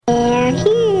are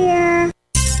here.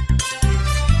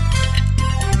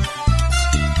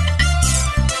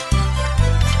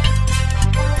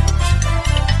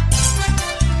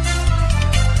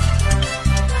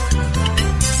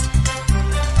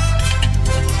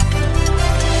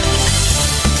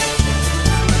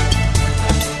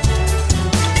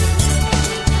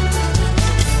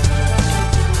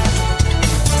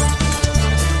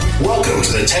 Welcome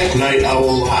to the Tech Night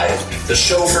Owl Live, the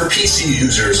show for PC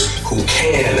users who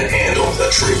can handle the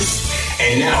truth.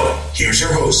 And now, here's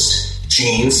your host,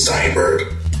 Gene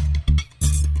Steinberg.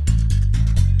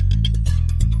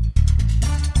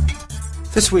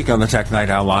 This week on the Tech Night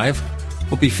Owl Live,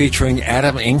 we'll be featuring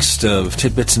Adam Engst of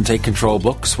Tidbits and Take Control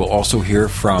Books. We'll also hear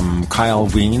from Kyle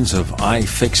Wiens of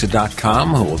iFixit.com,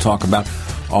 who will talk about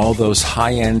all those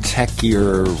high-end tech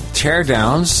gear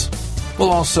teardowns. We'll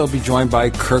also be joined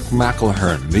by Kirk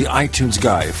McElhearn, the iTunes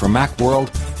guy from Macworld,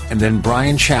 and then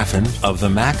Brian Chaffin of the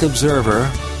Mac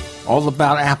Observer, all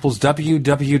about Apple's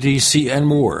WWDC and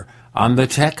more on the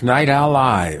Tech Night Owl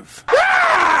Live.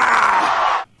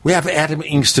 We have Adam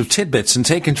Engst of Tidbits and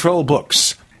Take Control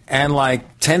Books. And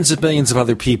like tens of millions of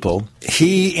other people,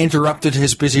 he interrupted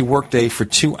his busy workday for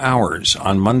 2 hours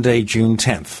on Monday, June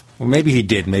 10th. Well, maybe he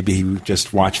did. Maybe he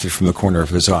just watched it from the corner of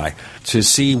his eye to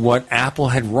see what Apple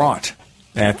had wrought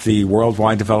at the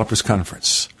Worldwide Developers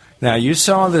Conference. Now, you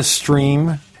saw the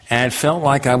stream and felt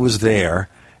like I was there.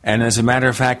 And as a matter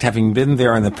of fact, having been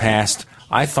there in the past,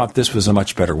 I thought this was a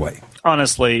much better way.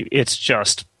 Honestly, it's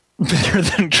just better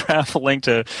than traveling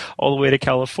all the way to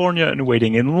California and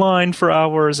waiting in line for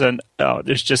hours. And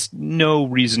there's just no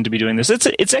reason to be doing this.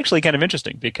 It's actually kind of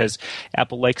interesting because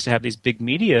Apple likes to have these big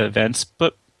media events,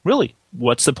 but really,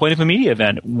 what's the point of a media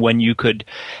event when you could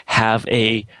have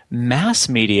a mass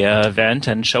media event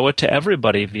and show it to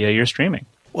everybody via your streaming?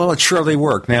 Well, it surely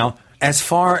worked. Now, as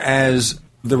far as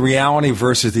the reality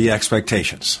versus the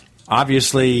expectations,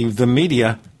 obviously the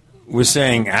media was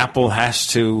saying Apple has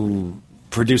to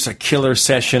produce a killer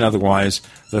session, otherwise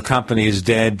the company is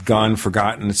dead, gone,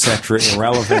 forgotten, etc.,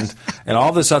 irrelevant, and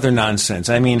all this other nonsense.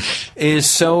 I mean, it is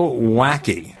so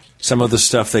wacky, some of the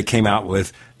stuff they came out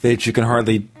with, that you can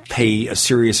hardly pay a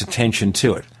serious attention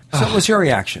to it. So what was your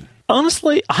reaction?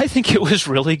 Honestly, I think it was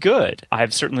really good.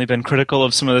 I've certainly been critical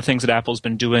of some of the things that Apple's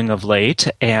been doing of late,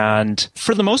 and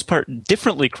for the most part,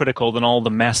 differently critical than all the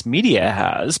mass media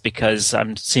has, because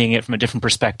I'm seeing it from a different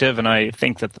perspective, and I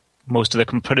think that most of the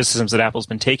criticisms that Apple's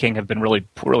been taking have been really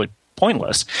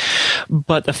pointless.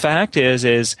 But the fact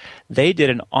is they did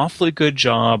an awfully good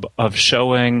job of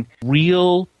showing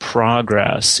real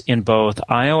progress in both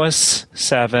iOS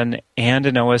 7 and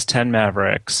in OS X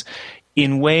Mavericks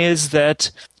in ways that,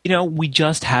 we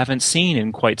just haven't seen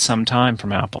in quite some time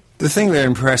from Apple. The thing that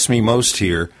impressed me most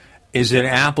here is that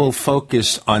Apple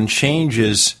focused on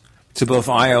changes to both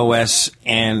iOS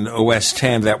and OS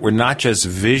X that were not just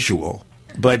visual,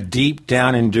 but deep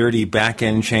down and dirty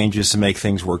back-end changes to make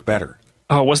things work better.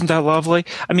 Oh, wasn't that lovely?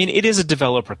 I mean, it is a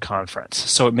developer conference,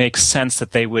 so it makes sense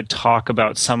that they would talk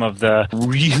about some of the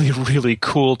really, really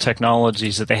cool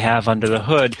technologies that they have under the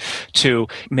hood to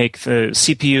make the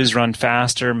CPUs run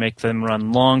faster, make them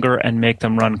run longer, and make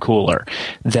them run cooler.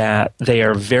 That they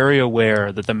are very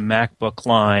aware that the MacBook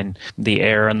line, the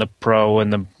Air and the Pro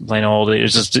and the plain old,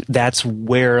 that's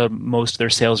where most of their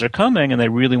sales are coming, and they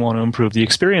really want to improve the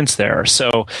experience there.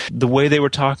 So the way they were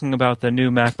talking about the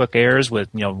new MacBook Airs with,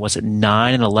 was it 9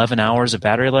 and 11 hours of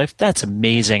battery life, that's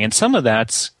amazing. And some of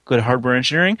that's good hardware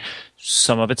engineering.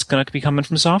 Some of it's going to be coming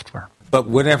from software. But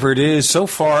whatever it is, so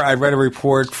far I read a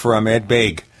report from Ed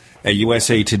Baig at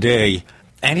USA Today,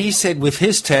 and he said with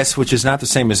his test, which is not the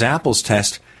same as Apple's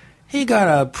test, he got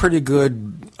a pretty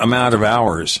good amount of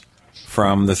hours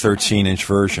from the 13-inch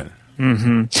version.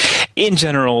 Mm-hmm. In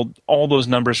general, all those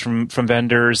numbers from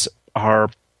vendors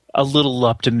are a little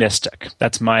optimistic.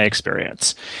 That's my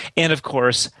experience. And of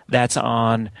course, that's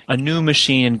on a new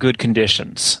machine in good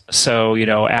conditions. So,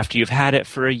 after you've had it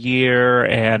for a year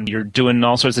and you're doing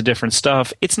all sorts of different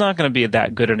stuff, it's not going to be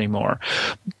that good anymore.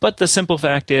 But the simple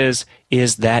fact is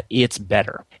that it's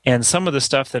better. And some of the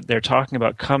stuff that they're talking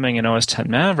about coming in OS X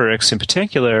Mavericks in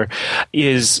particular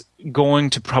is going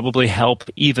to probably help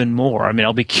even more. I mean,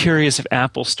 I'll be curious if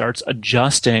Apple starts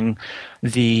adjusting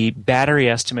the battery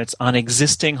estimates on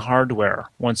existing hardware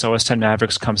once OS X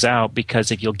Mavericks comes out, because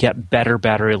if you'll get better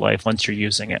battery life once you're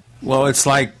using it. Well, it's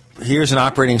like, here's an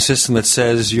operating system that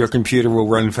says your computer will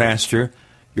run faster,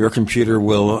 your computer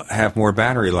will have more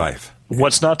battery life.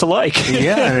 What's not to like?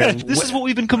 Yeah, this is what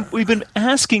we've been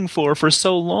asking for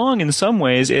so long. In some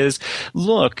ways, is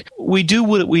look, we do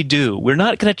what we do. We're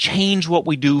not going to change what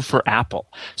we do for Apple.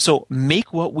 So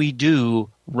make what we do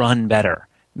run better.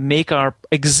 make our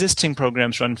existing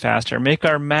programs run faster, make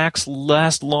our Macs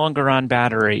last longer on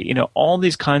battery, all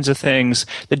these kinds of things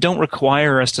that don't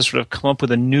require us to sort of come up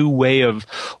with a new way of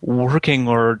working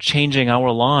or changing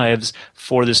our lives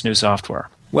for this new software.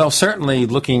 Well, certainly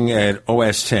looking at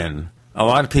OS 10, a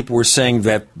lot of people were saying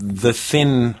that the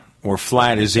thin or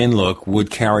flat as in look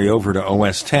would carry over to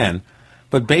OS 10,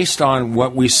 but based on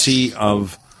what we see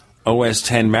of OS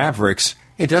 10 Mavericks,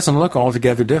 it doesn't look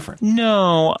altogether different.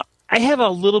 No, I have a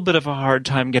little bit of a hard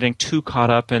time getting too caught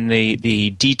up in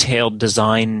the detailed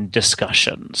design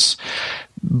discussions.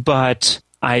 But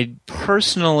I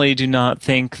personally do not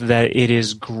think that it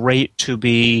is great to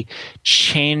be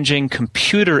changing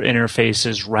computer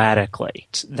interfaces radically.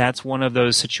 That's one of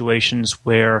those situations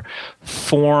where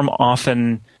form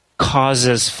often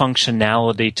causes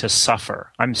functionality to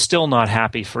suffer. I'm still not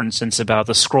happy, for instance, about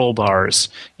the scroll bars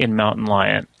in Mountain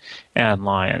Lion and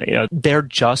Lion. They're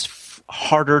just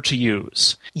harder to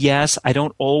use. Yes, I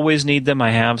don't always need them. I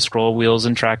have scroll wheels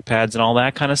and trackpads and all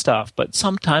that kind of stuff, but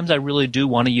sometimes I really do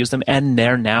want to use them, and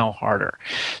they're now harder.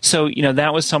 So,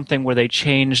 that was something where they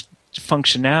changed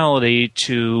functionality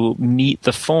to meet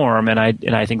the form, and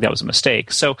I think that was a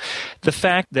mistake. So the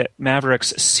fact that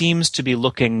Mavericks seems to be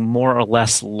looking more or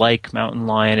less like Mountain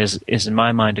Lion is in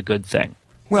my mind a good thing.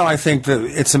 Well, I think that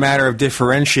it's a matter of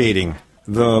differentiating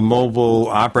the mobile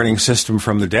operating system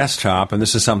from the desktop, and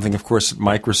this is something, of course,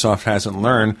 Microsoft hasn't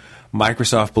learned.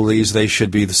 Microsoft believes they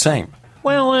should be the same.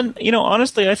 Well, and,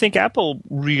 honestly, I think Apple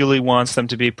really wants them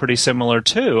to be pretty similar,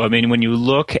 too. I mean, when you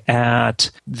look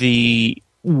at the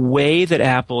way that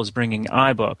Apple is bringing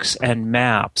iBooks and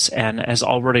Maps and has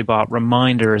already bought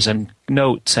reminders and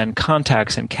notes and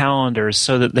contacts and calendars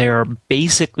so that they are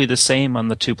basically the same on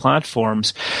the two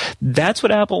platforms, that's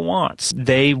what Apple wants.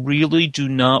 They really do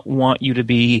not want you to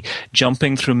be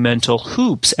jumping through mental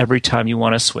hoops every time you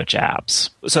want to switch apps.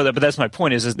 But that's my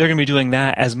point is they're going to be doing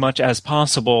that as much as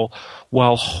possible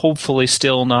while hopefully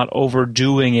still not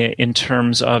overdoing it in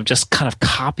terms of just kind of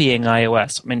copying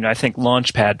iOS. I mean, I think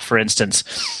Launchpad, for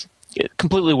instance,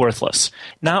 completely worthless.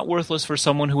 Not worthless for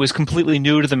someone who is completely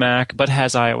new to the Mac but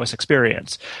has iOS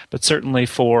experience, but certainly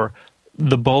for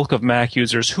the bulk of Mac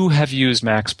users who have used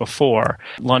Macs before,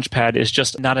 Launchpad is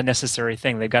just not a necessary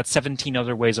thing. They've got 17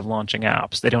 other ways of launching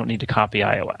apps. They don't need to copy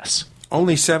iOS.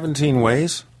 Only 17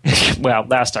 ways? Well,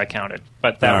 last I counted,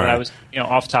 but that was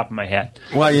off the top of my head.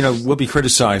 Well, we'll be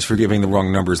criticized for giving the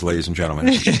wrong numbers, ladies and gentlemen.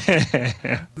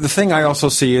 The thing I also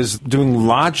see is doing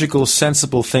logical,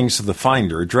 sensible things to the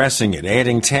Finder, addressing it,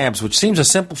 adding tabs, which seems a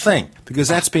simple thing, because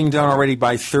that's being done already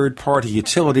by third-party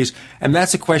utilities, and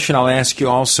that's a question I'll ask you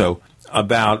also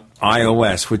about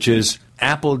iOS, which is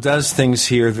Apple does things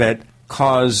here that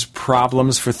cause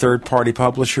problems for third-party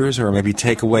publishers or maybe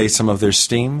take away some of their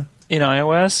steam? In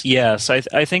iOS? Yes,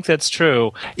 I think that's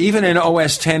true. Even in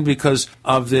OS 10 because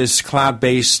of this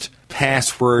cloud-based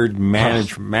password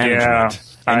management. Yeah.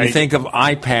 And you think of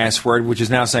iPassword, which is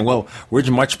now saying, well, we're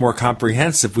much more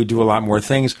comprehensive. We do a lot more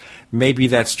things. Maybe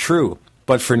that's true.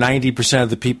 But for 90% of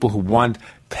the people who want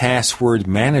password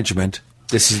management,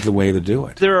 this is the way to do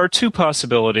it. There are two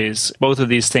possibilities. Both of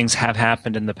these things have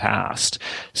happened in the past.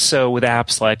 So with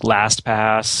apps like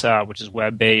LastPass, which is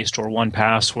web-based, or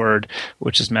 1Password,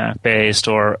 which is Mac-based,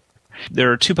 or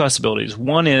there are two possibilities.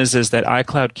 One is that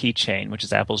iCloud Keychain, which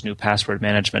is Apple's new password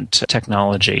management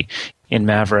technology in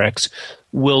Mavericks,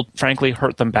 will frankly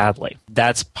hurt them badly.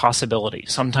 That's a possibility.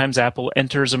 Sometimes Apple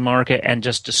enters a market and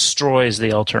just destroys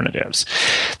the alternatives.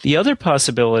 The other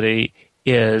possibility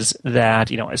is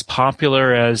that, as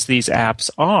popular as these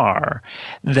apps are,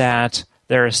 that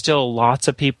there are still lots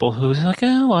of people who are like,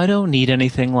 oh, I don't need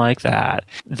anything like that.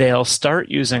 They'll start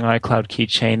using iCloud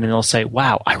Keychain and they'll say,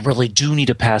 wow, I really do need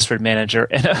a password manager.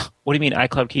 And what do you mean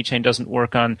iCloud Keychain doesn't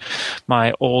work on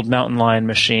my old Mountain Lion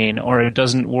machine, or it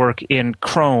doesn't work in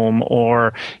Chrome,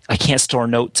 or I can't store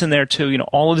notes in there too?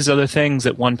 All of these other things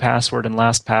that 1Password and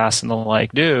LastPass and the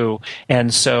like do.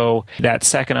 And so that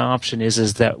second option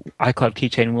is that iCloud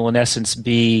Keychain will in essence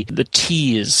be the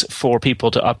tease for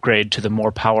people to upgrade to the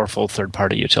more powerful third-party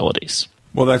utilities.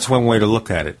 Well, that's one way to look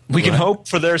at it. We can hope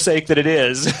for their sake that it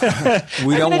is.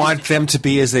 We don't want them to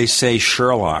be, as they say,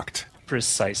 Sherlocked.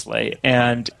 Precisely.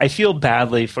 And I feel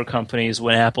badly for companies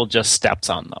when Apple just steps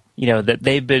on them. That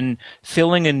they've been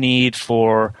filling a need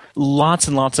for lots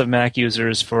and lots of Mac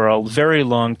users for a very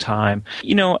long time.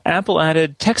 Apple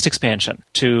added text expansion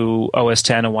to OS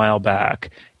X a while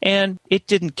back. And it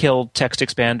didn't kill Text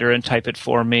Expander and Type It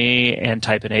For Me and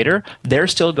Typinator. They're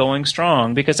still going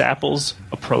strong because Apple's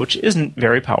approach isn't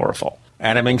very powerful.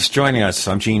 Adam Ink's joining us.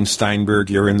 I'm Gene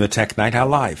Steinberg. You're in the Tech Night Owl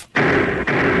Live.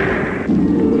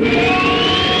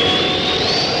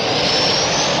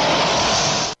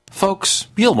 Folks,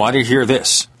 you'll want to hear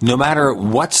this. No matter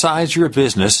what size your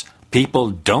business,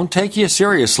 people don't take you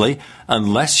seriously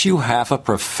unless you have a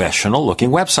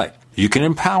professional-looking website. You can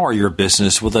empower your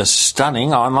business with a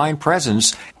stunning online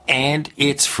presence, and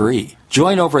it's free.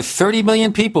 Join over 30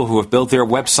 million people who have built their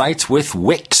websites with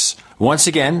Wix. Once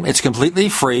again, it's completely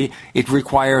free. It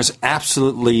requires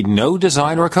absolutely no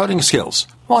design or coding skills.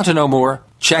 Want to know more?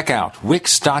 Check out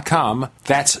Wix.com.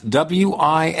 That's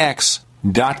Wix.com.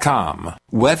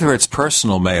 Whether it's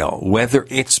personal mail, whether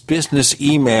it's business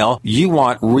email, you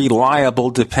want reliable,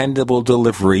 dependable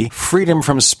delivery, freedom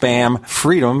from spam,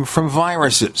 freedom from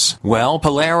viruses. Well,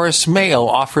 Polaris Mail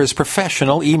offers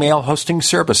professional email hosting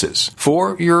services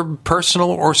for your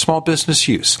personal or small business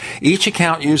use. Each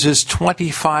account uses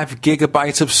 25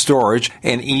 gigabytes of storage,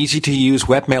 an easy-to-use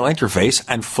webmail interface,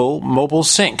 and full mobile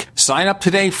sync. Sign up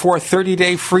today for a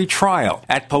 30-day free trial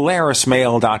at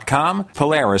PolarisMail.com,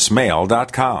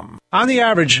 PolarisMail.com. On the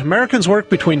average, Americans work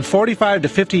between 45 to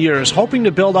 50 years, hoping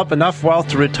to build up enough wealth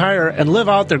to retire and live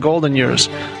out their golden years.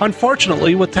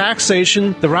 Unfortunately, with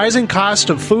taxation, the rising cost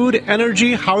of food,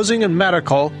 energy, housing, and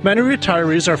medical, many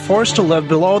retirees are forced to live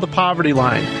below the poverty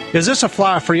line. Is this a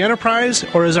flaw of free enterprise,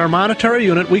 or is our monetary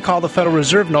unit we call the Federal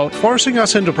Reserve Note forcing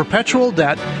us into perpetual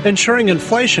debt, ensuring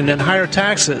inflation and higher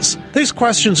taxes? These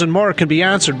questions and more can be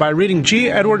answered by reading G.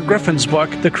 Edward Griffin's book,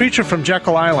 The Creature from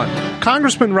Jekyll Island.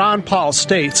 Congressman Ron Paul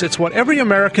states it's what every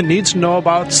American needs to know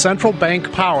about central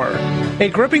bank power. A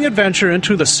gripping adventure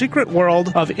into the secret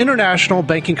world of international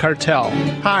banking cartel.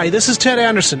 Hi, this is Ted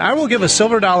Anderson. I will give a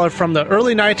silver dollar from the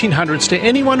early 1900s to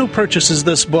anyone who purchases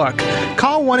this book.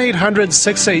 Call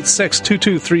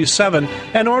 1-800-686-2237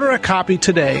 and order a copy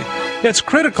today. It's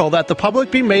critical that the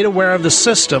public be made aware of the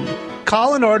system.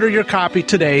 Call and order your copy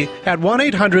today at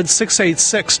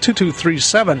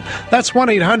 1-800-686-2237. That's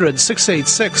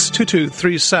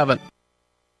 1-800-686-2237.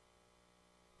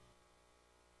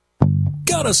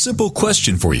 Got a simple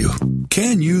question for you.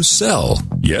 Can you sell?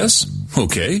 Yes?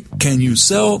 Okay. Can you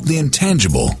sell the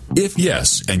intangible? If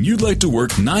yes, and you'd like to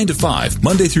work 9 to 5,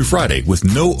 Monday through Friday, with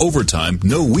no overtime,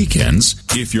 no weekends,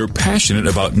 if you're passionate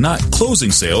about not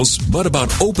closing sales, but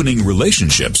about opening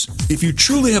relationships, if you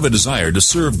truly have a desire to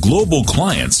serve global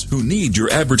clients who need your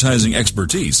advertising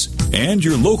expertise, and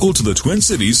you're local to the Twin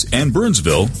Cities and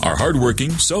Burnsville, are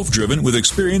hardworking, self-driven, with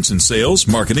experience in sales,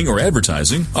 marketing, or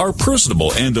advertising, are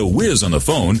personable and a whiz on the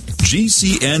phone,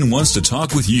 GCN wants to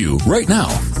talk with you right now.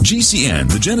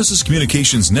 GCN, the Genesis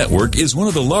Communications Network, is one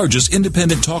of the largest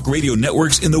independent talk radio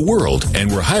networks in the world,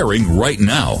 and we're hiring right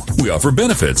now. We offer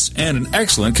benefits and an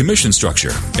excellent commission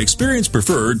structure. Experience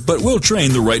preferred, but we'll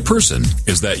train the right person.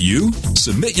 Is that you?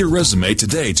 Submit your resume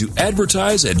today to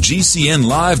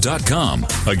advertise@gcnlive.com.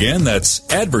 Again, that's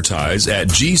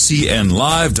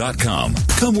advertise@gcnlive.com.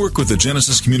 Come work with the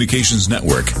Genesis Communications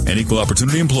Network, an equal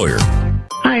opportunity employer.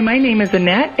 Hi, my name is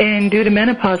Annette, and due to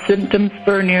menopause symptoms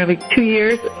for nearly 2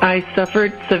 years, I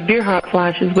suffered severe hot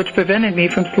flashes, which prevented me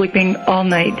from sleeping all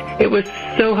night. It was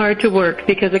so hard to work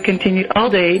because I continued all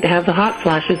day to have the hot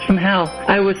flashes from hell.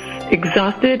 I was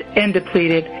exhausted and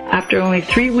depleted. After only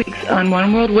 3 weeks on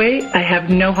One World Way, I have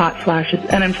no hot flashes,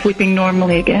 and I'm sleeping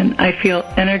normally again. I feel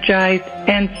energized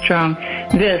and strong.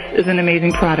 This is an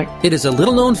amazing product. It is a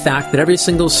little-known fact that every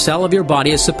single cell of your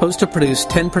body is supposed to produce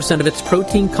 10% of its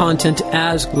protein content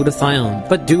as glutathione.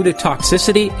 But due to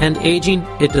toxicity and aging,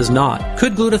 it does not.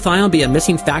 Could glutathione be a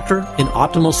missing factor in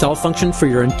optimal cell function for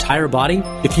your entire body?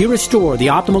 If you restore the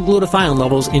optimal glutathione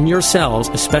levels in your cells,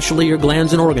 especially your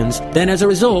glands and organs, then as a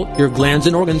result, your glands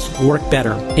and organs work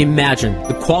better. Imagine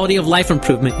the quality of life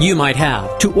improvement you might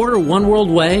have. To order One World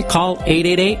Way, call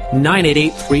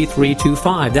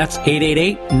 888-988-3325. That's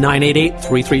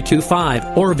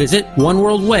 888-988-3325. Or visit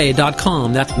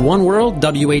oneworldway.com. That's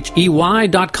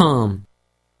oneworldwhey.com.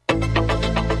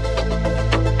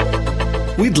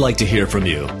 We'd like to hear from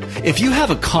you. If you have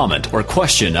a comment or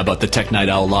question about the Tech Night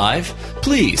Owl Live,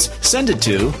 please send it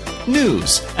to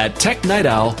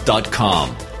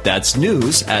news@technightowl.com. That's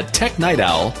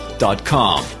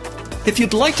news@technightowl.com. If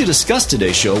you'd like to discuss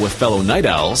today's show with fellow night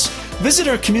owls, visit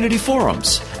our community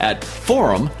forums at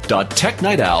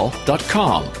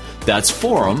forum.technightowl.com. That's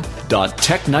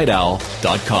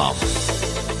forum.technightowl.com.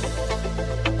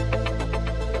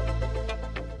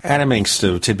 Adam Engst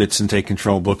of Tidbits and Take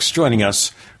Control Books joining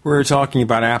us. We're talking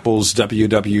about Apple's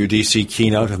WWDC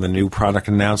keynote and the new product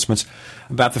announcements,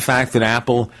 about the fact that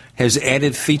Apple has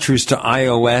added features to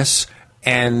iOS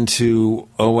and to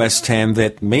OS X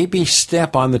that maybe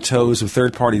step on the toes of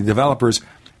third-party developers,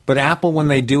 but Apple, when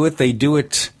they do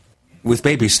it with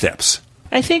baby steps.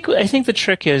 I think the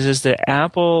trick is that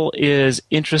Apple is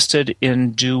interested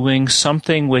in doing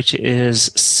something which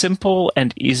is simple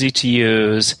and easy to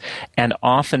use, and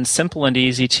often simple and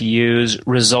easy to use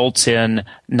results in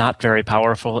not very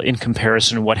powerful in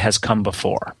comparison to what has come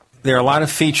before. There are a lot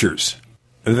of features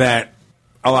that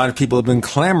a lot of people have been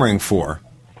clamoring for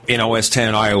in OS X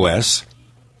and iOS,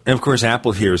 and of course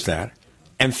Apple hears that.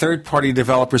 And third-party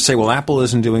developers say, well, Apple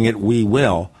isn't doing it, we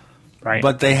will. Right.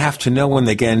 But they have to know when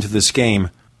they get into this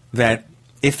game that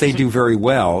if they do very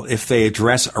well, if they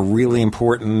address a really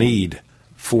important need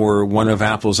for one of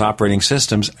Apple's operating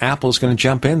systems, Apple's going to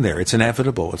jump in there. It's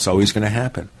inevitable. It's always going to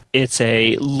happen. It's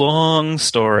a long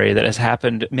story that has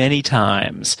happened many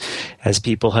times as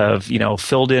people have,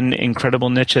 filled in incredible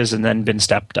niches and then been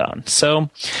stepped on. So,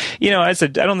 I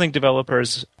don't think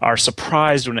developers are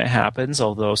surprised when it happens,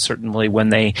 although certainly when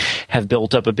they have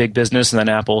built up a big business and then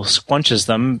Apple squunches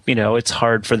them, it's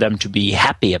hard for them to be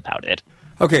happy about it.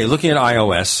 Okay, looking at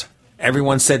iOS,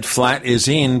 everyone said flat is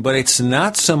in, but it's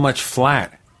not so much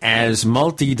flat as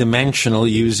multi-dimensional,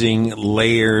 using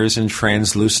layers and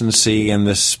translucency and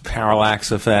this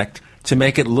parallax effect to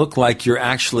make it look like you're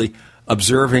actually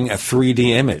observing a 3D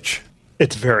image.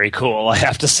 It's very cool, I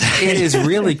have to say. It is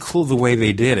really cool the way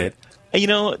they did it.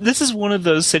 This is one of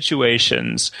those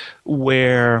situations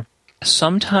where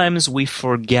sometimes we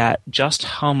forget just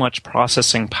how much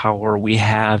processing power we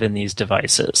have in these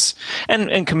devices,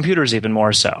 and computers even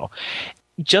more so.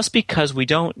 Just because we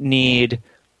don't need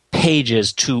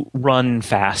pages to run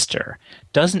faster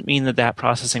doesn't mean that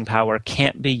processing power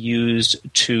can't be used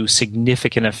to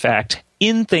significant effect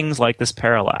in things like this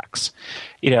parallax.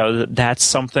 That's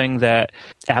something that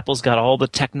Apple's got all the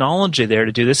technology there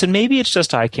to do this, and maybe it's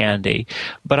just eye candy,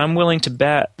 but I'm willing to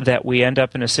bet that we end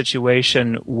up in a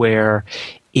situation where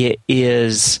it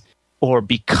is or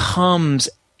becomes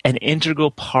an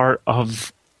integral part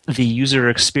of the user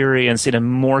experience in a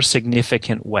more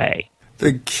significant way.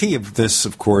 The key of this,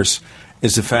 of course,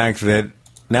 is the fact that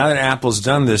now that Apple's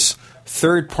done this,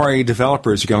 third-party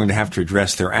developers are going to have to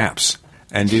address their apps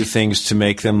and do things to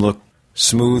make them look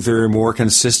smoother, more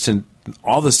consistent.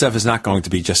 All this stuff is not going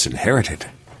to be just inherited.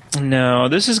 No,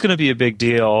 this is going to be a big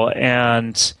deal,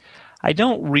 and I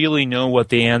don't really know what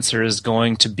the answer is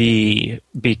going to be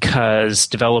because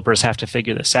developers have to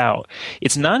figure this out.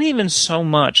 It's not even so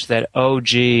much that,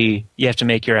 you have to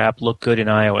make your app look good in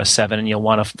iOS 7 and you'll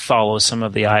want to follow some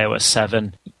of the iOS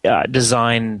 7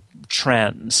 design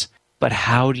trends. But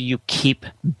how do you keep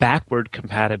backward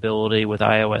compatibility with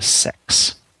iOS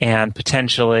 6 and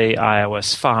potentially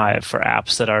iOS 5 for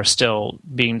apps that are still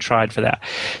being tried for that?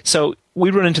 So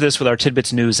we run into this with our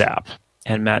Tidbits News app.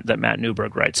 And that Matt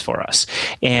Newberg writes for us.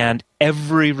 And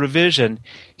every revision,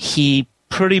 he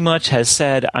pretty much has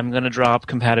said, I'm going to drop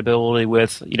compatibility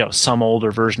with, some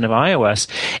older version of iOS.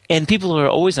 And people are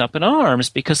always up in arms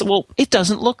because, it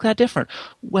doesn't look that different.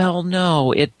 Well,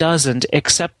 no, it doesn't,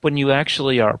 except when you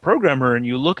actually are a programmer and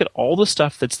you look at all the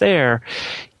stuff that's there.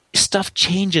 Stuff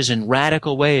changes in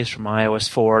radical ways from iOS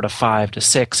 4 to 5 to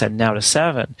 6 and now to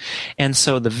 7. And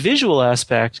so the visual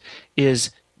aspect is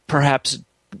perhaps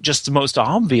just the most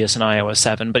obvious in iOS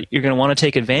 7, but you're going to want to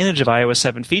take advantage of iOS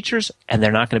 7 features, and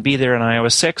they're not going to be there in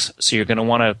iOS 6, so you're going to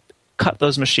want to cut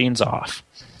those machines off.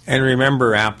 And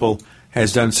remember, Apple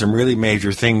has done some really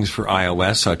major things for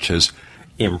iOS, such as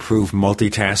improve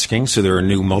multitasking, so there are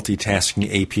new multitasking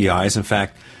APIs. In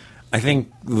fact, I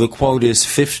think the quote is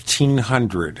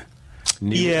 1,500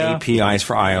 new APIs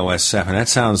for iOS 7. That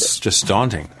sounds just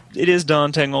daunting. It is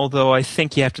daunting, although I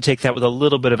think you have to take that with a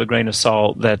little bit of a grain of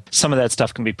salt, that some of that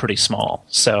stuff can be pretty small.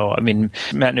 So,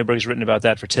 Matt Newberg's written about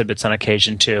that for Tidbits on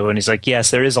occasion, too, and he's like,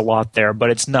 yes, there is a lot there, but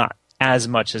it's not as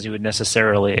much as you would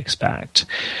necessarily expect.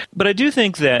 But I do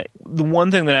think that the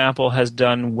one thing that Apple has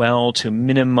done well to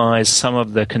minimize some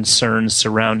of the concerns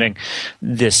surrounding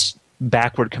this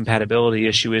backward compatibility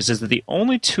issue is that the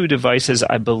only two devices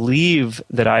I believe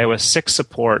that iOS 6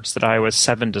 supports that iOS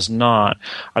 7 does not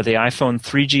are the iPhone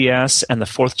 3GS and the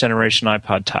 4th generation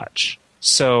iPod Touch.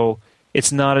 So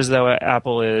it's not as though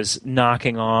Apple is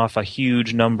knocking off a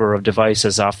huge number of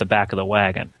devices off the back of the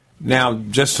wagon. Now,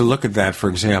 just to look at that, for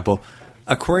example,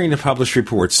 according to published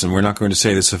reports, and we're not going to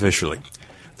say this officially,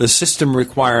 the system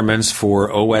requirements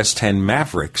for OS X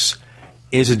Mavericks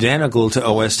is identical to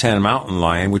OS X Mountain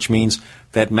Lion, which means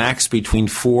that Macs between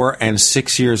 4 and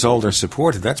 6 years old are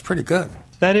supported. That's pretty good.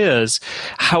 That is.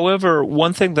 However,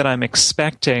 one thing that I'm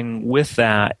expecting with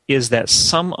that is that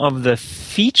some of the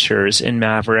features in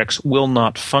Mavericks will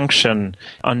not function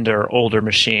under older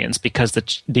machines because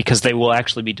they will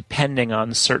actually be depending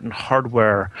on certain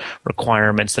hardware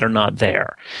requirements that are not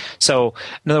there. So,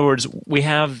 in other words, we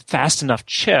have fast enough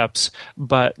chips,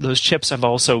 but those chips have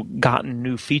also gotten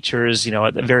new features,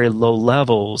 at very low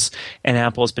levels, and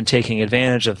Apple has been taking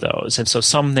advantage of those. And so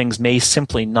some things may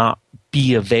simply not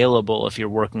be available if you're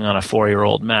working on a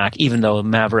 4-year-old Mac, even though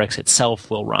Mavericks itself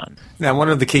will run. Now, one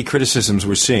of the key criticisms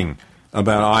we're seeing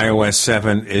about iOS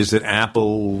 7 is that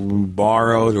Apple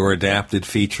borrowed or adapted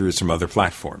features from other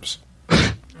platforms.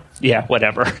 Yeah,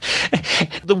 whatever.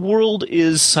 The world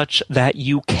is such that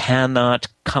you cannot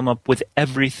come up with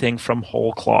everything from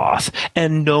whole cloth,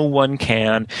 and no one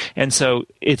can. And so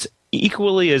it's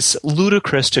equally as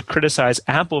ludicrous to criticize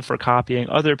Apple for copying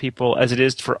other people as it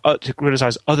is to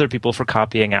criticize other people for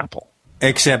copying Apple.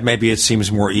 Except maybe it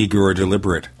seems more eager or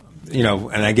deliberate.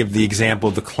 And I give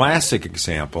the classic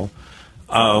example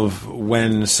of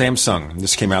when Samsung,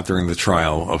 this came out during the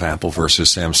trial of Apple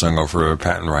versus Samsung over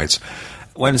patent rights,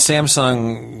 when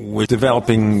Samsung was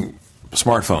developing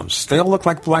smartphones, they all look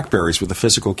like BlackBerries with a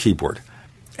physical keyboard.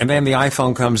 And then the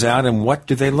iPhone comes out, and what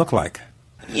do they look like?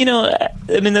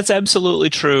 That's absolutely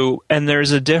true, and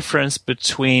there's a difference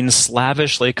between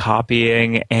slavishly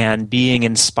copying and being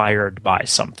inspired by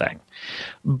something.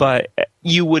 But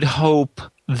you would hope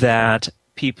that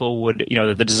people would,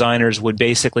 that the designers would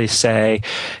basically say,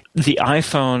 the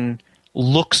iPhone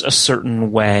looks a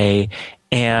certain way,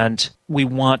 and we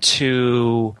want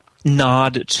to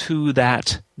nod to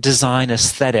that design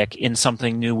aesthetic in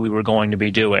something new we were going to be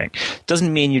doing.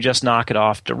 Doesn't mean you just knock it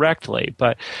off directly,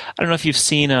 but I don't know if you've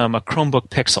seen a Chromebook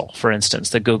Pixel, for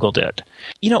instance, that Google did.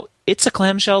 It's a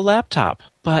clamshell laptop,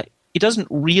 but it doesn't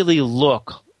really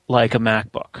look like a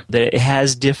MacBook. It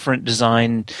has different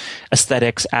design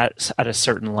aesthetics at a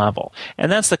certain level.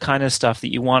 And that's the kind of stuff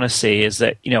that you want to see, is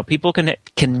that, people can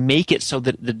make it so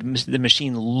that the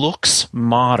machine looks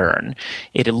modern.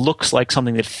 It looks like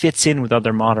something that fits in with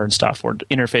other modern stuff, or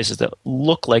interfaces that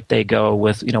look like they go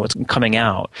with, what's coming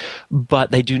out.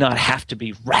 But they do not have to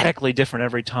be radically different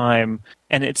every time,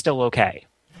 and it's still okay.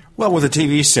 Well, with a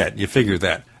TV set, you figure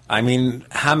that.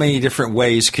 How many different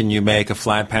ways can you make a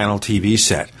flat panel TV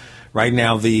set? Right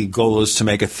now, the goal is to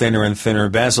make a thinner and thinner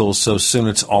bezel, so soon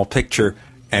it's all picture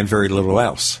and very little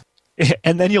else.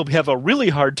 And then you'll have a really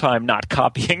hard time not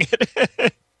copying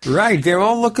it. Right, they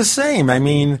all look the same.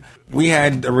 We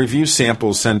had a review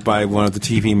sample sent by one of the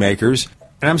TV makers,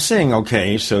 and I'm saying,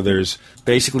 okay, so there's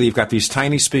basically, you've got these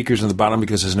tiny speakers on the bottom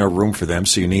because there's no room for them,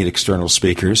 so you need external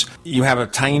speakers. You have a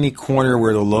tiny corner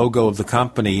where the logo of the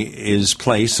company is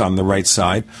placed on the right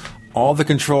side. All the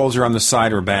controls are on the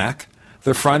side or back.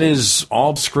 The front is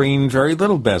all screen, very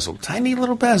little bezel, tiny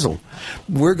little bezel.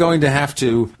 We're going to have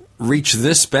to reach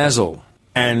this bezel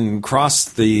and cross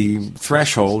the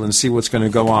threshold and see what's going to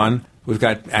go on. We've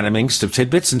got Adam Engst of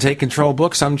Tidbits and Take Control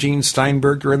Books. I'm Gene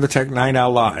Steinberg. You're in the Tech Night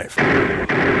Owl Live.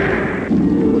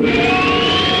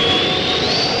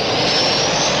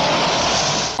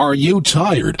 Are you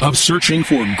tired of searching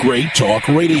for great talk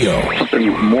radio? Something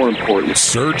more important.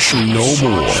 Search no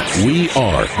more. We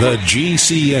are the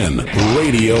GCN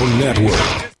Radio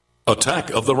Network.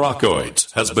 Attack of the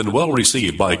Rockoids has been well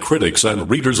received by critics and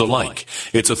readers alike.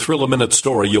 It's a thrill-a-minute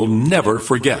story you'll never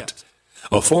forget.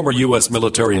 A former U.S.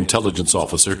 military intelligence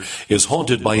officer is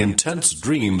haunted by intense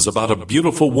dreams about a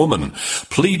beautiful woman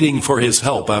pleading for his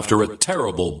help after a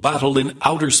terrible battle in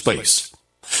outer space.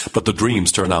 But the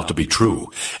dreams turn out to be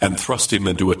true and thrust him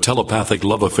into a telepathic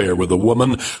love affair with a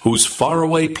woman whose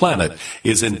faraway planet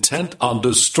is intent on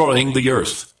destroying the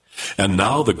Earth. And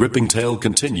now the gripping tale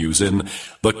continues in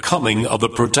The Coming of the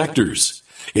Protectors.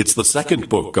 It's the second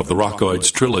book of the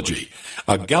Rockoids trilogy,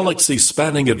 a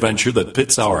galaxy-spanning adventure that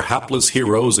pits our hapless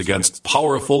heroes against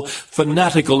powerful,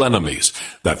 fanatical enemies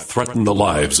that threaten the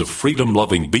lives of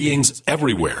freedom-loving beings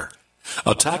everywhere.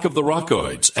 Attack of the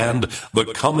Rockoids and The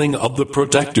Coming of the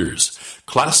Protectors.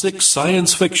 Classic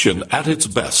science fiction at its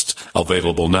best.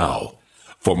 Available now.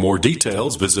 For more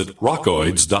details, visit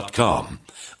rockoids.com.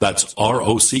 That's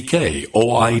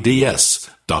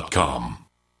ROCKOIDS.com.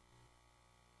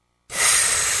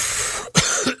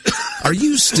 Are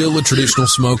you still a traditional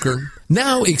smoker?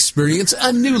 Now experience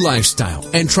a new lifestyle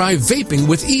and try vaping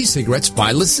with e-cigarettes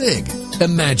by LeSig.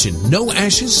 Imagine no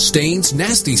ashes, stains,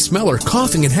 nasty smell, or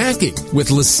coughing and hacking. With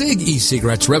LeSig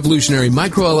e-cigarettes' revolutionary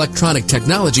microelectronic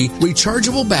technology,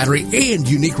 rechargeable battery, and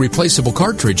unique replaceable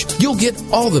cartridge, you'll get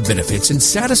all the benefits and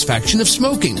satisfaction of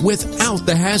smoking without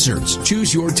the hazards.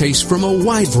 Choose your taste from a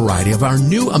wide variety of our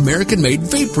new American-made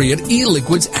Vaporeon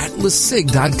e-liquids at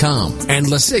LeSig.com. And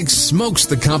LeSig smokes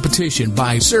the competition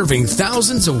by serving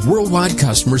thousands of worldwide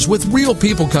customers with real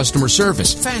people customer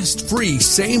service, fast, free,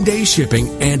 same-day shipping,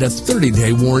 and a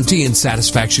 30-day warranty and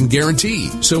satisfaction guarantee.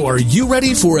 So are you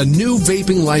ready for a new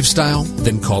vaping lifestyle?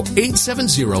 Then call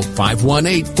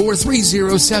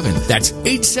 870-518-4307. That's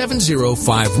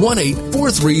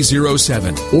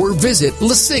 870-518-4307. Or visit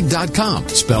LeSig.com,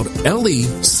 spelled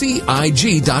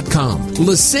LECIG.com.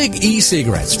 LeSig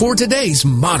e-cigarettes for today's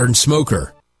modern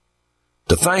smoker.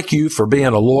 To thank you for being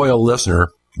a loyal listener,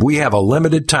 we have a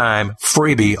limited time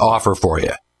freebie offer for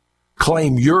you.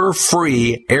 Claim your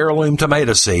free heirloom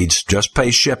tomato seeds, just pay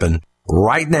shipping,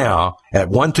 right now at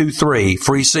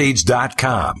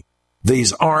 123freeseeds.com.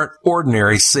 These aren't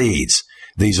ordinary seeds.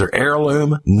 These are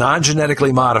heirloom,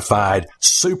 non-genetically modified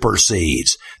super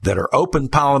seeds that are open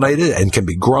pollinated and can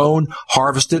be grown,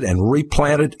 harvested, and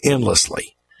replanted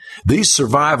endlessly. These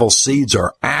survival seeds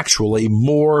are actually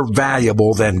more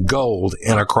valuable than gold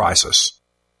in a crisis.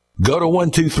 Go to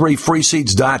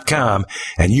 123freeseeds.com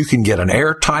and you can get an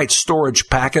airtight storage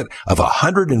packet of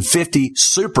 150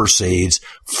 super seeds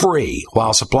free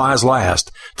while supplies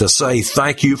last to say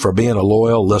thank you for being a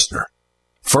loyal listener.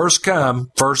 First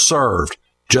come, first served.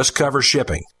 Just cover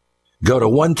shipping. Go to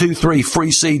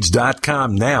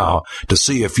 123freeseeds.com now to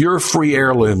see if your free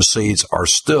heirloom seeds are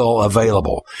still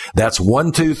available. That's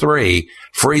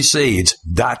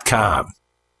 123freeseeds.com.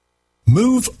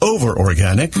 Move over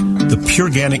organic. The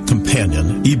Pureganic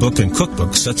Companion ebook and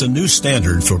cookbook sets a new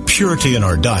standard for purity in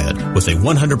our diet with a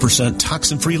 100%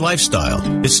 toxin-free lifestyle.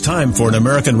 It's time for an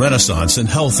American renaissance in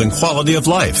health and quality of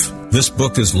life. This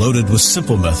book is loaded with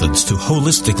simple methods to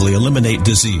holistically eliminate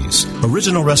disease,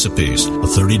 original recipes, a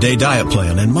 30-day diet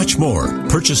plan, and much more.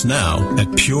 Purchase now at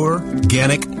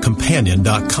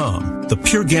PureGanicCompanion.com. The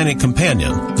Pureganic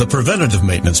Companion, the preventative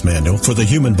maintenance manual for the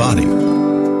human body.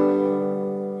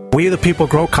 We the people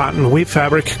grow cotton, weave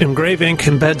fabric, engrave ink,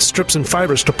 embed strips and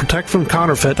fibers to protect from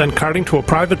counterfeit and carting to a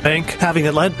private bank, having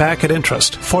it lent back at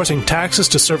interest, forcing taxes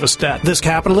to service debt. This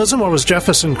capitalism, or was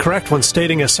Jefferson correct when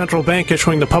stating a central bank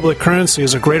issuing the public currency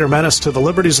is a greater menace to the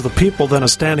liberties of the people than a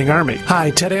standing army?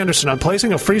 Hi, Ted Anderson. I'm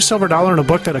placing a free silver dollar in a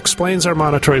book that explains our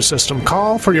monetary system.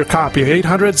 Call for your copy,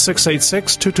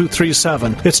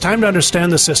 800-686-2237. It's time to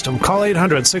understand the system. Call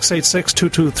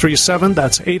 800-686-2237.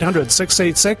 That's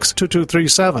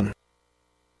 800-686-2237.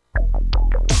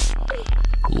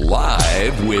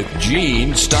 Live with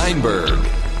Gene Steinberg.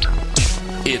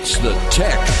 It's the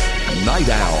Tech Night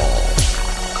Owl.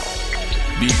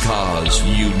 Because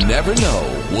you never know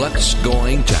what's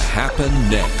going to happen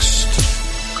next.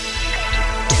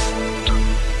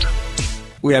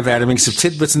 We have Adam Inks of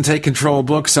Tidbits and Take Control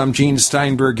Books. I'm Gene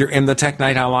Steinberg. You're in the Tech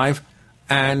Night Owl Live.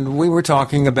 And we were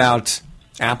talking about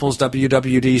Apple's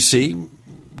WWDC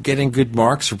getting good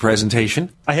marks for presentation.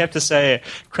 I have to say,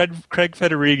 Craig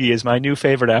Federighi is my new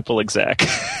favorite Apple exec.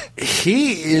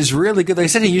 He is really good. They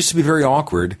said he used to be very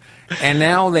awkward, and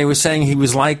now they were saying he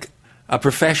was like a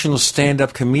professional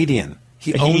stand-up comedian.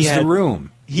 He owns the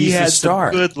room. He had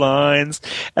some good lines.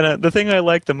 And the thing I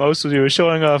liked the most was he was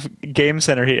showing off Game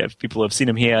Center. If people have seen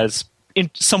him, he has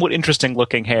somewhat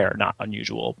interesting-looking hair. Not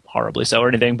unusual, horribly so or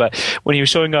anything, but when he was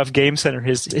showing off Game Center,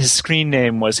 his screen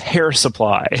name was Hair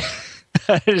Supply.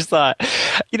 I just thought,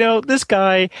 this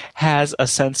guy has a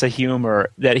sense of humor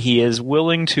that he is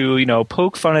willing to,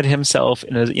 poke fun at himself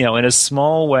in a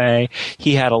small way.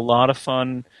 He had a lot of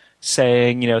fun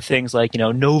saying, things like,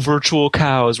 no virtual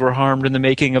cows were harmed in the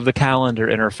making of the calendar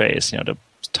interface, to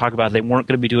talk about they weren't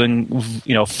going to be doing,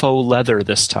 faux leather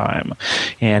this time.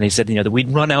 And he said, that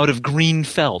we'd run out of green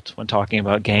felt when talking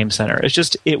about Game Center.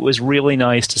 It was really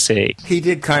nice to see. He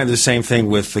did kind of the same thing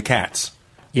with the cats.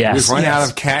 Yes. We've run out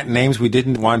of cat names. We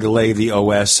didn't want to delay the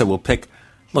OS, so we'll pick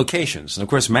locations. And, of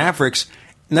course, Mavericks,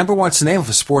 number one, it's the name of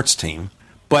a sports team.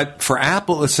 But for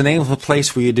Apple, it's the name of a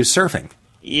place where you do surfing.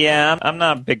 Yeah, I'm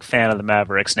not a big fan of the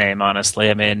Mavericks name, honestly.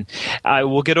 I mean, I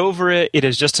will get over it. It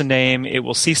is just a name. It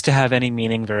will cease to have any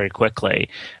meaning very quickly.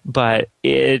 But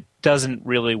it doesn't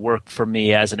really work for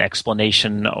me as an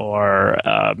explanation or,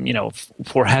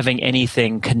 for having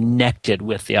anything connected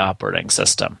with the operating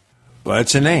system. But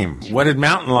it's a name. What did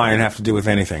Mountain Lion have to do with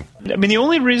anything? I mean, the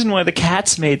only reason why the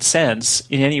cats made sense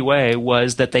in any way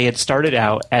was that they had started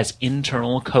out as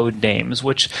internal code names,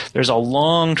 which there's a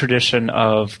long tradition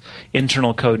of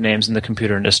internal code names in the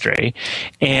computer industry.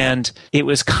 And it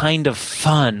was kind of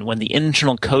fun when the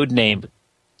internal code name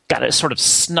got it sort of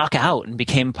snuck out and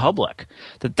became public.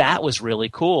 That was really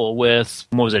cool with,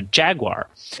 what was it, Jaguar.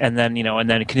 And then, and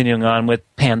then continuing on with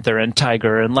Panther and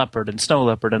Tiger and Leopard and Snow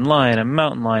Leopard and Lion and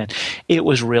Mountain Lion. It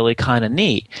was really kind of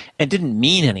neat. It didn't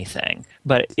mean anything,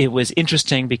 but it was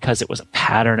interesting because it was a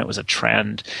pattern, it was a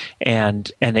trend, and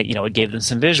it, it gave them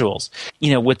some visuals.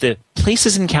 With the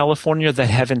places in California that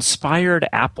have inspired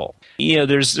Apple,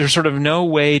 there's sort of no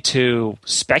way to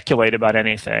speculate about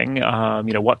anything.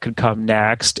 What could come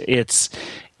next? It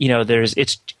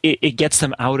gets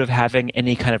them out of having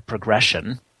any kind of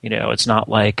progression. It's not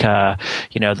like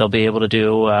they'll be able to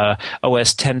do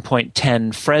OS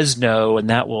 10.10 Fresno, and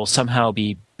that will somehow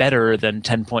be better than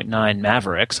 10.9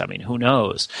 Mavericks. I mean, who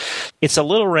knows? It's a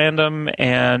little random,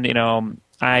 and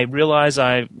I realize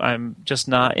I'm just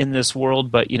not in this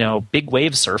world, but big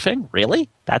wave surfing, really?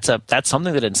 That's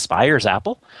something that inspires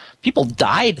Apple? People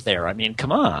died there. I mean,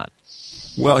 come on.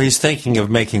 Well, he's thinking of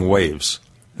making waves.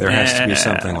 There has to be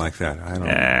something like that. I don't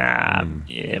know.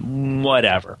 Yeah,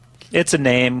 whatever. It's a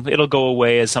name. It'll go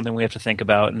away as something we have to think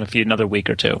about in another week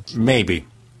or two. Maybe.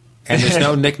 And there's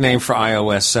no nickname for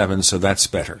iOS 7, so that's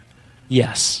better.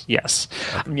 Yes.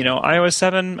 iOS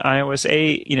 7, iOS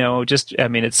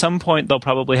 8, at some point they'll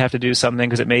probably have to do something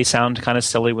because it may sound kind of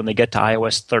silly when they get to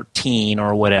iOS 13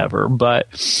 or whatever,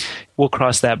 but we'll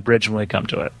cross that bridge when we come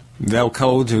to it. They'll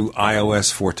code to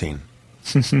iOS 14.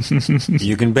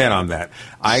 You can bet on that.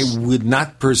 I would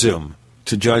not presume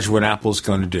to judge what Apple's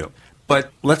going to do.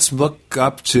 But let's look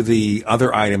up to the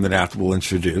other item that Apple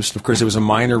introduced. Of course, there was a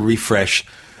minor refresh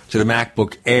to the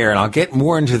MacBook Air, and I'll get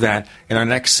more into that in our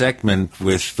next segment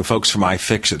with the folks from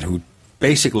iFixit, who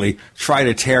basically try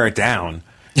to tear it down.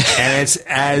 And it's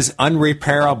as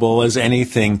unrepairable as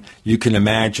anything you can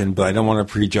imagine, but I don't want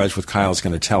to prejudge what Kyle's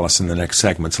going to tell us in the next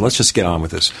segment. So let's just get on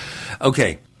with this.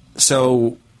 Okay,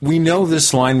 so we know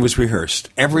this line was rehearsed.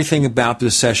 Everything about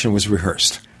this session was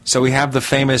rehearsed. So we have the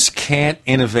famous "Can't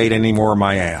innovate anymore,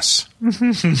 my ass"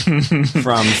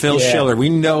 from Phil Schiller. We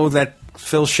know that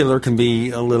Phil Schiller can be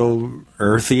a little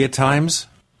earthy at times.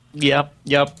 Yep.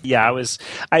 Yeah,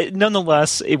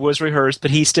 nonetheless, it was rehearsed, but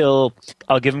he still,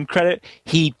 I'll give him credit,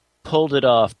 he pulled it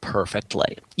off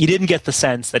perfectly. You didn't get the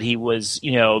sense that he was,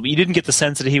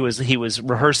 he was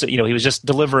rehearsing, he was just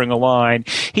delivering a line.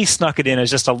 He snuck it in as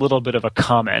just a little bit of a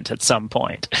comment at some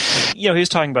point. He was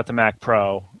talking about the Mac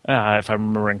Pro, if I'm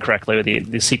remembering correctly, with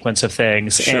the sequence of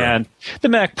things. Sure. And the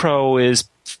Mac Pro is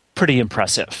pretty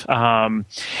impressive.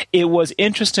 It was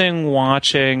interesting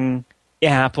watching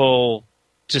Apple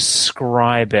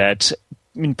describe it,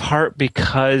 in part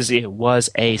because it was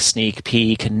a sneak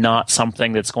peek, not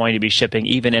something that's going to be shipping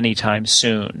even anytime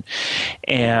soon.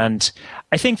 And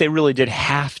I think they really did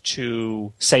have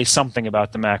to say something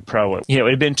about the Mac Pro. It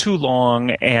had been too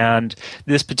long, and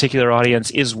this particular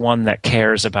audience is one that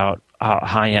cares about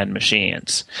high-end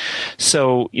machines.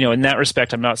 So, in that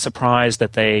respect, I'm not surprised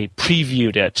that they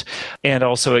previewed it. And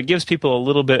also, it gives people a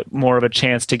little bit more of a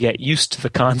chance to get used to the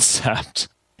concept.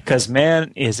 Because,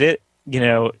 man, is it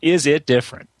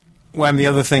different? Well, and the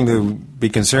other thing to be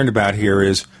concerned about here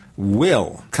is,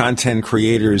 will content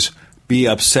creators be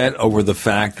upset over the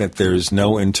fact that there's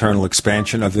no internal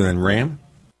expansion other than RAM?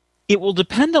 It will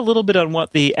depend a little bit on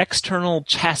what the external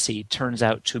chassis turns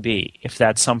out to be. If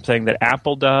that's something that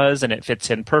Apple does and it fits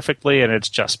in perfectly and it's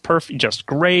just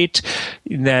great,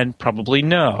 then probably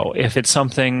no. If it's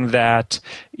something that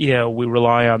we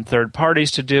rely on third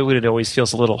parties to do and it always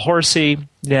feels a little horsey,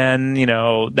 then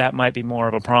that might be more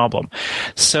of a problem.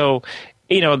 So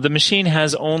the machine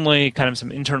has only kind of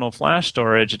some internal flash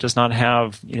storage. It does not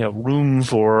have, room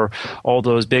for all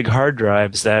those big hard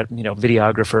drives that,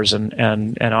 videographers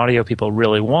and audio people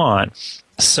really want.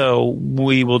 So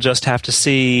we will just have to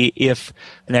see if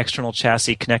an external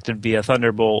chassis connected via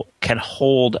Thunderbolt can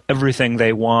hold everything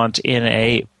they want in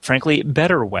a, frankly,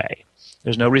 better way.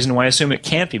 There's no reason why I assume it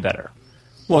can't be better.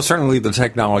 Well, certainly the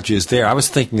technology is there. I was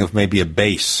thinking of maybe a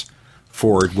base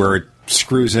for it where it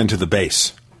screws into the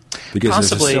base. Because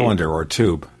possibly, there's a cylinder or a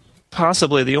tube.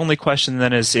 Possibly. The only question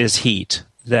then is heat.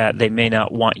 That they may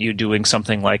not want you doing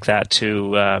something like that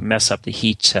to mess up the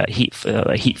heat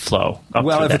flow.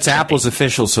 Well, if it's Apple's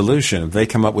official solution, if they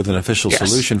come up with an official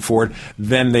solution for it,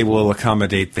 then they will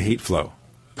accommodate the heat flow.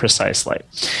 Precisely.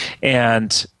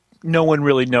 And no one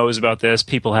really knows about this.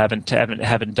 People haven't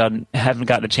gotten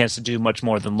a chance to do much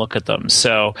more than look at them.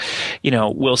 So,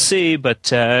 we'll see. But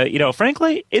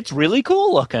frankly, it's really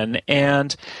cool looking.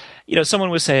 And someone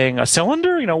was saying a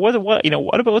cylinder. What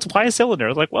about why a cylinder? I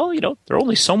was like, well, there are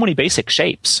only so many basic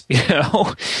shapes.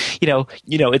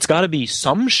 It's got to be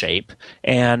some shape,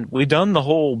 and we've done the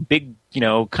whole big,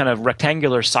 kind of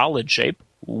rectangular solid shape.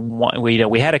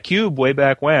 We had a cube way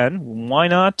back when. Why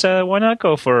not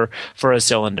go for a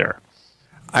cylinder?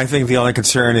 I think the only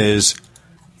concern is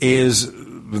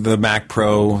the Mac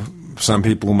Pro, some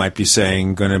people might be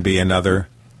saying, going to be another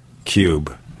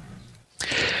cube.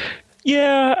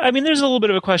 Yeah, I mean, there's a little bit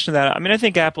of a question of that. I mean, I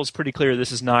think Apple's pretty clear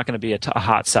this is not going to be a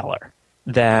hot seller.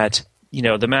 That,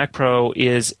 the Mac Pro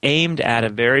is aimed at a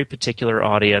very particular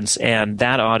audience, and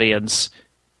that audience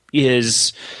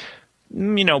is,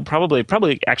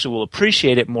 probably actually will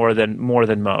appreciate it more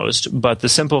than most. But the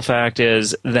simple fact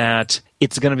is that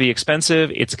it's going to be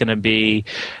expensive. It's going to be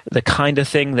the kind of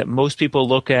thing that most people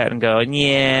look at and go,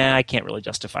 yeah, I can't really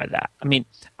justify that. I mean,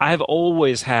 I've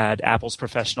always had Apple's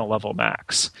professional level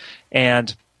Macs,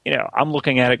 and I'm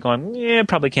looking at it going, yeah,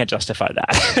 probably can't justify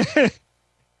that.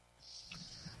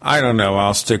 I don't know.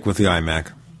 I'll stick with the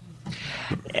iMac.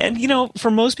 And, for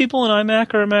most people, an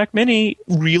iMac or a Mac Mini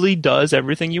really does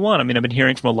everything you want. I mean, I've been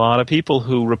hearing from a lot of people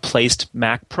who replaced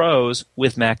Mac Pros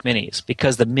with Mac Minis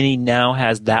because the Mini now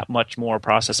has that much more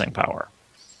processing power.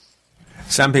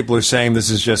 Some people are saying this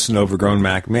is just an overgrown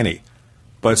Mac Mini,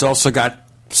 but it's also got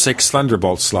 6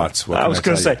 Thunderbolt slots. I was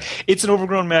going to say, it's an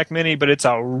overgrown Mac Mini, but it's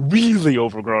a really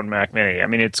overgrown Mac Mini. I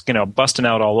mean, it's, busting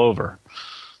out all over.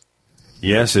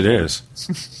 Yes, it is.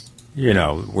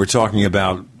 We're talking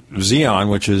about Xeon,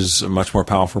 which is a much more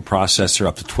powerful processor,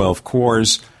 up to 12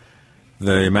 cores.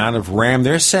 The amount of RAM,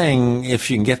 they're saying if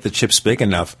you can get the chips big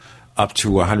enough, up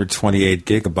to 128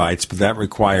 gigabytes, but that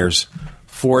requires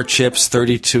 4 chips,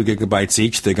 32 gigabytes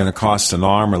each. They're going to cost an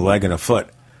arm, a leg, and a foot.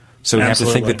 So we have to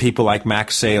think that people like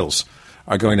Mac sales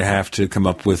are going to have to come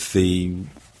up with the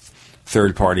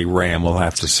third-party RAM. We'll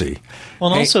have to see.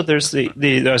 Well, and also there's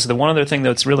the one other thing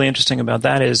that's really interesting about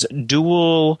that is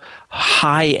dual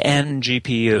high-end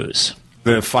GPUs.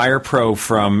 The Fire Pro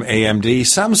from AMD.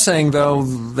 Some saying, though,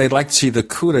 they'd like to see the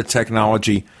CUDA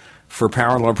technology for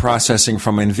parallel processing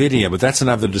from NVIDIA, but that's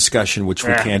another discussion which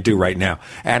we can't do right now.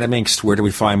 Adam Inkst, where do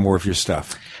we find more of your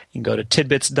stuff? You can go to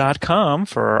tidbits.com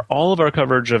for all of our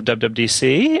coverage of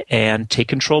WWDC and Take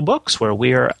Control Books, where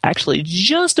we are actually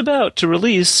just about to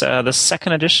release the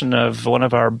second edition of one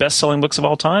of our best-selling books of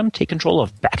all time, Take Control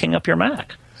of Backing Up Your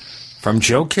Mac. From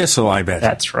Joe Kissel, I bet.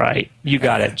 That's right. You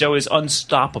got it. Joe is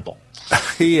unstoppable.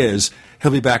 He is.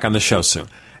 He'll be back on the show soon.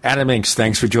 Adam Inkst,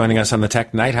 thanks for joining us on the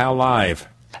Tech Night Owl Live.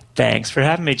 Thanks for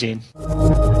having me, Gene.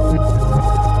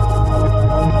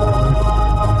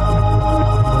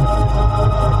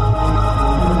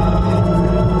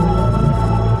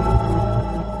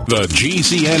 The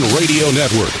GCN Radio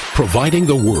Network, providing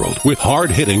the world with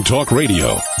hard-hitting talk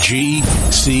radio.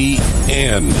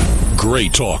 GCN.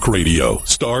 Great talk radio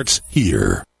starts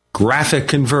here. Graphic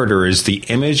Converter is the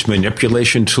image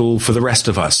manipulation tool for the rest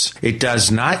of us. It does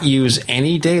not use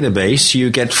any database. You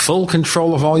get full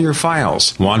control of all your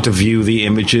files. Want to view the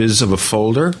images of a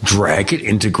folder? Drag it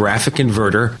into Graphic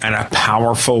Converter, and a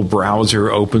powerful browser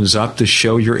opens up to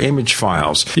show your image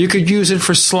files. You could use it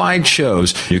for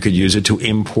slideshows. You could use it to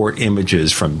import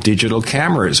images from digital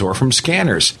cameras or from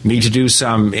scanners. Need to do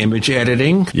some image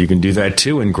editing? You can do that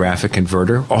too in Graphic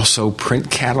Converter. Also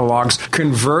print catalogs.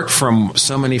 Convert from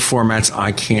so many formats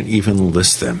I can't even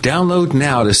list them. Download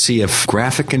now to see if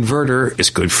Graphic Converter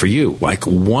is good for you, like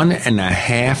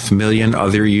 1.5 million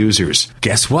other users.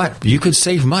 Guess what? You could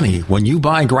save money when you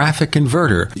buy Graphic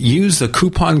Converter. Use the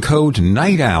coupon code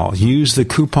Night Owl. Use the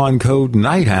coupon code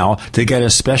Night Owl to get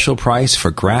a special price for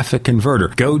Graphic Converter.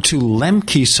 Go to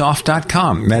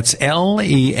lemkesoft.com. That's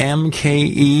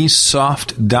LEMKE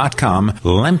soft.com.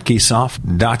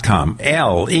 Lemkesoft.com.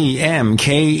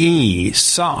 LEMKE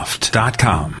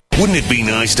soft.com. Wouldn't it be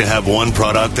nice to have one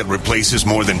product that replaces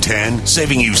more than 10,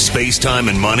 saving you space, time,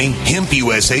 and money?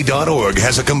 HempUSA.org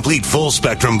has a complete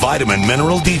full-spectrum vitamin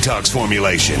mineral detox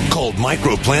formulation called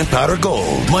Micro Plant Powder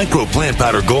Gold. Micro Plant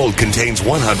Powder Gold contains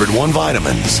 101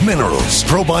 vitamins, minerals,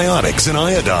 probiotics, and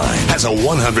iodine. Has a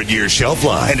 100-year shelf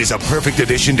life and is a perfect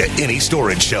addition to any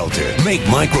storage shelter. Make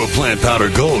Micro Plant Powder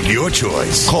Gold your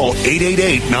choice. Call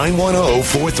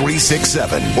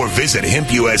 888-910-4367 or visit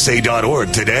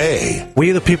HempUSA.org today.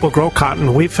 We, the people people grow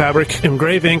cotton, weave fabric,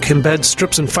 engrave ink, embed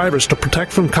strips and fibers to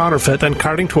protect from counterfeit, and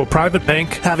carting to a private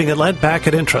bank, having it lent back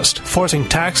at interest, forcing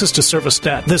taxes to service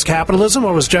debt. This capitalism,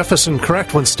 or was Jefferson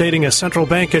correct when stating a central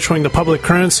bank issuing the public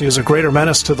currency is a greater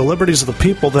menace to the liberties of the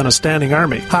people than a standing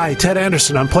army? Hi, Ted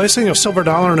Anderson. I'm placing a silver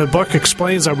dollar in a book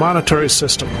explains our monetary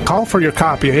system. Call for your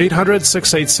copy,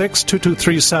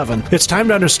 800-686-2237. It's time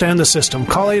to understand the system.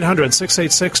 Call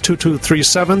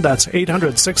 800-686-2237. That's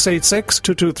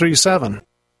 800-686-2237.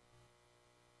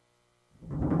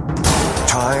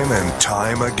 Time and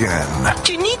time again.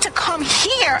 You need to come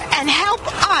here and help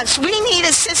us. We need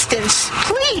assistance,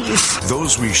 please.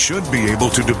 Those we should be able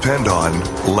to depend on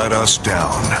let us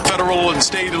down. Federal and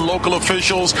state and local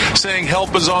officials saying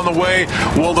help is on the way.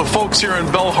 Well, the folks here in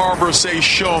Belle Harbor say,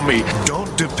 show me.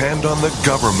 Don't depend on the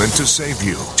government to save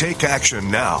you. Take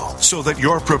action now so that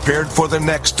you're prepared for the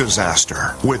next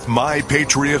disaster with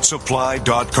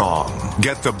MyPatriotSupply.com.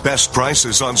 Get the best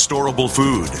prices on storable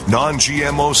food,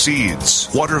 non-GMO seeds,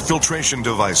 water filtration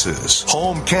devices,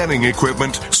 home canning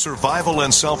equipment, survival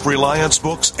and self-reliance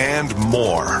books, and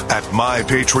more at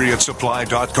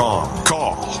MyPatriotSupply.com.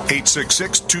 Call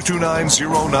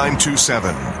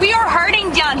 866-229-0927. We are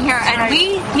hurting down here, and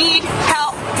we need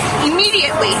help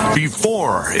immediately.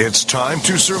 Before it's time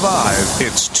to survive,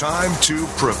 it's time to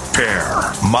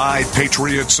prepare.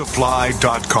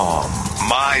 MyPatriotSupply.com.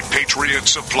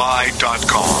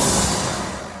 MyPatriotSupply.com.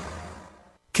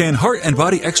 Can Heart and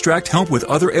Body Extract help with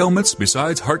other ailments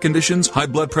besides heart conditions, high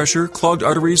blood pressure, clogged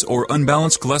arteries, or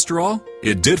unbalanced cholesterol?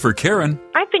 It did for Karen.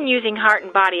 I've been using Heart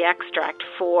and Body Extract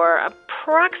for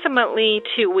approximately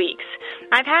 2 weeks.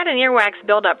 I've had an earwax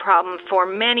buildup problem for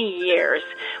many years,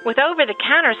 with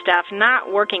over-the-counter stuff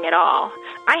not working at all.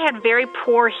 I had very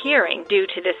poor hearing due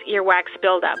to this earwax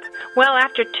buildup. Well,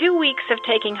 after 2 weeks of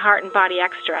taking Heart and Body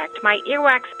Extract, my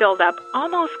earwax buildup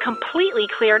almost completely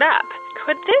cleared up.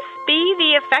 Could this be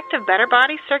the effect of better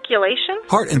body circulation?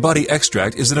 Heart and Body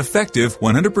Extract is an effective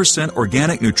 100%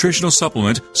 organic nutritional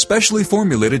supplement specially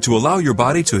formulated to allow your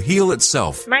body to heal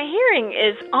itself. My hearing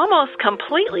is almost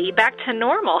completely back to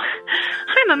normal.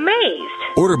 I'm amazed.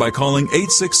 Order by calling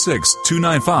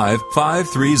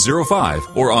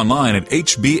 866-295-5305 or online at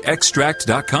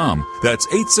hbextract.com. That's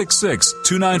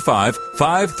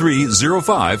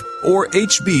 866-295-5305 or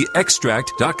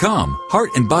hbextract.com. Heart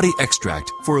and Body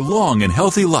Extract for long and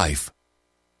healthy life.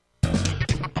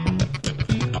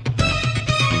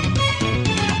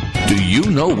 Do you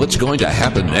know what's going to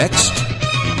happen next?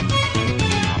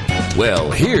 Well,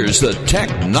 here's the Tech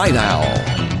Night Owl.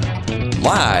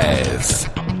 Live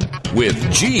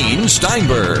with Gene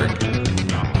Steinberg.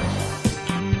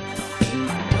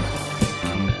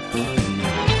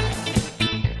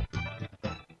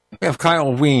 We have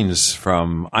Kyle Wiens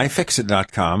from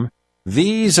iFixit.com.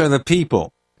 These are the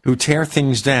people who tear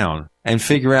things down and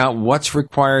figure out what's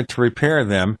required to repair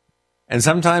them. And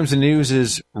sometimes the news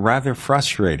is rather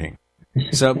frustrating.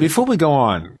 So before we go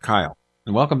on, Kyle,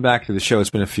 and welcome back to the show.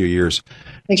 It's been a few years.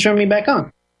 Thanks for having me back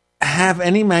on. Have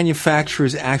any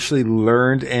manufacturers actually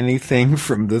learned anything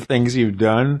from the things you've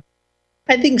done?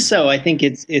 I think so. I think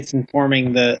it's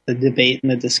informing the debate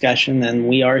and the discussion, and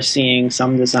we are seeing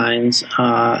some designs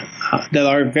that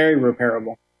are very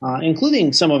repairable,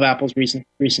 including some of Apple's recent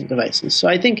devices. So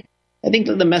I think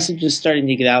that the message is starting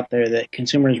to get out there that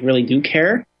consumers really do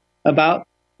care about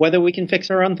whether we can fix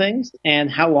our own things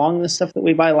and how long the stuff that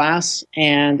we buy lasts.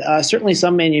 And certainly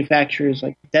some manufacturers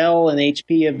like Dell and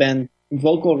HP have been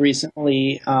vocal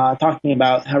recently talking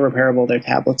about how repairable their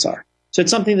tablets are. So it's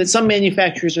something that some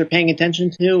manufacturers are paying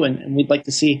attention to, and we'd like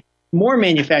to see more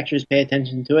manufacturers pay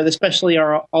attention to it, especially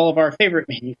all of our favorite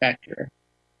manufacturer.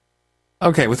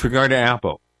 Okay, with regard to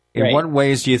Apple, in Right. what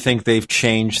ways do you think they've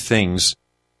changed things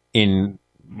in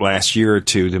last year or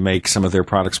two to make some of their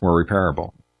products more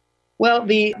repairable? Well,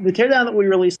 the teardown that we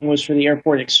released was for the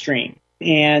Airport Extreme,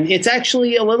 and it's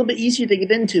actually a little bit easier to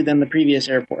get into than the previous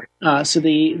Airport. So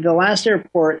the last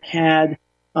Airport had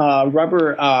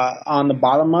rubber on the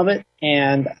bottom of it,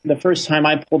 and the first time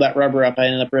I pulled that rubber up, I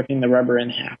ended up ripping the rubber in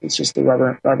half. It's just the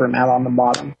rubber mat on the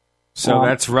bottom. So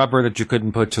that's rubber that you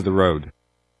couldn't put to the road.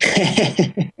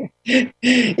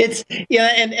 It's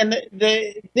and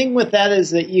the thing with that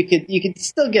is that you could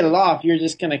still get it off. You're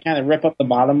just going to kind of rip up the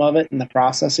bottom of it in the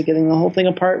process of getting the whole thing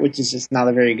apart, which is just not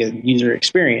a very good user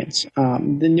experience.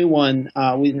 The new one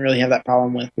we didn't really have that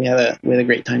problem with. We had a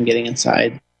great time getting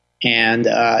inside, and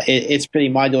it's pretty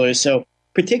modular. So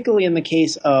particularly in the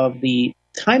case of the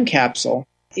time capsule,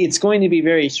 it's going to be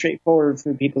very straightforward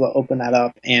for people to open that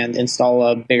up and install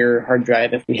a bigger hard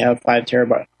drive. If we have 5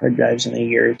 terabyte hard drives in a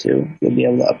year or two, you'll be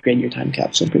able to upgrade your time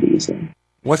capsule pretty easily.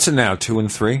 What's it now, 2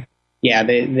 and 3? yeah,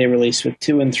 they release with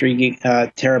 2 and 3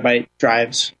 terabyte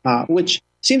drives, which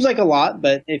seems like a lot,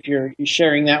 but if you're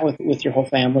sharing that with your whole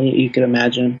family, you could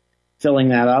imagine filling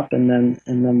that up and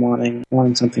then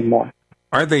wanting something more.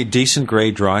 Are they decent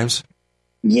grade drives?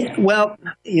 Yeah, well,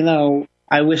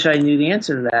 I wish I knew the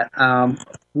answer to that.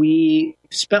 We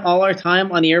spent all our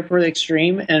time on the Airport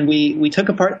Extreme, and we took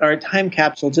apart our time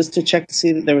capsule just to check to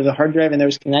see that there was a hard drive and there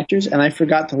was connectors, and I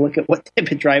forgot to look at what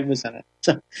type of drive was in it.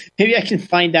 So maybe I can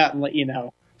find out and let you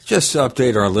know. Just to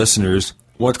update our listeners,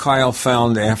 what Kyle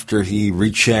found after he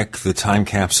rechecked the time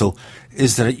capsule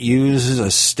is that it uses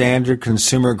a standard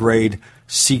consumer-grade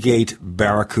Seagate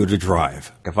Barracuda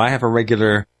drive. If I have a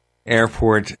regular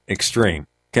Airport Extreme,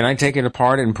 can I take it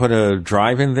apart and put a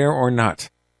drive in there or not?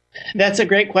 That's a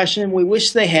great question. We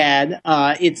wish they had.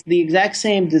 It's the exact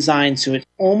same design, so it's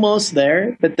almost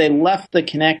there, but they left the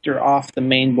connector off the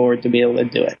main board to be able to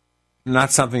do it.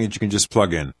 Not something that you can just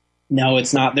plug in. No,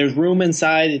 it's not. There's room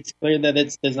inside. It's clear that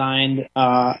it's designed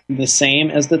the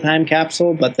same as the time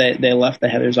capsule, but they left the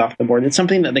headers off the board. It's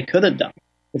something that they could have done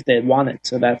if they had wanted.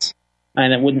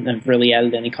 And it wouldn't have really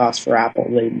added any cost for Apple.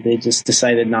 They just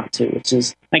decided not to, which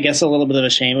is, I guess, a little bit of a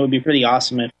shame. It would be pretty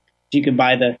awesome if you could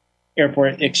buy the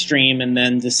Airport Extreme and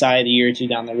then decide a year or two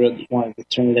down the road that you wanted to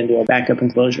turn it into a backup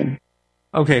enclosure.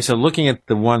 Okay, so looking at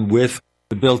the one with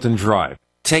the built-in drive,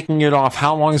 taking it off,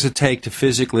 how long does it take to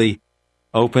physically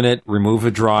open it, remove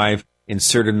a drive,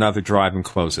 insert another drive, and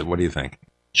close it? What do you think?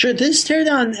 Sure, this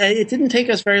teardown, it didn't take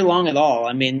us very long at all.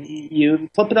 I mean, you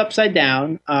flip it upside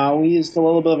down. We used a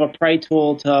little bit of a pry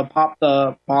tool to pop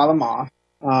the bottom off,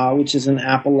 which is an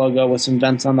Apple logo with some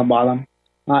vents on the bottom.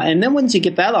 And then once you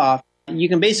get that off, you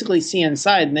can basically see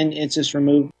inside, and then it's just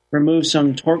remove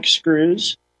some Torx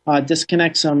screws,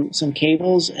 disconnect some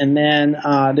cables, and then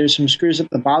there's some screws at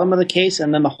the bottom of the case,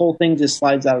 and then the whole thing just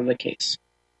slides out of the case.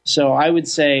 So I would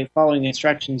say, following the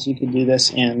instructions, you could do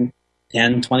this in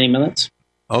 10, 20 minutes.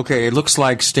 Okay, it looks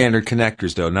like standard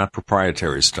connectors, though, not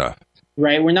proprietary stuff.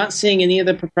 Right, we're not seeing any of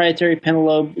the proprietary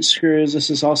Pentalobe screws. This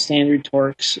is all standard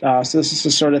Torx. So this is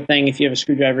the sort of thing, if you have a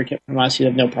screwdriver kit from us, you'd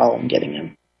have no problem getting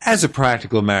in. As a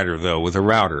practical matter, though, with a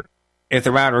router, if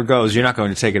the router goes, you're not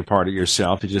going to take it apart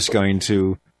yourself. You're just going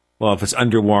to, well, if it's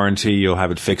under warranty, you'll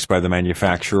have it fixed by the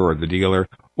manufacturer or the dealer,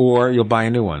 or you'll buy a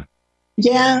new one.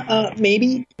 Yeah,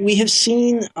 maybe. We have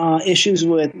seen issues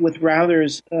with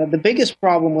routers. The biggest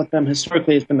problem with them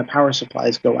historically has been the power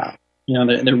supplies go out.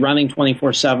 They're running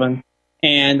 24/7,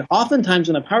 and oftentimes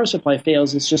when a power supply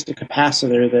fails, it's just a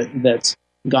capacitor that's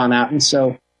gone out. And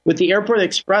so with the Airport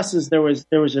Expresses, there was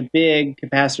a big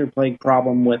capacitor plague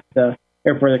problem with the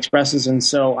Airport Expresses, and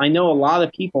so I know a lot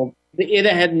of people, it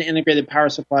had an integrated power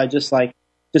supply just like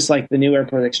the new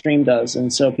Airport Extreme does,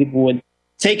 and so people would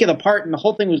take it apart, and the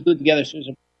whole thing was glued together. So it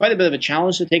was quite a bit of a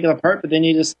challenge to take it apart, but then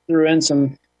you just threw in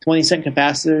some 20-cent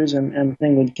capacitors, and the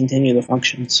thing would continue to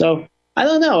function. So I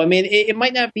don't know. I mean, it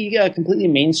might not be a completely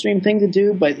mainstream thing to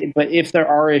do, but if there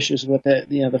are issues with it,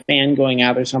 the fan going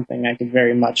out or something, I could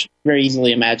very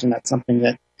easily imagine that's something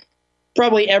that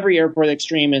probably every Airport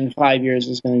Extreme in 5 years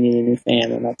is going to need a new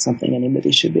fan, and that's something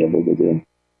anybody should be able to do.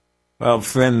 Well,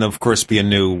 then, of course, be a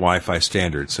new Wi-Fi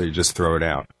standard, so you just throw it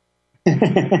out.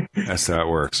 That's how it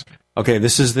works. Okay,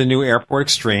 this is the new Airport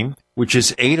Extreme, which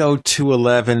is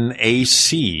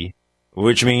 802.11ac,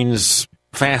 which means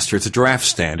faster. It's a draft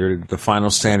standard. The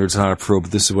final standard's not approved,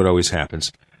 but this is what always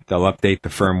happens. They'll update the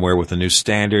firmware with a new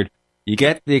standard. You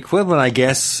get the equivalent, I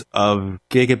guess, of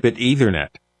gigabit Ethernet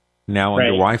now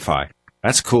under Wi-Fi.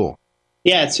 That's cool.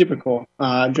 Yeah, it's super cool.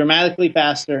 Dramatically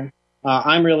faster.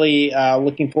 I'm really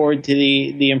looking forward to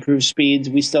the improved speeds.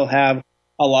 We still have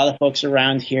a lot of folks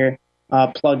around here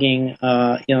plugging,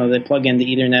 they plug into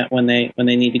Ethernet when they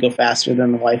need to go faster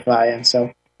than the Wi-Fi, and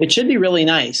so it should be really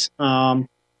nice. And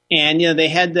they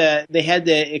had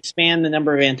to expand the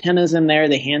number of antennas in there.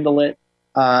 They handle it.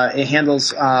 It handles.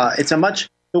 The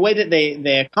way that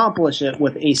they accomplish it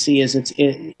with AC is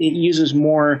it uses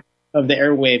more of the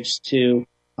airwaves to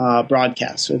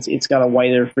broadcast. So it's got a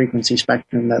wider frequency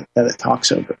spectrum that it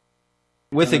talks over.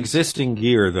 With existing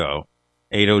gear, though,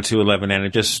 802.11, and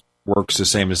it just works the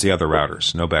same as the other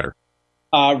routers, no better.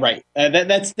 Right.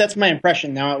 That's my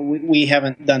impression. Now, we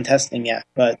haven't done testing yet,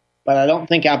 but I don't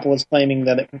think Apple is claiming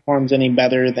that it performs any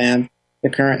better than the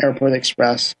current Airport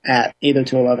Express at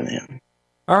 802.11n.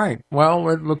 All right. Well,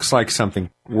 it looks like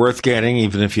something worth getting,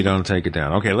 even if you don't take it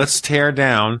down. Okay, let's tear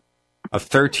down a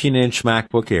 13-inch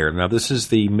MacBook Air. Now, this is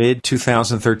the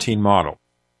mid-2013 model.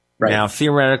 Right. Now,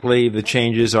 theoretically, the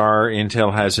changes are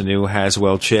Intel has a new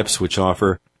Haswell chips, which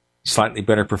offer slightly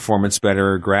better performance,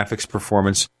 better graphics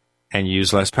performance, and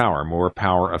use less power, more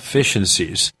power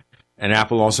efficiencies. And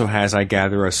Apple also has, I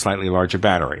gather, a slightly larger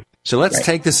battery. So let's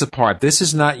take this apart. This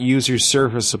is not user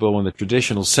serviceable in the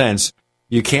traditional sense.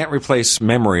 You can't replace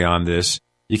memory on this.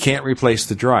 You can't replace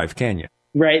the drive, can you?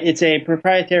 Right. It's a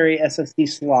proprietary SSD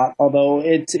slot, although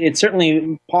it's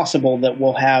certainly possible that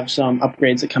we'll have some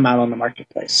upgrades that come out on the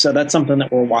marketplace. So that's something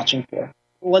that we're watching for.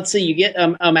 Let's say you get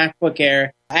a MacBook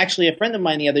Air. Actually, a friend of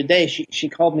mine the other day, she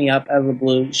called me up out of the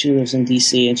blue. She lives in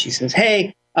D.C., and she says,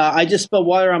 hey, I just spilled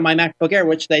water on my MacBook Air.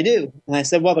 What should I do? And I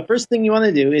said, well, the first thing you want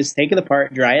to do is take it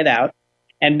apart, dry it out,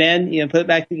 and then put it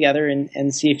back together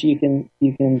and see if you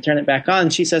can turn it back on.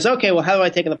 She says, okay, well, how do I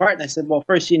take it apart? And I said, well,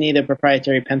 first you need a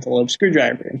proprietary pentalobe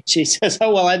screwdriver. And she says,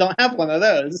 oh, well, I don't have one of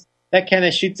those. That kind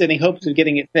of shoots any hopes of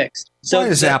getting it fixed. So why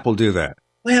does Apple do that?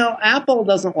 Well, Apple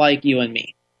doesn't like you and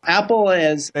me. Apple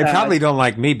is... They probably don't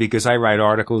like me because I write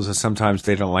articles that sometimes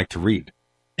they don't like to read.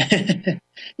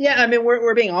 Yeah, I mean,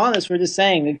 we're being honest. We're just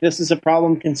saying that this is a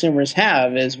problem consumers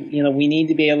have is, we need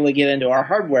to be able to get into our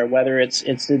hardware, whether it's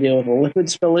to deal with a liquid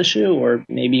spill issue or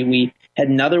maybe we had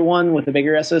another one with a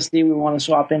bigger SSD we want to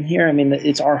swap in here. I mean,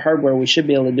 it's our hardware. We should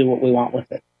be able to do what we want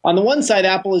with it. On the one side,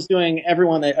 Apple is doing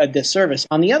everyone a disservice.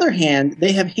 On the other hand,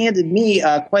 they have handed me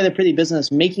quite a pretty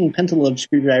business making pentalobe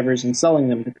screwdrivers and selling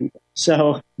them to people.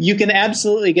 So you can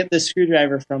absolutely get this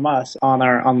screwdriver from us on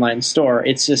our online store.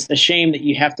 It's just a shame that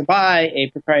you have to buy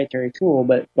a proprietary tool,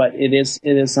 but it is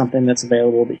something that's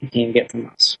available that you can get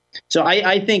from us. So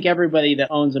I think everybody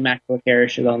that owns a MacBook Air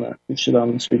should own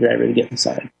the screwdriver to get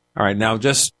inside. All right, now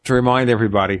just to remind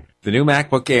everybody, the new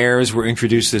MacBook Airs were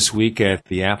introduced this week at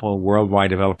the Apple Worldwide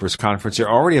Developers Conference. They're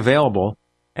already available,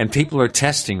 and people are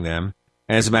testing them.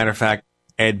 And as a matter of fact,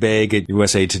 Ed Begg at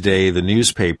USA Today, the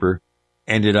newspaper,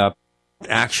 ended up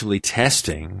actually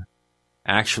testing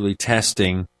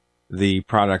the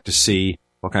product to see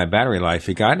what kind of battery life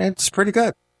he got, and it's pretty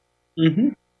good.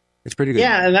 Mm-hmm. It's pretty good.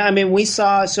 Yeah, and I mean, we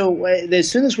saw, so as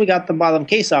soon as we got the bottom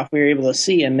case off, we were able to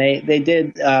see, and they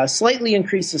did slightly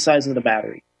increase the size of the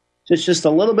battery. So it's just a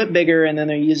little bit bigger, and then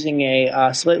they're using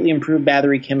a slightly improved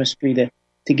battery chemistry to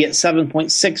get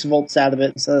 7.6 volts out of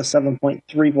it instead of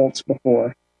 7.3 volts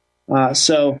before.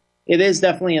 So it is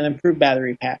definitely an improved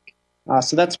battery pack.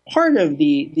 So that's part of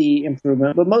the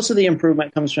improvement, but most of the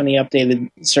improvement comes from the updated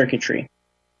circuitry.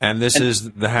 And this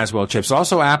is the Haswell chips.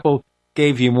 Also, Apple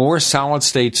gave you more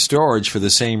solid-state storage for the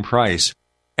same price.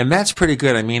 And that's pretty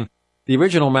good. I mean, the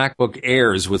original MacBook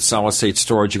Airs with solid-state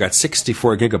storage, you got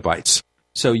 64 gigabytes.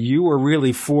 So you were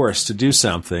really forced to do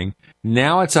something.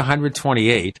 Now it's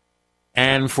 128.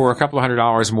 And for a couple of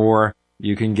 $100 more,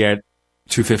 you can get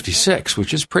 256,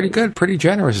 which is pretty good, pretty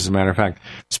generous, as a matter of fact.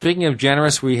 Speaking of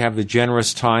generous, we have the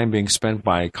generous time being spent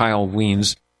by Kyle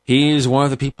Wiens. He is one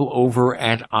of the people over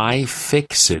at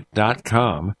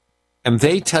iFixit.com. And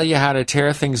they tell you how to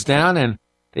tear things down, and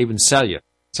they even sell you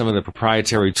some of the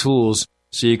proprietary tools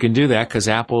so you can do that, because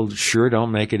Apple sure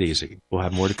don't make it easy. We'll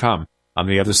have more to come on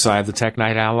the other side of the Tech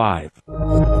Night Owl Live.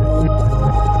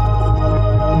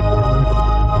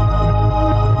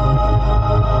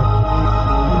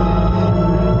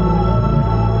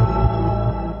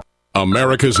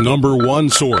 America's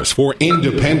 #1 source for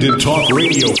independent talk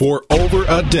radio for over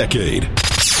a decade.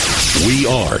 We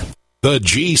are the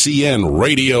GCN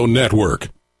Radio Network.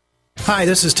 Hi,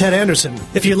 this is Ted Anderson.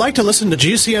 If you'd like to listen to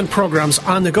GCN programs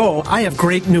on the go, I have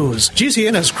great news.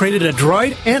 GCN has created a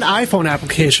Droid and iPhone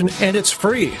application, and it's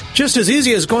free. Just as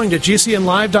easy as going to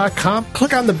GCNlive.com,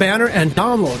 click on the banner, and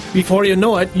download. Before you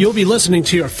know it, you'll be listening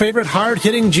to your favorite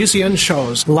hard-hitting GCN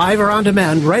shows, live or on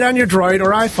demand, right on your Droid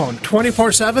or iPhone,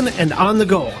 24/7 and on the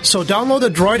go. So download the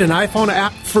Droid and iPhone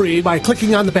app free by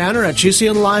clicking on the banner at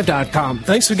GCNlive.com.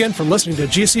 Thanks again for listening to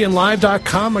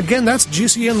GCNlive.com. Again, that's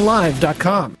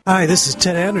GCNlive.com. Hi, this is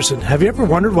Ted Anderson. Have you ever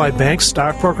wondered why banks,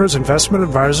 stockbrokers, investment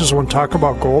advisors won't talk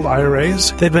about gold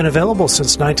IRAs? They've been available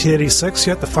since 1986,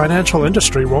 yet the financial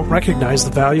industry won't recognize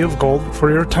the value of gold for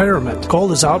your retirement.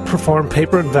 Gold has outperformed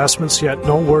paper investments, yet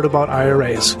no word about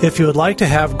IRAs. If you would like to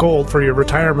have gold for your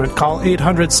retirement, call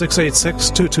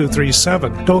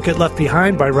 800-686-2237. Don't get left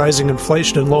behind by rising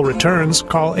inflation and low returns.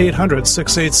 Call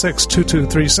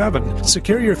 800-686-2237.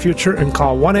 Secure your future and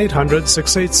call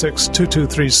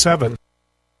 1-800-686-2237.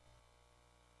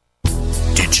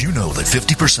 Did you know that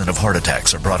 50% of heart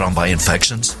attacks are brought on by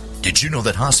infections? Did you know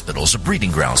that hospitals are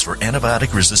breeding grounds for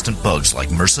antibiotic-resistant bugs like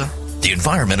MRSA? The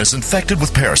environment is infected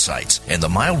with parasites, and the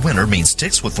mild winter means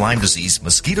ticks with Lyme disease,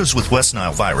 mosquitoes with West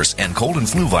Nile virus, and cold and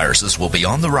flu viruses will be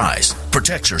on the rise.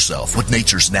 Protect yourself with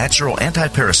nature's natural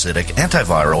anti-parasitic,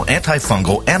 antiviral,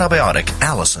 antifungal, antibiotic,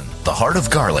 Allison, the heart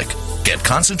of garlic. Get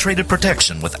concentrated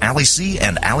protection with Ali-C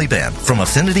and Ali-Ban from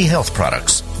Affinity Health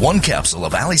Products. One capsule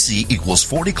of Ali-C equals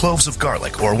 40 cloves of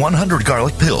garlic or 100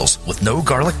 garlic pills with no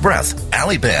garlic breath.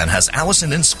 Ali-Ban has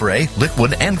Allison in spray,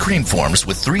 liquid, and cream forms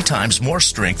with 3 times more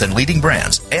strength than leading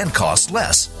brands and costs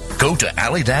less. Go to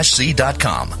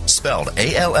ali-c.com, spelled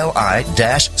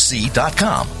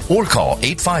ALLI-C.com, or call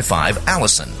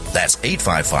 855-ALLISON. That's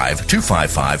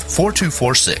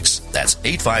 855-255-4246. That's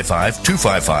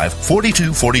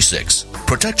 855-255-4246.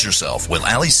 Protect yourself with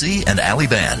Ali-C and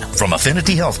Ali-Ban from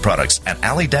Affinity Health Products at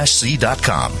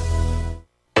ali-c.com.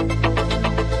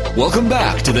 Welcome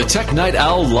back to the Tech Night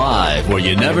Owl Live, where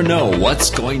you never know what's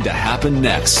going to happen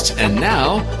next. And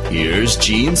now, here's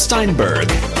Gene Steinberg.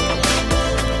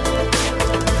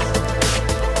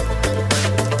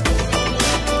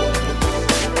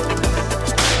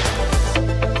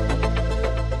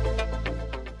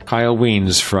 Kyle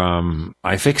Wiens from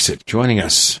iFixit joining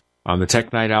us on the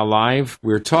Tech Night Owl Live.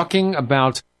 We're talking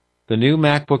about the new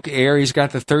MacBook Air. He's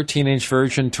got the 13-inch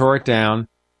version, tore it down.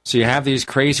 So you have these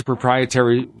crazy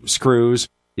proprietary screws.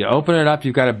 You open it up,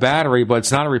 you've got a battery, but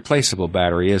it's not a replaceable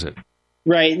battery, is it?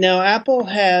 Right. No, Apple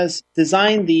has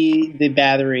designed the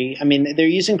battery. I mean, they're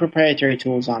using proprietary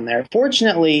tools on there.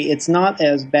 Fortunately, it's not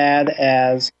as bad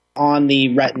as on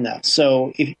the Retina.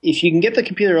 So if you can get the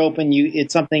computer open,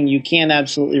 it's something you can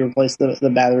absolutely replace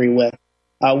the battery with.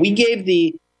 We gave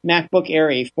the MacBook Air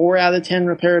a 4 out of 10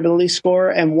 repairability score,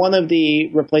 and one of the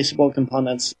replaceable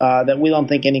components that we don't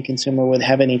think any consumer would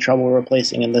have any trouble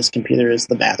replacing in this computer is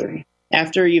the battery.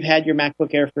 After you've had your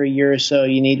MacBook Air for a year or so,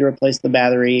 you need to replace the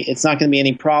battery. It's not going to be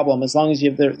any problem as long as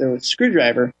you have the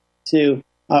screwdriver to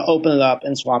open it up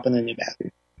and swap in a new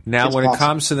battery. Now, when it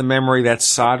comes to the memory, that's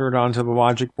soldered onto the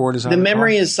logic board? The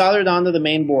memory is soldered onto the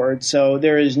main board, so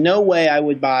there is no way I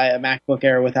would buy a MacBook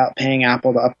Air without paying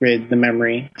Apple to upgrade the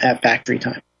memory at factory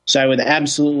time. So I would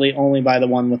absolutely only buy the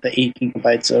one with the 8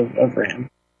 gigabytes of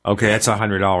RAM. Okay, that's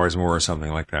 $100 more or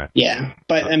something like that. Yeah,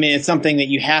 but I mean, it's something that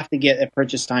you have to get at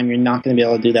purchase time. You're not going to be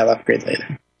able to do that upgrade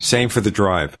later. Same for the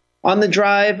drive. On the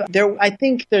drive, I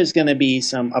think there's going to be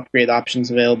some upgrade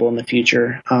options available in the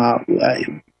future.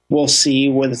 We'll see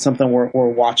whether it's something we're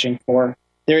watching for.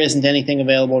 There isn't anything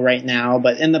available right now,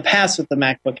 but in the past with the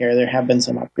MacBook Air, there have been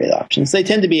some upgrade options. They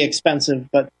tend to be expensive,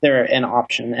 but they're an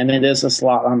option, and it is a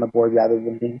slot on the board rather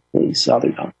than being fully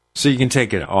soldered on. So you can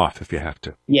take it off if you have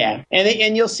to. Yeah,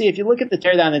 and you'll see if you look at the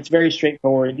teardown, it's very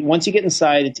straightforward. Once you get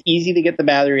inside, it's easy to get the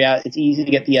battery out. It's easy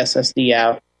to get the SSD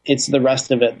out. It's the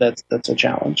rest of it that's a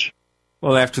challenge.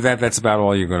 Well, after that, that's about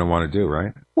all you're going to want to do,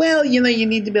 right? Well, you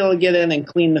need to be able to get in and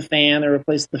clean the fan or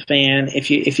replace the fan. If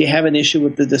you have an issue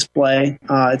with the display,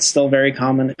 it's still very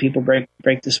common that people break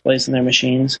displays in their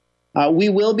machines. We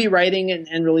will be writing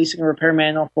and releasing a repair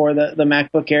manual for the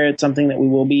MacBook Air. It's something that we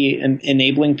will be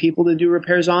enabling people to do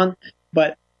repairs on,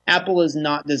 but Apple is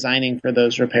not designing for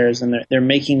those repairs, and they're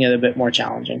making it a bit more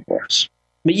challenging for us.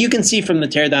 But you can see from the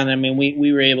teardown, I mean,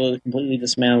 we were able to completely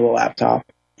dismantle the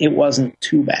laptop. It wasn't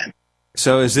too bad.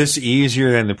 So is this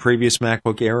easier than the previous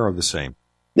MacBook Air or the same?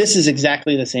 This is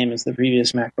exactly the same as the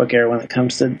previous MacBook Air when it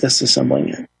comes to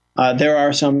disassembling it. There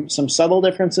are some subtle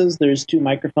differences. There's 2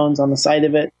 microphones on the side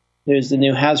of it. There's the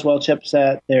new Haswell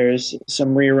chipset. There's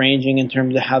some rearranging in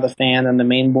terms of how the fan and the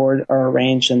main board are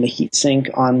arranged and the heat sink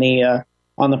on the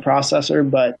processor.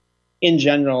 But in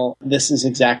general, this is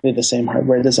exactly the same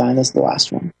hardware design as the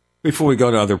last one. Before we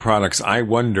go to other products, I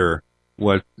wonder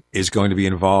what is going to be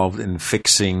involved in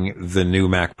fixing the new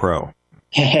Mac Pro.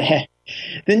 The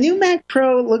new Mac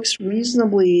Pro looks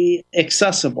reasonably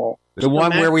accessible. The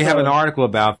one where we have an article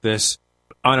about this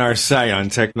on our site on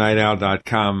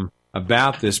technightowl.com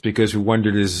about this because we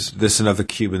wondered, is this another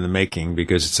cube in the making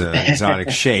because it's an exotic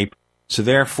shape. So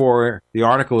therefore, the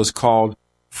article is called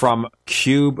From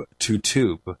Cube to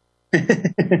Tube.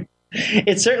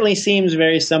 It certainly seems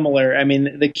very similar. I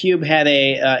mean, the cube had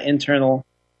a internal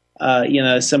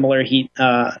similar heat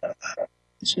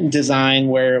design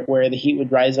where the heat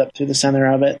would rise up through the center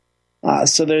of it.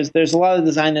 So there's a lot of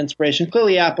design inspiration.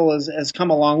 Clearly, Apple has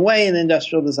come a long way in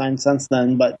industrial design since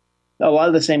then, but a lot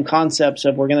of the same concepts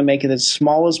of we're going to make it as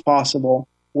small as possible.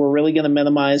 We're really going to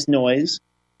minimize noise,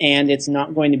 and it's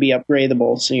not going to be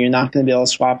upgradable, so you're not going to be able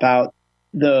to swap out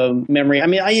the memory. I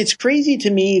mean, it's crazy to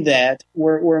me that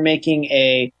we're making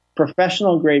a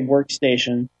professional-grade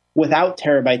workstation without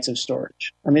terabytes of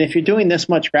storage. I mean, if you're doing this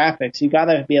much graphics, you got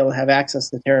to be able to have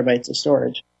access to terabytes of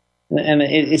storage. And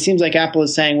it seems like Apple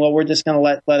is saying, well, we're just going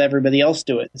to let everybody else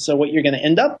do it. So what you're going to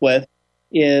end up with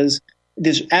is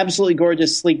this absolutely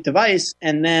gorgeous, sleek device,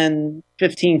 and then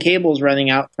 15 cables running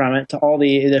out from it to all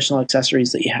the additional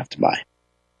accessories that you have to buy.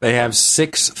 They have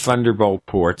 6 Thunderbolt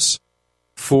ports,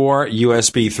 4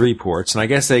 USB 3 ports, and I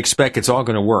guess they expect it's all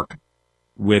going to work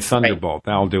with Thunderbolt.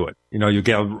 Right. That'll do it. You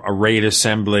get a RAID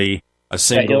assembly, a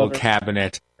single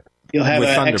cabinet. You'll have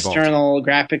an external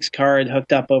graphics card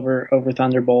hooked up over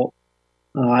Thunderbolt.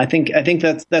 I think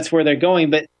that's where they're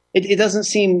going, but it doesn't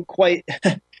seem quite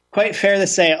fair to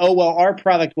say, oh, well, our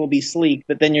product will be sleek,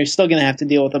 but then you're still going to have to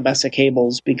deal with a mess of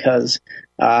cables because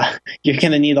you're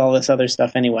going to need all this other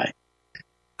stuff anyway.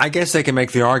 I guess they can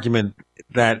make the argument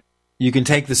that you can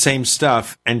take the same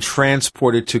stuff and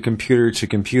transport it to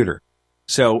computer.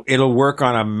 So it'll work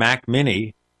on a Mac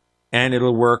Mini, and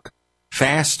it'll work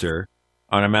faster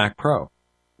on a Mac Pro.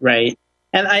 Right.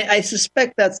 And I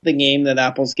suspect that's the game that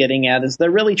Apple's getting at, is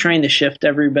they're really trying to shift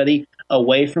everybody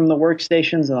away from the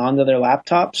workstations and onto their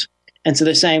laptops. And so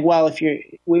they're saying, well,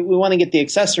 we want to get the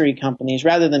accessory companies,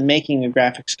 rather than making a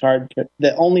graphics card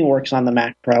that only works on the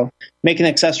Mac Pro, make an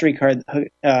accessory card,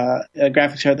 a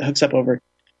graphics card that hooks up over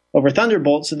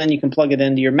Thunderbolt, so then you can plug it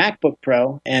into your MacBook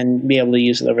Pro and be able to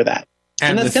use it over that.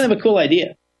 And that's kind of a cool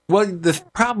idea. Well, the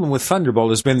problem with Thunderbolt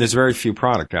has been there's very few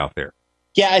product out there.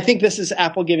 Yeah, I think this is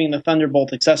Apple giving the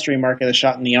Thunderbolt accessory market a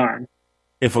shot in the arm.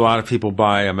 If a lot of people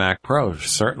buy a Mac Pro,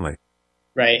 certainly.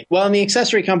 Right. Well, and the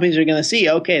accessory companies are going to see,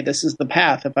 okay, this is the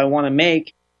path. If I want to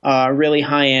make a really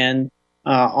high-end,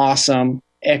 awesome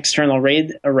external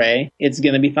RAID array, it's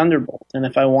going to be Thunderbolt. And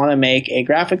if I want to make a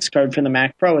graphics card for the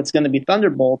Mac Pro, it's going to be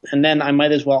Thunderbolt. And then I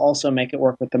might as well also make it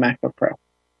work with the MacBook Pro.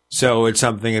 So it's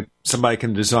something somebody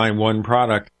can design one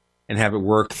product and have it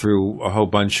work through a whole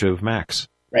bunch of Macs.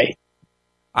 Right.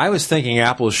 I was thinking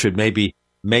Apple should maybe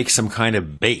make some kind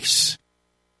of base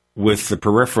with the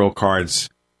peripheral cards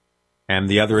and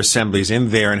the other assemblies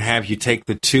in there and have you take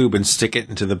the tube and stick it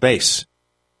into the base.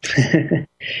 That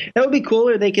would be cool.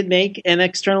 Or they could make an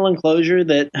external enclosure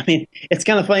that, I mean, it's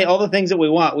kind of funny, all the things that we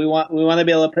want to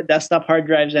be able to put desktop hard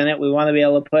drives in it. We want to be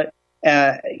able to put,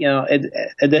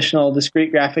 additional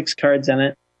discrete graphics cards in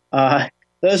it.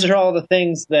 Those are all the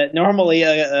things that normally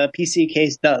a PC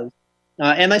case does.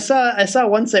 And I saw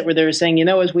one site where they were saying,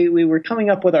 as we were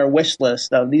coming up with our wish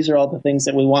list of these are all the things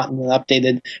that we want in an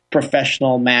updated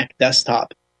professional Mac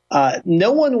desktop,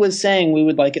 no one was saying we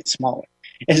would like it smaller.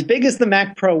 As big as the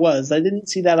Mac Pro was, I didn't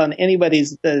see that on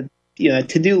anybody's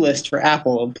to-do list for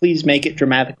Apple. Please make it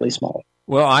dramatically smaller.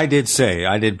 Well, I did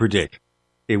predict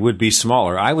it would be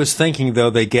smaller. I was thinking, though,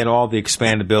 they get all the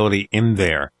expandability in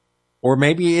there. Or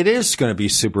maybe it is going to be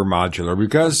super modular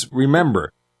because,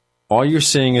 remember, all you're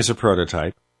seeing is a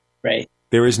prototype. Right.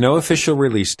 There is no official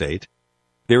release date.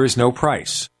 There is no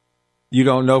price. You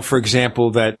don't know, for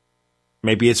example, that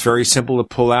maybe it's very simple to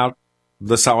pull out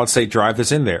the solid-state drive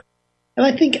that's in there. And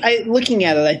I think, looking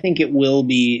at it, I think it will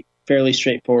be fairly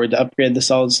straightforward to upgrade the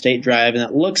solid-state drive. And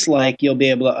it looks like you'll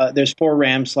be able to, there's 4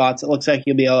 RAM slots. It looks like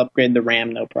you'll be able to upgrade the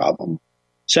RAM, no problem.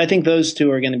 So I think those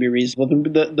two are going to be reasonable.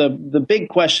 The big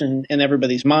question in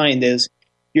everybody's mind is,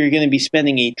 you're going to be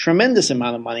spending a tremendous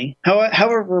amount of money,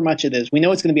 however much it is. We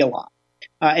know it's going to be a lot.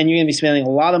 And you're going to be spending a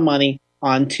lot of money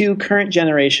on 2 current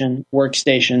generation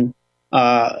workstation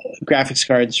graphics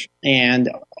cards. And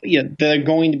they're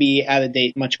going to be out of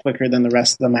date much quicker than the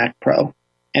rest of the Mac Pro.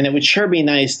 And it would sure be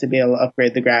nice to be able to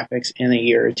upgrade the graphics in a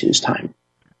year or two's time.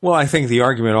 Well, I think the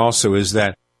argument also is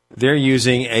that they're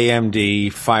using AMD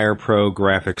FirePro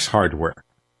graphics hardware.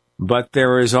 But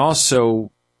there is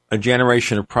also a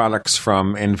generation of products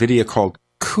from NVIDIA called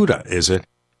CUDA, is it?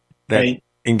 That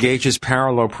engages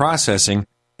parallel processing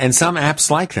and some apps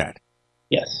like that.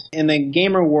 Yes. In the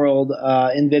gamer world,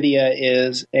 NVIDIA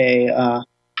is a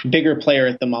bigger player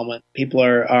at the moment. People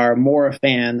are more a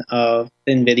fan of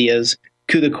NVIDIA's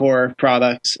CUDA Core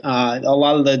products. A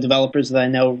lot of the developers that I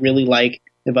know really like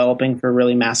developing for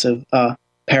really massive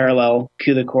parallel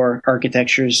CUDA Core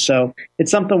architectures. So it's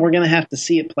something we're going to have to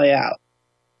see it play out.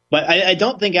 But I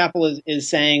don't think Apple is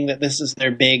saying that this is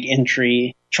their big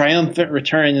entry, triumphant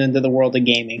return into the world of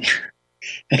gaming.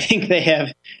 I think they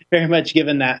have very much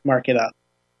given that market up.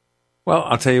 Well,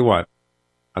 I'll tell you what.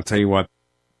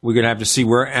 We're going to have to see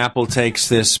where Apple takes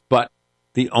this, but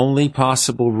the only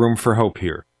possible room for hope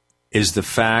here is the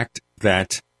fact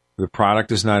that the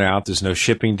product is not out, there's no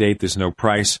shipping date, there's no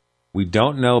price. We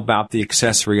don't know about the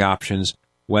accessory options,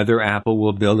 whether Apple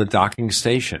will build a docking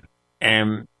station.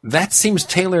 And that seems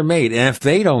tailor-made. And if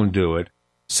they don't do it,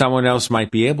 someone else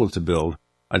might be able to build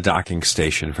a docking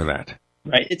station for that.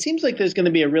 Right. It seems like there's going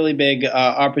to be a really big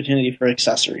opportunity for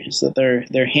accessories, that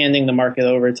they're handing the market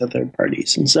over to third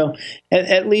parties. And so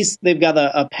at least they've got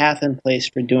a path in place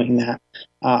for doing that.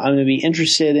 I'm going to be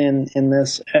interested in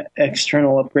this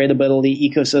external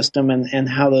upgradability ecosystem and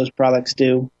how those products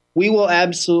do. We will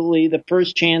absolutely, the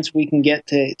first chance we can get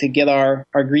to get our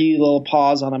greedy little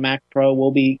paws on a Mac Pro, we'll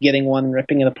be getting one and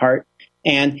ripping it apart.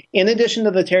 And in addition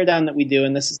to the teardown that we do,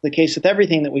 and this is the case with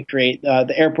everything that we create,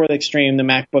 the Airport Extreme, the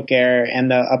MacBook Air, and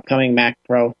the upcoming Mac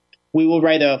Pro, we will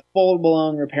write a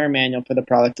full-blown repair manual for the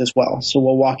product as well. So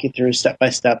we'll walk you through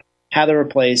step-by-step how to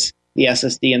replace the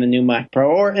SSD in the new Mac Pro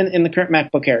or in the current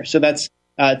MacBook Air. So that's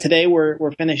today we're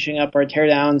finishing up our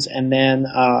teardowns, and then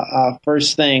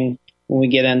first thing when we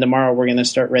get in tomorrow, we're going to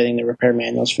start writing the repair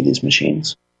manuals for these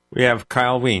machines. We have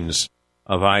Kyle Wiens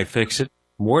of iFixit.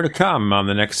 More to come on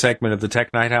the next segment of the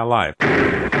Tech Night Owl Live.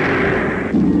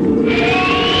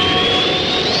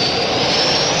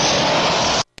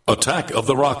 Attack of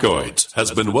the Rockoids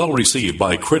has been well received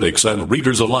by critics and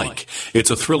readers alike. It's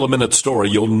a thrill-a-minute story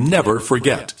you'll never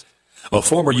forget. A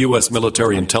former U.S.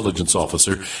 military intelligence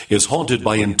officer is haunted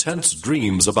by intense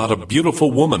dreams about a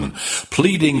beautiful woman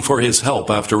pleading for his help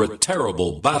after a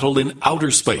terrible battle in outer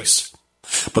space.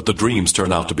 But the dreams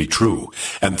turn out to be true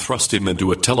and thrust him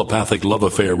into a telepathic love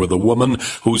affair with a woman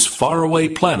whose faraway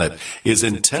planet is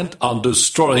intent on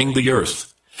destroying the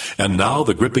Earth. And now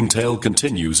the gripping tale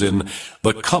continues in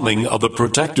The Coming of the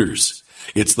Protectors.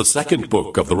 It's the second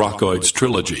book of the Rockoids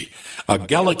trilogy, a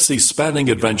galaxy-spanning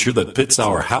adventure that pits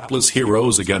our hapless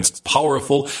heroes against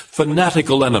powerful,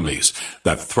 fanatical enemies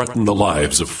that threaten the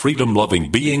lives of freedom-loving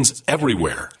beings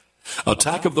everywhere.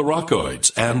 Attack of the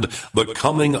Rockoids and The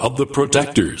Coming of the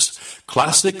Protectors.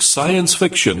 Classic science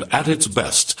fiction at its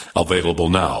best. Available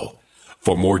now.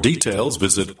 For more details,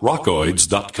 visit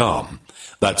rockoids.com.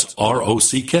 That's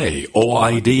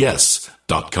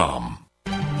ROCKOIDS.com.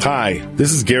 Hi,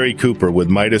 this is Gary Cooper with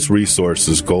Midas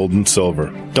Resources Gold and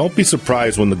Silver. Don't be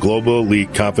surprised when the global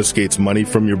elite confiscates money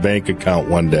from your bank account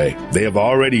one day. They have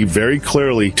already very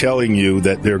clearly telling you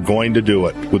that they're going to do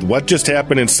it. With what just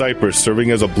happened in Cyprus serving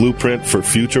as a blueprint for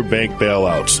future bank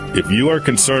bailouts, if you are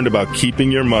concerned about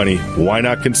keeping your money, why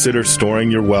not consider storing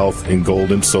your wealth in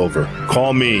gold and silver?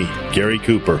 Call me, Gary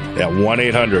Cooper, at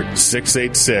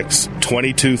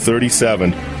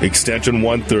 1-800-686-2237, extension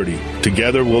 130.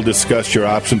 Together we'll discuss your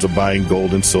options of buying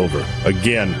gold and silver.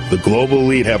 Again, the global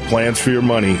elite have plans for your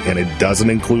money, and it doesn't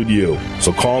include you.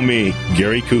 So call me,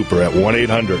 Gary Cooper, at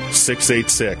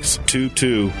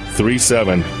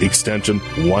 1-800-686-2237, extension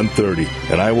 130,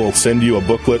 and I will send you a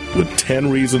booklet with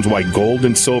 10 reasons why gold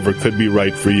and silver could be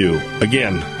right for you.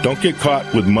 Again, don't get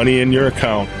caught with money in your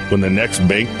account when the next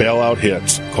bank bailout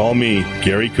hits. Call me,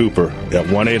 Gary Cooper, at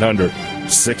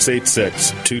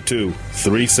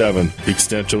 1-800-686-2237,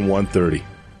 extension 130.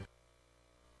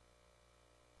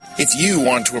 If you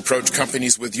want to approach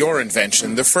companies with your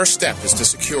invention, the first step is to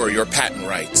secure your patent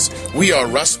rights. We are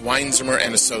Russ Weinzimmer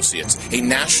 & Associates, a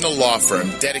national law firm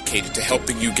dedicated to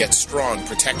helping you get strong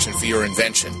protection for your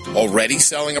invention. Already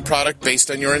selling a product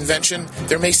based on your invention?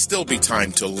 There may still be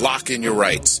time to lock in your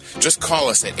rights. Just call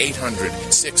us at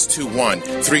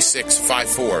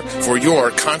 800-621-3654 for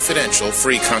your confidential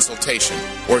free consultation,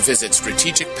 or visit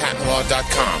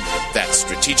strategicpatentlaw.com. That's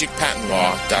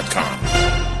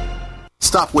strategicpatentlaw.com.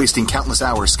 Stop wasting countless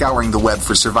hours scouring the web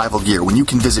for survival gear when you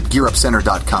can visit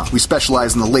GearUpCenter.com. We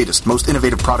specialize in the latest, most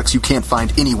innovative products you can't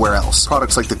find anywhere else.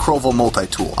 Products like the Crowell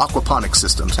Multi-Tool, aquaponics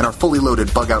systems, and our fully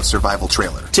loaded bug-out survival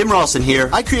trailer. Tim Ralston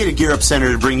here. I created Gear Up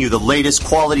Center to bring you the latest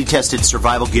quality-tested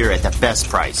survival gear at the best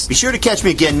price. Be sure to catch me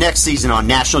again next season on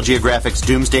National Geographic's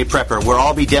Doomsday Prepper, where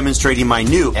I'll be demonstrating my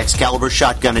new Excalibur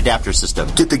shotgun adapter system.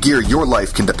 Get the gear your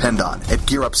life can depend on at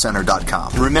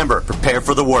GearUpCenter.com. And remember, prepare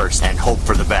for the worst and hope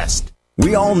for the best.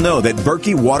 We all know that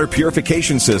Berkey Water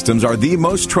Purification Systems are the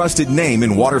most trusted name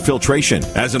in water filtration.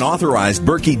 As an authorized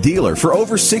Berkey dealer for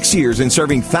over 6 years and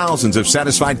serving thousands of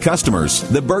satisfied customers,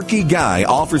 the Berkey Guy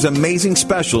offers amazing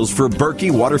specials for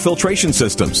Berkey Water Filtration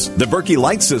Systems. The Berkey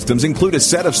Light Systems include a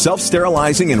set of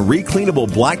self-sterilizing and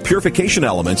recleanable black purification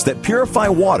elements that purify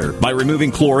water by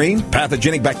removing chlorine,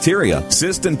 pathogenic bacteria,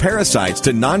 cysts, and parasites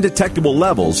to non-detectable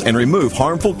levels and remove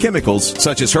harmful chemicals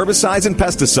such as herbicides and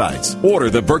pesticides.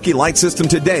 Order the Berkey Light Systems system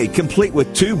today, complete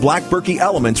with 2 Black Berkey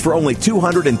elements for only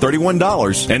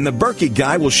 $231, and the Berkey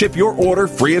Guy will ship your order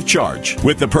free of charge.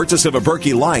 With the purchase of a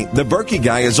Berkey Light, the Berkey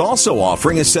Guy is also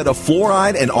offering a set of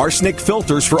fluoride and arsenic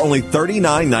filters for only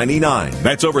 $39.99.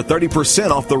 That's over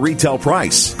 30% off the retail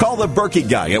price. Call the Berkey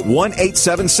Guy at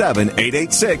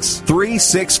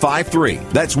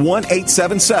 1-877-886-3653. That's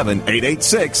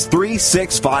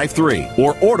 1-877-886-3653.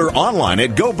 Or order online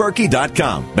at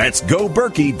GoBerkey.com. That's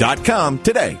GoBerkey.com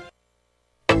today.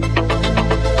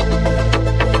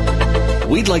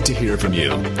 We'd like to hear from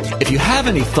you. If you have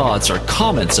any thoughts or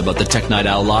comments about the Tech Night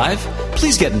Owl Live,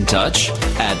 please get in touch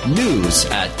at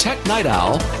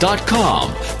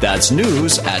news@technightowl.com. That's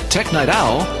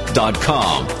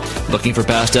news@technightowl.com. Looking for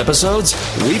past episodes?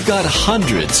 We've got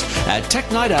hundreds at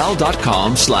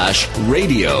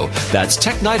technightowl.com/radio. That's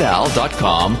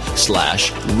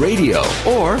technightowl.com/radio.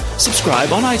 Or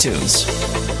subscribe on iTunes.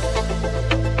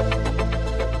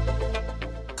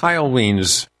 Kyle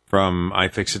Wiens from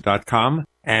iFixit.com,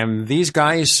 and these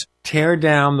guys tear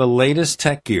down the latest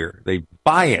tech gear. They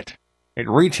buy it at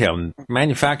retail.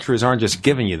 Manufacturers aren't just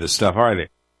giving you the stuff, are they?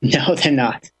 No, they're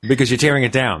not. Because you're tearing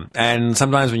it down. And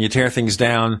sometimes when you tear things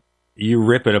down, you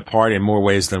rip it apart in more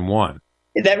ways than one.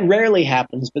 That rarely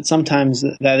happens, but sometimes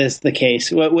that is the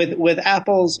case. With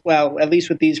Apple's, well, at least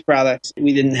with these products,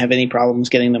 we didn't have any problems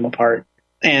getting them apart.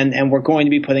 And we're going to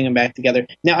be putting them back together.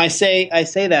 Now, I say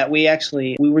that we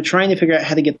were trying to figure out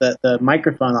how to get the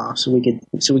microphone off so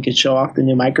we could show off the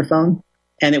new microphone,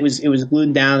 and it was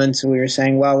glued down. And so we were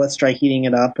saying, well, let's try heating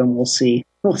it up, and we'll see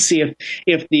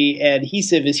if the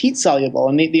adhesive is heat soluble.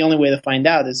 And the only way to find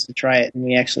out is to try it. And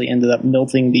we actually ended up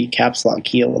melting the caps lock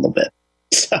key a little bit.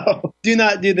 So do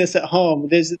not do this at home.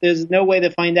 There's no way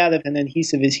to find out if an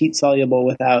adhesive is heat soluble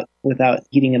without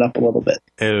heating it up a little bit.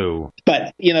 Ew.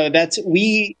 But that's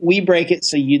we break it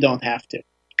so you don't have to.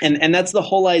 And that's the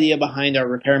whole idea behind our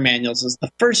repair manuals. Is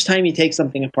the first time you take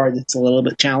something apart, it's a little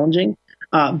bit challenging.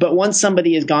 But once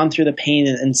somebody has gone through the pain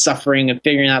and suffering of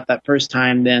figuring out that first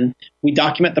time, then we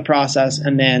document the process,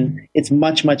 and then it's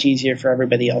much, much easier for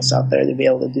everybody else out there to be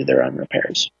able to do their own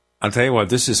repairs. I'll tell you what,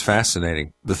 this is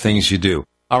fascinating, the things you do.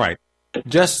 All right,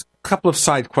 just a couple of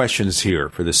side questions here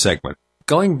for this segment.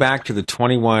 Going back to the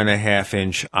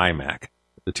 21.5-inch iMac,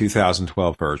 the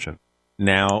 2012 version.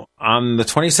 Now, on the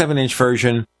 27-inch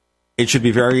version, it should be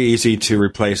very easy to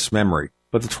replace memory.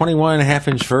 But the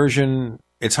 21.5-inch version,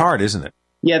 it's hard, isn't it?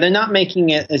 Yeah, they're not making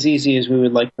it as easy as we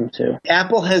would like them to.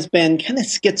 Apple has been kind of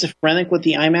schizophrenic with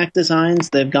the iMac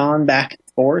designs. They've gone back and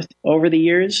forth over the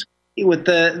years. With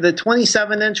the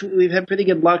 27-inch, we've had pretty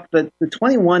good luck, but the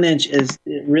 21-inch has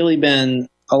really been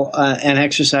an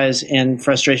exercise in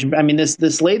frustration. I mean,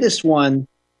 this latest one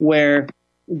where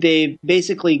they've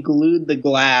basically glued the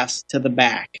glass to the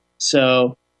back.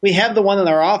 So we have the one in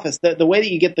our office. The way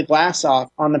that you get the glass off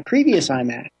on the previous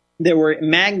iMac, there were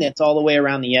magnets all the way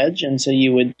around the edge, and so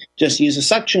you would just use a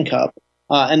suction cup,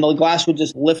 and the glass would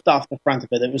just lift off the front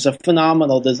of it. It was a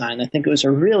phenomenal design. I think it was a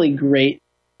really great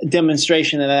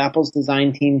demonstration that Apple's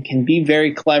design team can be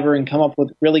very clever and come up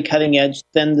with really cutting-edge,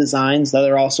 thin designs that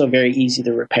are also very easy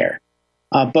to repair.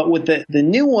 But with the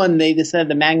new one, they decided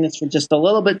the magnets were just a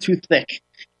little bit too thick.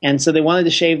 And so they wanted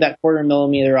to shave that 1/4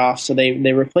 millimeter off, so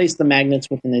they replaced the magnets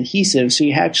with an adhesive. So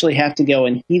you actually have to go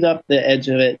and heat up the edge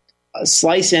of it,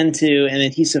 slice into an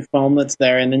adhesive foam that's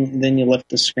there, and then you lift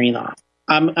the screen off.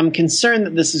 I'm concerned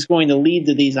that this is going to lead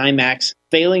to these iMacs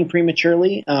failing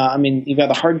prematurely. I mean, you've got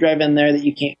the hard drive in there that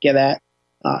you can't get at,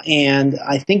 and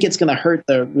I think it's going to hurt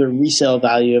the resale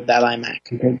value of that iMac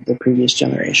compared to the previous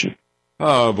generation.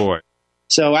 Oh, boy.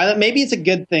 So maybe it's a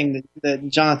good thing that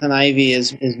Jonathan Ivey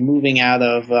is moving out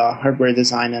of hardware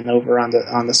design and over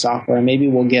on the software. Maybe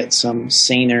we'll get some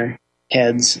saner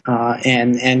heads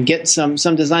and get some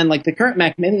design. Like the current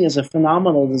Mac Mini is a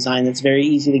phenomenal design. It's very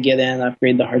easy to get in,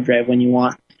 upgrade the hard drive when you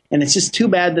want. And it's just too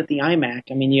bad that the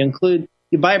iMac, I mean, you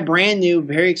buy a brand new,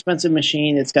 very expensive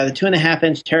machine. It's got a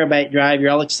 2.5-inch terabyte drive.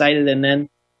 You're all excited. And then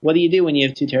what do you do when you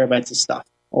have 2 terabytes of stuff?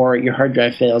 Or your hard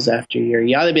drive fails after a year?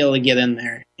 You ought to be able to get in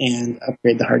there and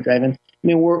upgrade the hard drive. And I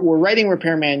mean, we're writing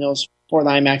repair manuals for the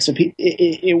iMac, so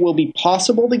it will be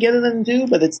possible to get it and do,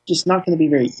 but it's just not going to be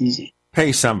very easy.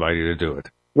 Pay somebody to do it.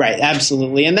 Right,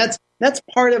 absolutely. And that's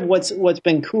part of what's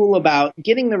been cool about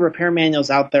getting the repair manuals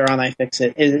out there on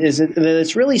iFixit is that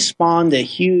it's really spawned a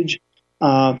huge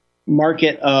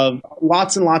market of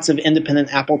lots and lots of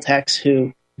independent Apple techs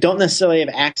who don't necessarily have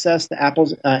access to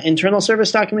Apple's internal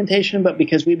service documentation, but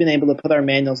because we've been able to put our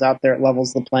manuals out there, it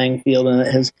levels the playing field, and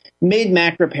it has made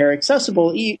Mac repair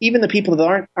accessible. Even the people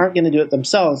that aren't going to do it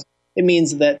themselves, it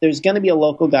means that there's going to be a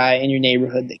local guy in your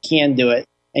neighborhood that can do it,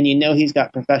 and you know he's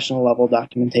got professional level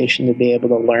documentation to be able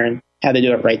to learn how to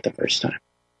do it right the first time.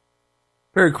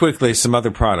 Very quickly, some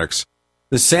other products.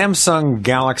 The Samsung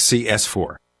Galaxy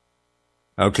S4.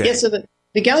 Okay. Yeah, so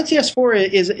the Galaxy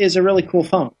S4 is a really cool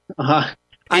phone.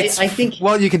 I think.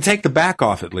 Well, you can take the back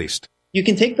off at least. You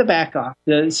can take the back off.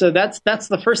 So that's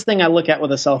the first thing I look at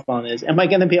with a cell phone is, am I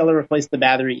going to be able to replace the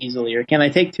battery easily? Or can I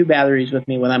take 2 batteries with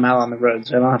me when I'm out on the road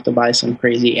so I don't have to buy some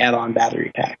crazy add-on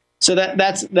battery pack? So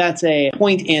that's a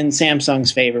point in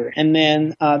Samsung's favor. And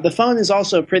then the phone is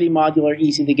also pretty modular,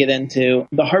 easy to get into.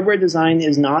 The hardware design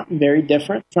is not very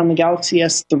different from the Galaxy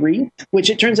S3, which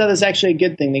it turns out is actually a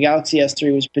good thing. The Galaxy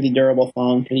S3 was a pretty durable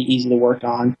phone, pretty easy to work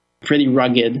on, pretty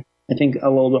rugged. I think a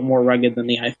little bit more rugged than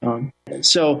the iPhone.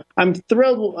 So I'm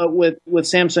thrilled with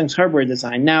Samsung's hardware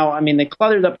design. Now, I mean, they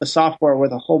cluttered up the software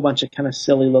with a whole bunch of kind of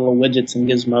silly little widgets and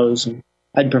gizmos, and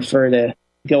I'd prefer to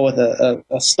go with a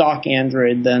stock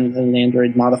Android than an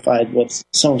Android modified with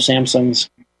some of Samsung's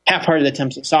half-hearted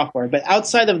attempts at software. But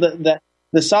outside of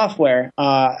the software,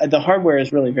 the hardware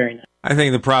is really very nice. I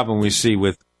think the problem we see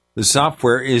with the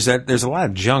software is that there's a lot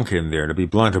of junk in there, to be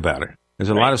blunt about it. There's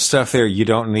a lot of stuff there you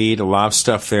don't need, a lot of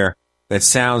stuff there that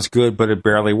sounds good, but it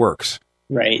barely works.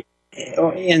 Right.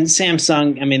 And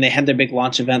Samsung, I mean, they had their big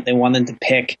launch event. They wanted to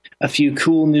pick a few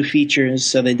cool new features,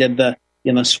 so they did the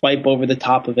swipe over the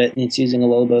top of it, and it's using a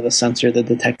little bit of a sensor to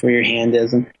detect where your hand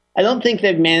is. And I don't think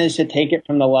they've managed to take it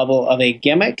from the level of a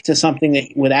gimmick to something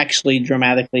that would actually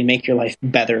dramatically make your life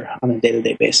better on a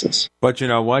day-to-day basis. But you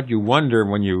know what? You wonder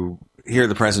when you hear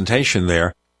the presentation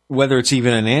there whether it's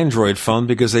even an Android phone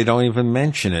because they don't even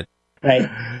mention it. Right.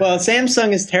 Well,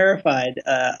 Samsung is terrified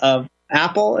of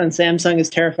Apple, and Samsung is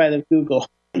terrified of Google.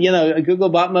 Google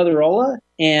bought Motorola,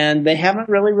 and they haven't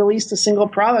really released a single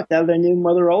product out of their new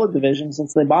Motorola division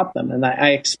since they bought them. And I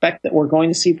expect that we're going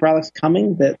to see products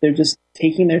coming that they're just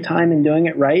taking their time and doing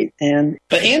it right.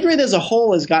 But Android as a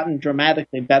whole has gotten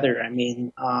dramatically better. I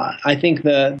mean, I think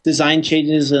the design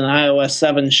changes in iOS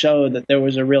 7 show that there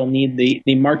was a real need.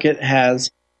 The market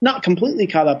has not completely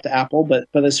caught up to Apple, but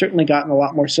has certainly gotten a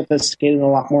lot more sophisticated and a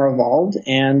lot more evolved.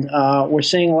 And we're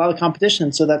seeing a lot of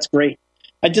competition, so that's great.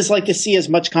 I'd just like to see as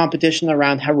much competition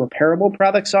around how repairable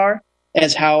products are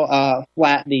as how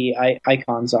flat the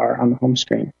icons are on the home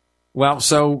screen. Well,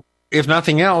 so if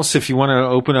nothing else, if you want to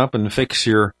open up and fix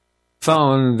your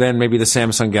phone, then maybe the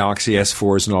Samsung Galaxy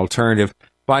S4 is an alternative.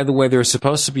 By the way, there's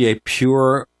supposed to be a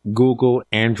pure Google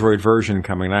Android version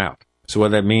coming out. So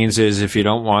what that means is if you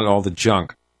don't want all the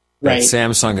junk that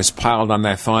Samsung has piled on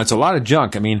that phone, it's a lot of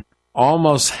junk. I mean,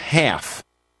 almost half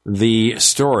the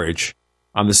storage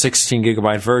on the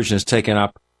 16-gigabyte version is taken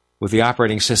up with the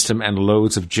operating system and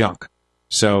loads of junk.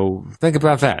 So think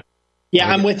about that. Yeah,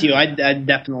 I'm with you. I'd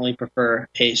definitely prefer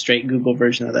a straight Google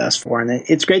version of the S4, and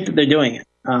it's great that they're doing it.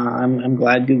 I'm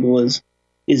glad Google is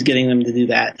getting them to do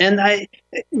that. And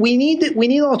we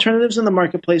need alternatives in the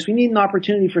marketplace. We need an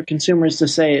opportunity for consumers to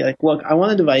say, like, look, I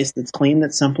want a device that's clean,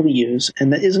 that's simple to use,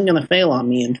 and that isn't going to fail on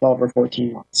me in 12 or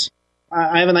 14 months.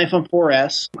 I have an iPhone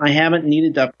 4S. I haven't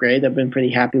needed to upgrade. I've been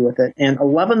pretty happy with it. And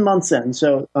 11 months in,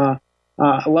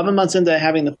 11 months into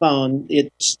having the phone,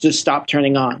 it just stopped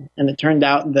turning on. And it turned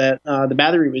out that the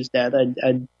battery was dead.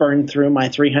 I'd burned through my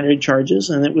 300 charges,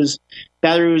 and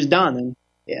battery was done. And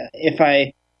if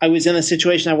I was in a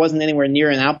situation, I wasn't anywhere near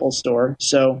an Apple store,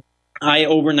 so I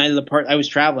overnighted a part. I was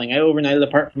traveling. I overnighted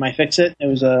a part for my Fix-It. It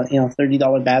was a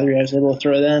 $30 battery. I was able to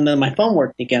throw it in, and then my phone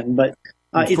worked again. But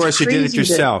of course, you did it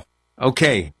yourself.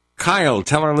 Okay, Kyle,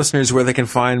 tell our listeners where they can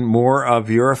find more of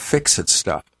your Fix-It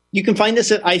stuff. You can find us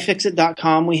at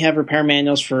ifixit.com. We have repair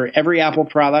manuals for every Apple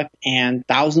product and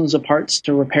thousands of parts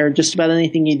to repair just about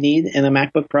anything you need in a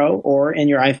MacBook Pro or in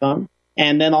your iPhone.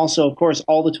 And then also, of course,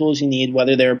 all the tools you need,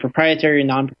 whether they're proprietary or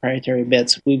non-proprietary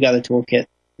bits, we've got a toolkit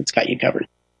that's got you covered.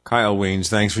 Kyle Wiens,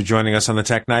 thanks for joining us on the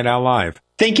Tech Night Owl Live.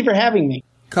 Thank you for having me.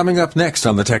 Coming up next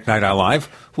on the Tech Night Owl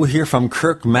Live, we'll hear from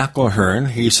Kirk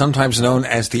McElhearn. He's sometimes known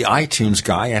as the iTunes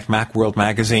guy at Macworld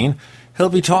Magazine. He'll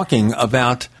be talking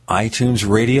about iTunes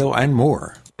Radio and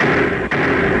more.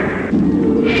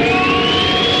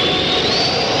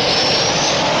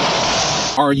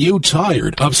 Are you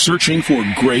tired of searching for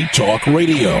great talk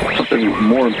radio? Something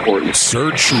more important.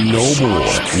 Search no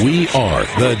more. We are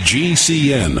the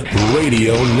GCN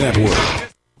Radio Network.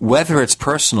 Whether it's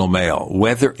personal mail,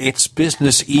 whether it's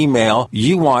business email,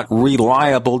 you want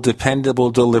reliable, dependable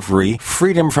delivery,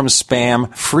 freedom from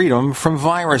spam, freedom from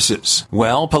viruses.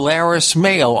 Well, Polaris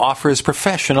Mail offers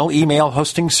professional email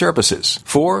hosting services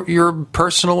for your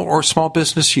personal or small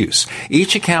business use.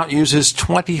 Each account uses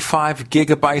 25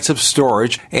 gigabytes of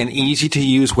storage, an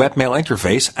easy-to-use webmail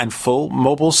interface, and full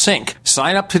mobile sync.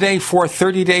 Sign up today for a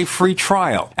 30-day free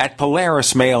trial at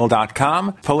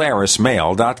polarismail.com,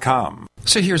 polarismail.com.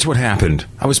 So here's what happened.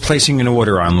 I was placing an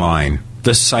order online.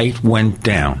 The site went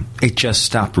down. It just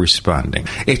stopped responding.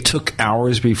 It took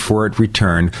hours before it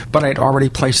returned, but I'd already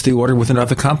placed the order with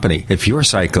another company. If your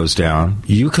site goes down,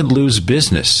 you could lose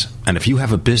business. And if you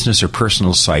have a business or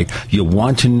personal site, you'll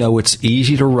want to know it's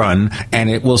easy to run and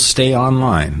it will stay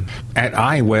online. At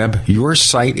iWeb, your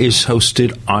site is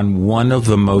hosted on one of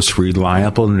the most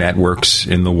reliable networks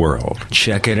in the world.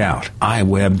 Check it out.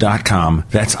 iWeb.com.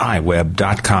 That's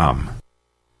iWeb.com.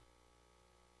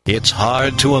 It's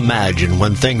hard to imagine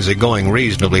when things are going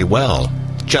reasonably well,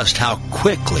 just how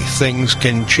quickly things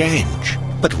can change.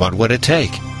 But what would it take?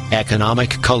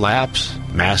 Economic collapse?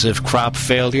 Massive crop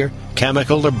failure?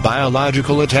 Chemical or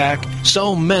biological attack?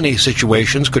 So many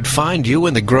situations could find you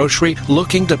in the grocery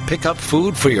looking to pick up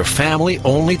food for your family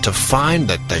only to find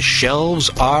that the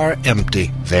shelves are empty.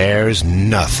 There's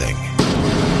nothing.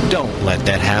 Don't let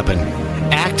that happen.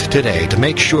 Act today to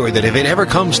make sure that if it ever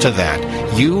comes to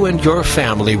that, you and your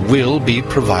family will be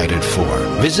provided for.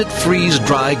 Visit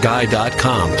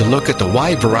freeze-dry-guy.com to look at the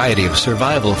wide variety of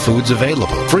survival foods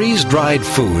available. Freeze-dried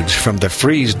foods from the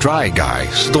Freeze-Dry Guy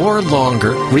store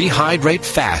longer, rehydrate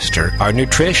faster, are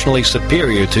nutritionally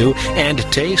superior to, and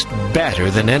taste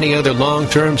better than any other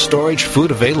long-term storage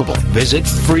food available. Visit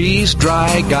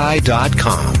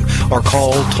freeze-dry-guy.com or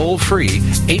call toll-free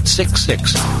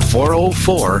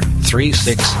 866-404-3663.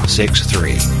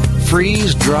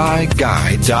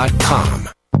 freeze-dry-guy.com.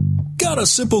 Got a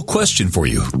simple question for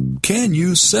you. Can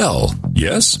you sell?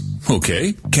 Yes?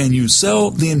 Okay. Can you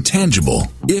sell the intangible?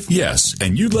 If yes,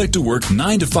 and you'd like to work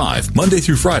 9 to 5, Monday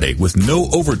through Friday, with no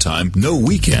overtime, no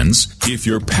weekends, if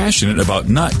you're passionate about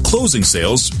not closing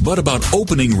sales, but about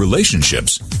opening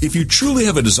relationships, if you truly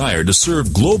have a desire to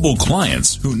serve global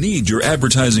clients who need your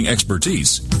advertising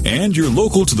expertise, and you're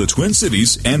local to the Twin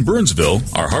Cities and Burnsville,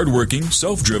 are hardworking,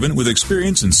 self-driven, with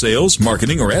experience in sales,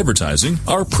 marketing, or advertising,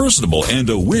 are personable and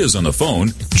a whiz on the phone,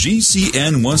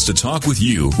 GCN wants to talk with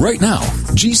you right now.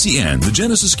 GCN, the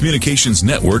Genesis Communications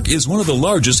Network, is one of the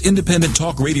largest independent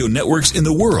talk radio networks in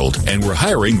the world, and we're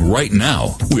hiring right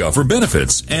now. We offer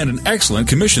benefits and an excellent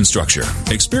commission structure.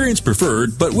 Experience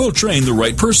preferred, but we'll train the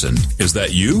right person. Is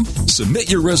that you? Submit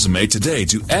your resume today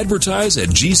to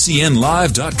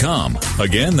advertise@gcnlive.com.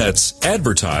 Again, that's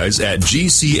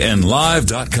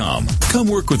advertise@gcnlive.com. Come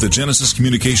work with the Genesis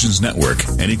Communications Network,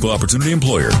 an equal opportunity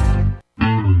employer.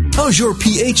 How's your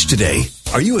pH today?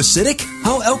 Are you acidic?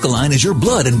 How alkaline is your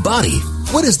blood and body?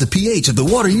 What is the pH of the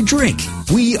water you drink?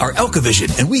 We are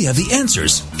AlkaVision, and we have the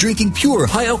answers. Drinking pure,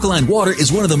 high-alkaline water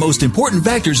is one of the most important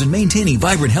factors in maintaining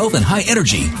vibrant health and high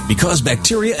energy, because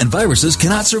bacteria and viruses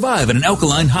cannot survive in an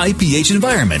alkaline, high pH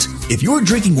environment. If your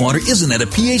drinking water isn't at a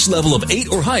pH level of 8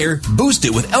 or higher, boost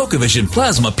it with AlkaVision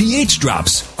Plasma pH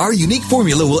Drops. Our unique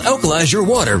formula will alkalize your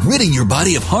water, ridding your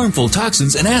body of harmful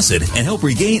toxins and acid, and help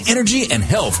regain energy and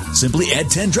health. Simply add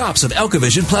 10 drops of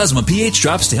AlkaVision Plasma pH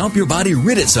Drops to help your body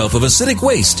rid itself of acidic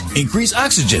waste, increase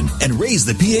oxygen, and raise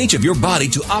the pH of your body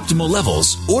to optimal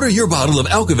levels. Order your bottle of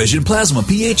AlkaVision Plasma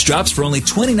pH Drops for only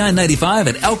 $29.95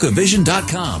 at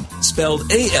alkavision.com, spelled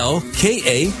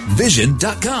ALKA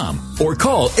Vision.com, or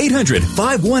call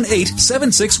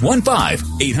 800-518-7615,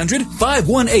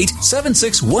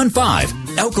 800-518-7615.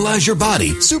 Alkalize your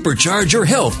body, supercharge your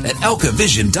health at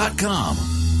alkavision.com.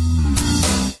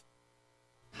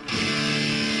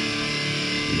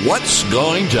 What's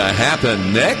going to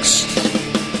happen next?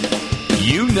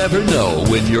 You never know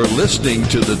when you're listening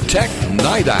to the Tech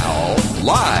Night Owl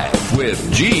live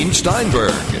with Gene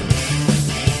Steinberg.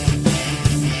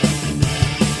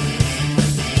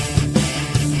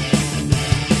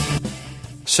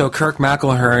 So Kirk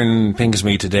McElhearn pings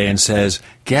me today and says,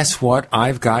 guess what?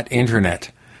 I've got internet.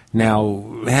 Now,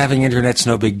 having internet's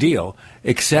no big deal,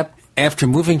 except after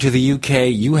moving to the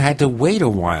UK, you had to wait a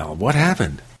while. What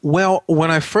happened? Well,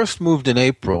 when I first moved in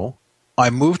April,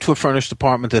 I moved to a furnished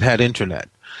apartment that had internet.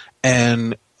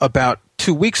 And about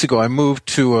 2 weeks ago, I moved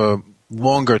to a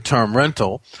longer-term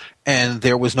rental, and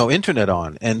there was no internet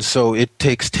on. And so it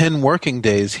takes 10 working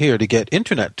days here to get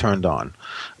internet turned on,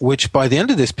 which by the end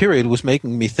of this period was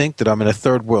making me think that I'm in a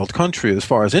third-world country as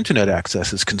far as internet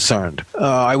access is concerned.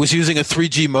 I was using a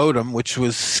 3G modem, which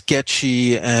was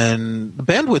sketchy, and the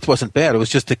bandwidth wasn't bad. It was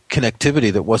just the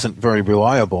connectivity that wasn't very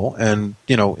reliable and,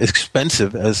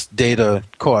 expensive as data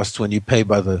costs when you pay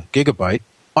by the gigabyte.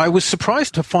 I was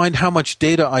surprised to find how much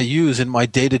data I use in my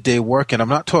day-to-day work, and I'm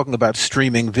not talking about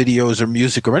streaming videos or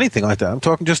music or anything like that. I'm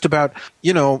talking just about,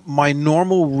 my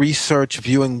normal research,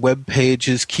 viewing web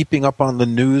pages, keeping up on the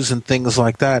news and things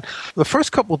like that. The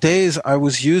first couple of days I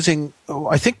was using,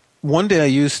 I think one day I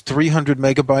used 300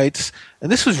 megabytes,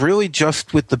 and this was really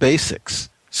just with the basics.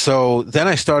 So then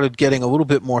I started getting a little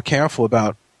bit more careful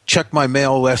about check my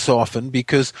mail less often,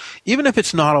 because even if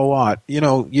it's not a lot,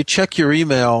 you check your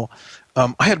email.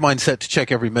 I had mine set to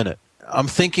check every minute. I'm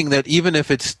thinking that even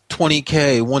if it's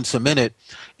 20K once a minute,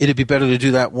 it'd be better to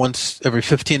do that once every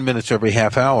 15 minutes or every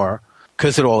half hour,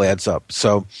 because it all adds up.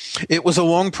 So it was a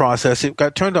long process. It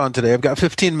got turned on today. I've got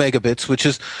 15 megabits, which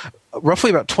is roughly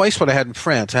about twice what I had in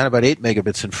France. I had about 8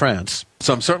 megabits in France.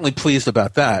 So I'm certainly pleased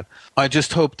about that. I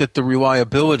just hope that the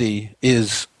reliability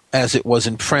is as it was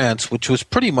in France, which was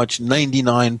pretty much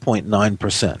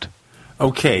 99.9%.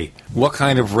 Okay, what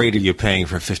kind of rate are you paying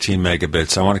for 15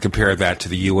 megabits? I want to compare that to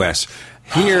the U.S.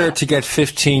 Here, to get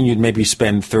 15, you'd maybe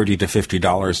spend $30 to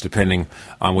 $50, depending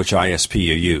on which ISP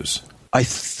you use. I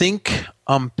think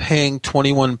I'm paying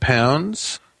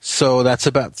 £21, so that's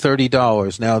about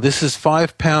 $30. Now, this is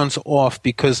 £5 off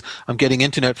because I'm getting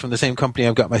internet from the same company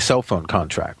I've got my cell phone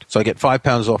contract. So I get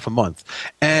 £5 off a month.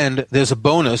 And there's a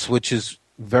bonus, which is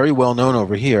very well known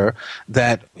over here,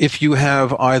 that if you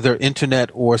have either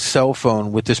internet or cell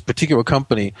phone with this particular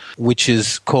company, which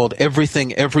is called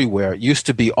Everything Everywhere, it used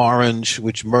to be Orange,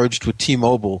 which merged with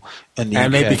T-Mobile in the UK.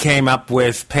 And they became up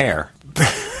with Pair.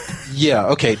 Yeah,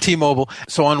 okay, T-Mobile.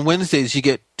 So on Wednesdays, you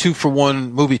get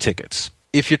 2-for-1 movie tickets.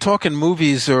 If you're talking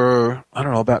movies are, I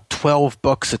don't know, about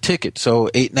 $12 a ticket, so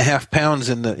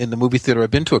 £8.50 in the movie theater I've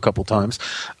been to a couple times,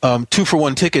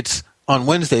 2-for-1 tickets on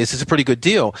Wednesdays is a pretty good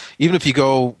deal. Even if you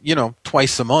go,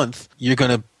 twice a month, you're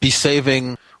going to be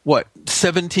saving,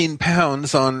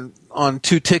 £17 on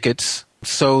 2 tickets.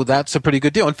 So that's a pretty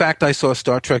good deal. In fact, I saw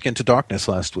Star Trek Into Darkness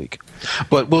last week.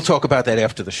 But we'll talk about that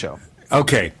after the show.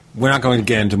 Okay, we're not going to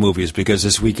get into movies because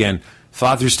this weekend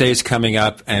Father's Day is coming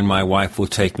up, and my wife will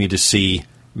take me to see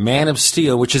Man of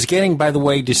Steel, which is getting, by the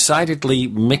way, decidedly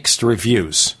mixed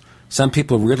reviews. Some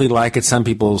people really like it, some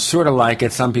people sort of like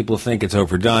it, some people think it's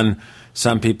overdone,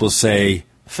 some people say,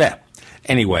 "Feh."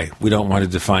 Anyway, we don't want to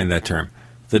define that term.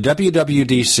 The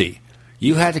WWDC,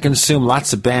 you had to consume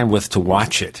lots of bandwidth to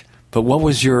watch it, but what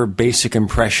was your basic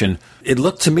impression? It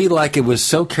looked to me like it was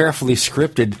so carefully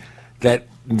scripted that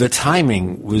the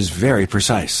timing was very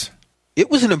precise. It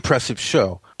was an impressive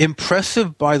show.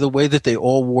 Impressive by the way that they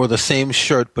all wore the same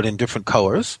shirt but in different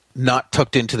colors, not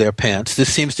tucked into their pants.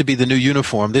 This seems to be the new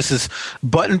uniform. This is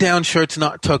button-down shirts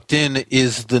not tucked in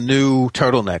is the new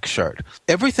turtleneck shirt.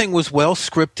 Everything was well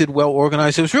scripted, well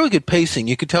organized. It was really good pacing.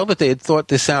 You could tell that they had thought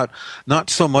this out not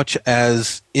so much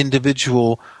as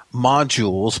individual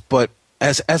modules, but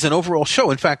as an overall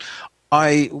show. In fact,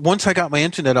 once I got my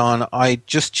internet on, I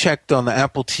just checked on the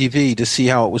Apple TV to see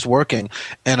how it was working,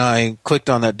 and I clicked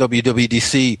on that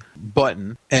WWDC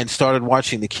button and started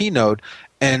watching the keynote.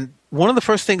 And one of the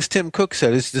first things Tim Cook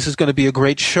said is, "This is going to be a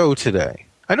great show today."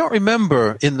 I don't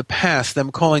remember in the past them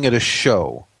calling it a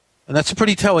show. And that's a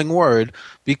pretty telling word,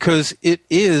 because it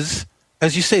is,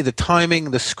 as you say, the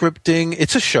timing, the scripting,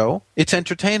 it's a show. It's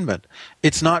entertainment.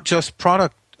 It's not just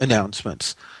product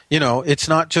announcements. It's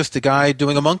not just a guy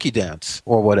doing a monkey dance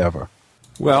or whatever.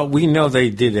 Well, we know they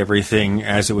did everything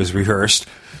as it was rehearsed.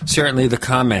 Certainly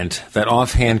that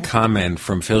offhand comment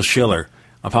from Phil Schiller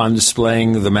upon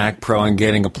displaying the Mac Pro and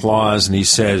getting applause, and he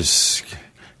says,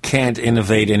 "Can't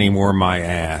innovate anymore, my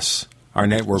ass." Our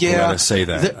network will let us say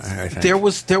that, I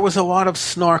think. There was a lot of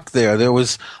snark there. There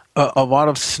was a lot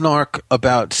of snark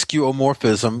about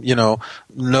skeuomorphism,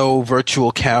 no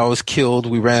virtual cows killed,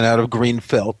 we ran out of green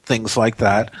felt, things like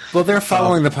that. Well, they're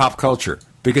following the pop culture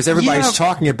because everybody's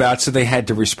talking about it, so they had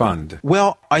to respond.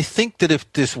 Well, I think that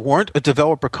if this weren't a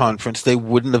developer conference, they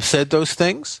wouldn't have said those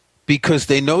things, because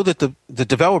they know that the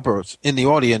developers in the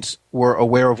audience were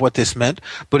aware of what this meant.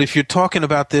 But if you're talking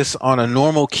about this on a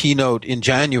normal keynote in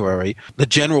January, the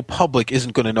general public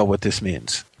isn't going to know what this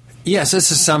means. Yes,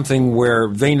 this is something where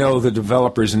they know the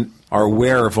developers are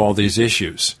aware of all these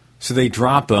issues. So they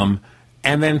drop them,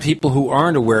 and then people who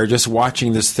aren't aware, just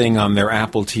watching this thing on their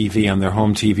Apple TV, on their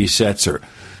home TV sets, or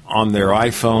on their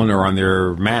iPhone or on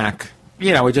their Mac,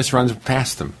 it just runs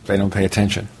past them. They don't pay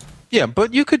attention. Yeah,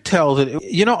 but you could tell that,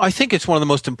 I think it's one of the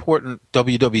most important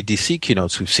WWDC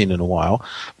keynotes we've seen in a while,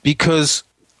 because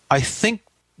I think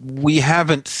we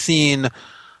haven't seen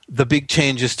the big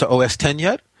changes to OS X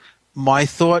yet. My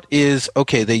thought is,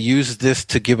 okay, they used this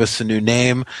to give us a new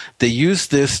name. They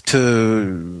used this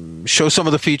to show some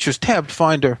of the features. Tabbed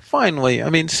Finder, finally. I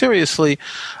mean, seriously.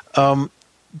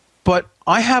 But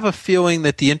I have a feeling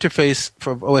that the interface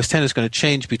for OS X is going to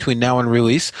change between now and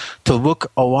release to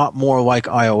look a lot more like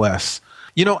iOS.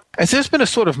 As there's been a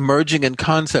sort of merging in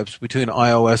concepts between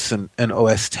iOS and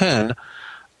OS X,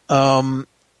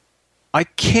 I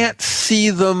can't see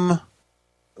them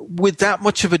with that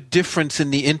much of a difference in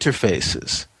the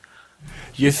interfaces.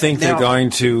 You think they're going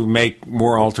to make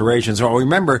more alterations? Well,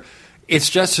 remember, it's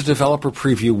just a developer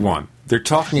preview 1. They're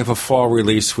talking of a fall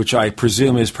release, which I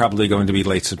presume is probably going to be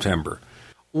late September.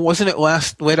 Wasn't it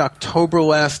late October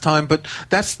last time? But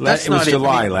that's it was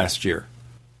July last year.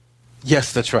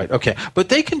 Yes, that's right. Okay. But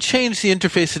they can change the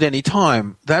interface at any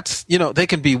time. That's, they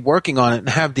can be working on it and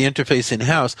have the interface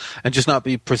in-house and just not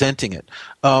be presenting it.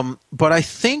 But I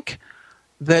think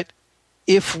that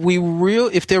if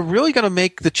they're really going to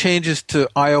make the changes to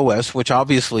iOS, which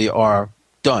obviously are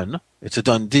done, it's a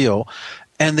done deal,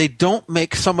 and they don't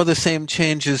make some of the same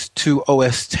changes to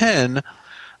OS X,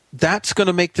 that's going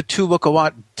to make the two look a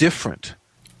lot different.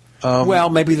 Well,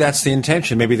 maybe that's the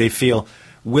intention. Maybe they feel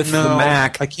with the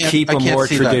Mac, keep a more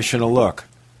traditional look.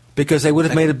 Because they would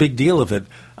have made a big deal of it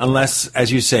unless,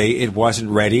 as you say, it wasn't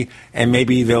ready, and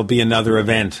maybe there'll be another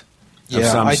event of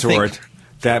some sort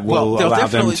that will allow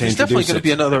them to introduce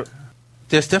it.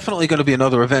 There's definitely going to be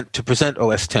another event to present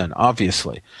OS X,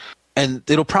 obviously. And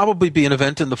it'll probably be an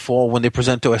event in the fall when they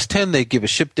present OS X. They give a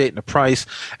ship date and a price,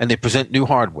 and they present new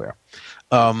hardware.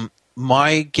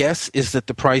 My guess is that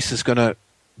the price is going to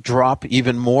drop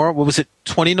even more. What was it,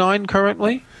 $29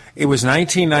 currently? It was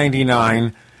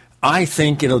 $19.99. I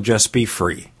think it'll just be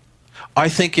free. I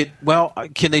think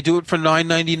can they do it for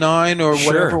 $9.99 or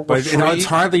whatever? Sure, but it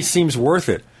hardly seems worth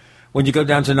it. When you go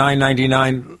down to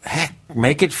 $9.99, heck,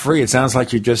 make it free. It sounds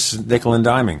like you're just nickel and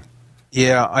diming.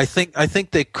 Yeah, I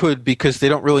think they could because they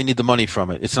don't really need the money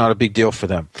from it. It's not a big deal for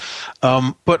them.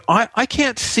 But I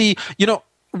can't see,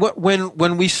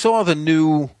 when we saw the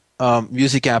new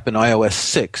music app in iOS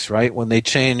 6, right, when they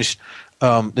changed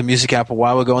the music app a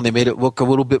while ago and they made it look a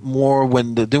little bit more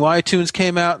when the new iTunes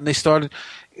came out and they started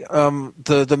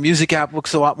the music app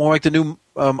looks a lot more like the new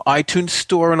iTunes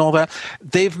store and all that.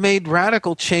 They've made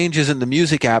radical changes in the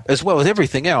music app as well as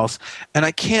everything else, and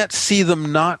I can't see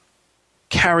them not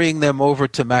carrying them over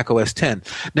to macOS 10.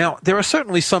 Now, there are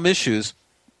certainly some issues.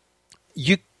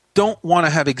 You don't want to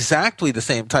have exactly the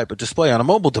same type of display on a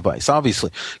mobile device, obviously,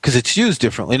 because it's used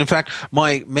differently. And in fact,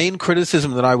 my main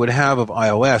criticism that I would have of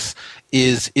iOS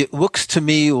is it looks to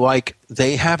me like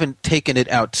they haven't taken it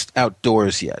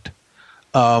outdoors yet.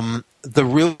 The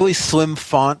really slim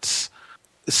fonts,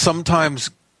 sometimes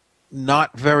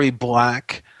not very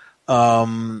black.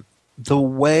 The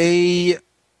way...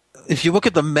 If you look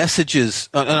at the messages,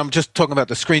 and I'm just talking about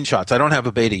the screenshots, I don't have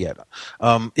a beta yet.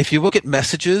 If you look at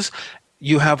messages,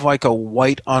 you have like a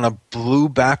white on a blue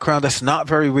background that's not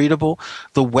very readable.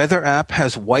 The weather app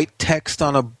has white text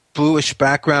on a bluish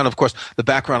background. Of course, the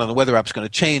background on the weather app is going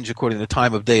to change according to the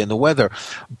time of day and the weather.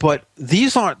 But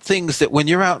these aren't things that when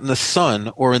you're out in the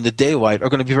sun or in the daylight are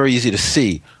going to be very easy to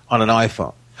see on an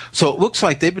iPhone. So it looks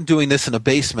like they've been doing this in a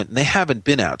basement, and they haven't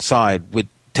been outside with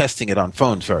testing it on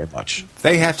phones very much.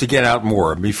 They have to get out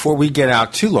more. Before we get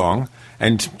out too long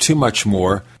and too much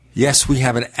more, yes, we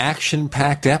have an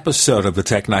action-packed episode of the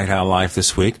Tech Night Owl Live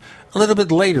this week. A little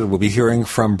bit later, we'll be hearing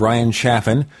from Brian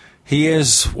Chaffin. He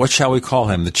is, what shall we call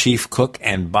him, the chief cook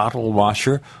and bottle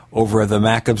washer over at the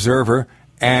Mac Observer.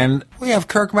 And we have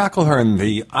Kirk McElhearn,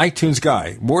 the iTunes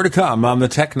guy. More to come on the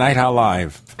Tech Night Owl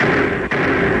Live.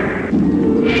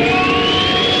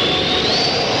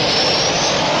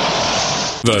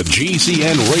 The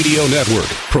GCN Radio Network,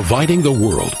 providing the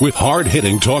world with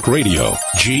hard-hitting talk radio.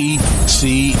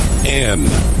 GCN.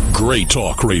 Great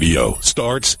talk radio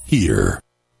starts here.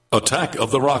 Attack of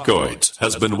the Rockoids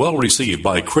has been well received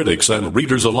by critics and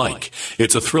readers alike.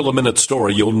 It's a thrill-a-minute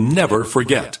story you'll never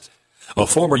forget. A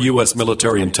former U.S.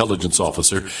 military intelligence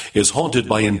officer is haunted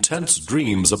by intense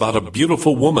dreams about a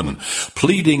beautiful woman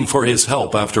pleading for his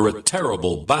help after a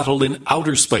terrible battle in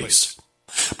outer space.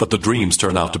 But the dreams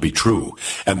turn out to be true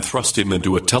and thrust him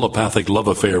into a telepathic love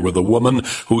affair with a woman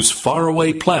whose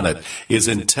faraway planet is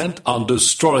intent on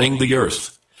destroying the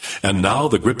Earth. And now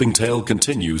the gripping tale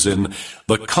continues in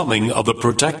The Coming of the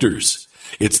Protectors.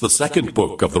 It's the second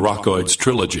book of the Rockoids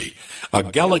trilogy, a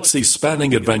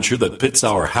galaxy-spanning adventure that pits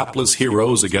our hapless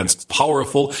heroes against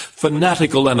powerful,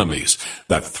 fanatical enemies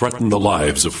that threaten the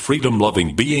lives of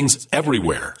freedom-loving beings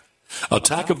everywhere.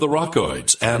 Attack of the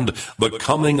Rockoids and The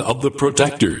Coming of the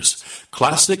Protectors.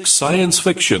 Classic science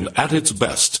fiction at its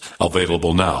best.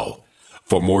 Available now.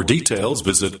 For more details,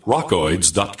 visit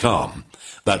rockoids.com.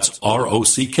 That's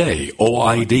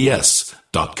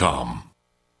ROCKOIDS.com.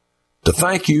 To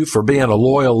thank you for being a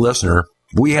loyal listener,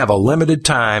 we have a limited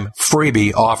time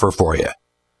freebie offer for you.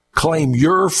 Claim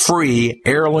your free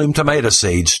heirloom tomato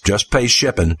seeds, just pay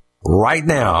shipping, right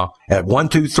now at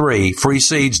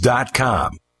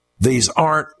 123freeseeds.com. These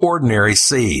aren't ordinary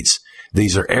seeds.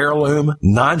 These are heirloom,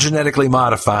 non-genetically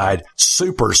modified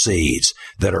super seeds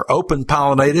that are open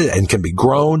pollinated and can be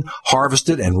grown,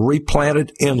 harvested, and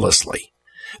replanted endlessly.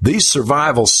 These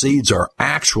survival seeds are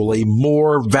actually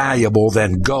more valuable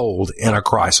than gold in a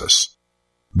crisis.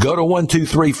 Go to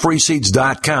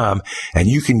 123freeseeds.com and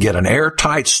you can get an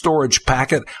airtight storage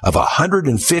packet of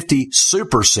 150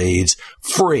 super seeds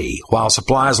free while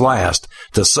supplies last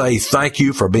to say thank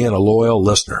you for being a loyal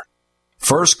listener.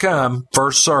 First come,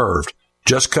 first served.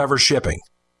 Just cover shipping.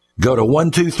 Go to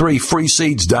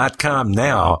 123freeseeds.com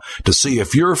now to see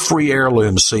if your free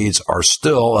heirloom seeds are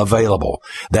still available.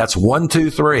 That's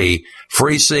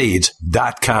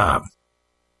 123freeseeds.com.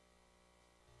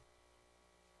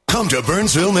 Come to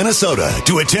Burnsville, Minnesota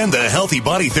to attend the Healthy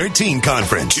Body 13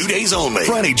 conference. 2 days only.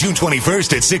 Friday, June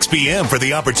 21st at 6 p.m. for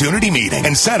the opportunity meeting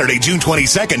and Saturday, June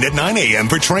 22nd at 9 a.m.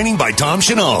 for training by Tom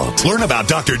Chenault. Learn about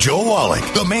Dr. Joe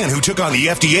Wallach, the man who took on the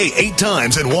FDA 8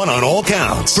 times and won on all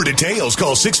counts. For details,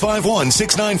 call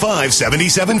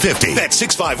 651-695-7750. That's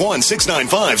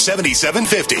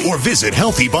 651-695-7750. Or visit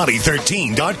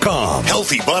healthybody13.com.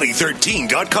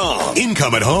 Healthybody13.com.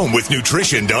 Income at home with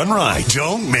nutrition done right.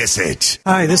 Don't miss it.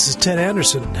 Hi, this is Ted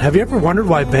Anderson. Have you ever wondered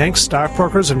why banks,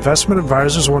 stockbrokers, investment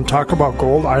advisors won't talk about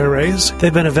gold IRAs?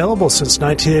 They've been available since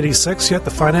 1986, yet the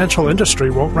financial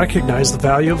industry won't recognize the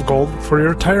value of gold for your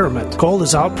retirement. Gold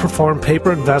has outperformed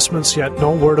paper investments, yet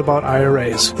no word about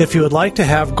IRAs. If you would like to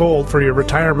have gold for your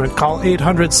retirement, call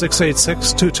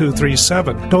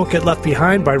 800-686-2237. Don't get left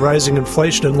behind by rising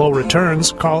inflation and low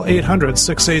returns. Call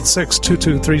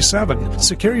 800-686-2237.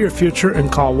 Secure your future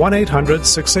and call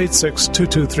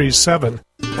 1-800-686-2237.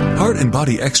 Heart and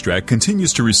Body Extract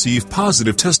continues to receive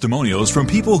positive testimonials from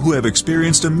people who have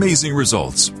experienced amazing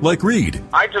results, like Reed.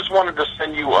 I just wanted to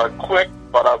send you a quick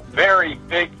but a very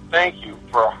big thank you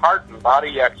for Heart and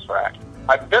Body Extract.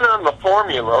 I've been on the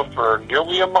formula for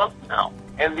nearly a month now,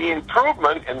 and the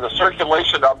improvement in the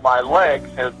circulation of my legs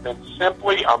has been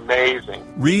simply amazing.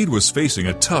 Reed was facing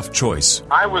a tough choice.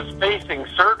 I was facing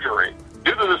surgery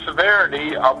due to the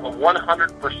severity of the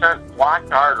 100%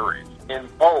 blocked arteries in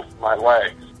both my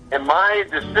legs. And my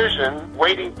decision,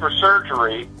 waiting for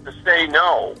surgery, to say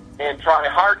no and try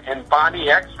Heart and Body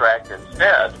Extract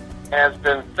instead, has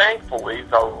been thankfully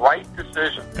the right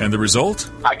decision. And the result?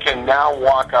 I can now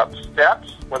walk up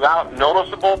steps without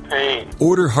noticeable pain.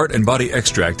 Order Heart and Body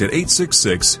Extract at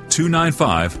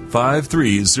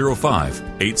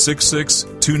 866-295-5305,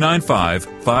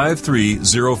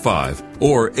 866-295-5305,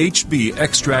 or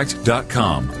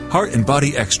hbextract.com. Heart and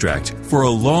Body Extract for a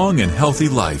long and healthy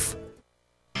life.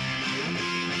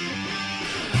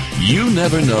 You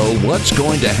never know what's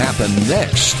going to happen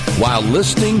next while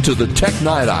listening to the Tech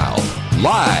Night Owl,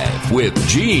 live with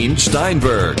Gene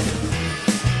Steinberg.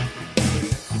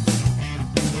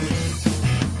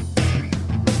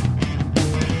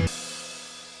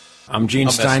 I'm Gene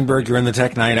Steinberg. You're in the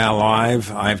Tech Night Owl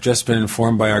Live. I've just been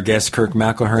informed by our guest, Kirk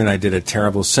McElhearn. I did a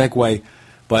terrible segue,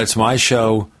 but it's my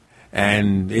show,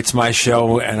 and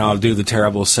I'll do the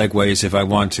terrible segues if I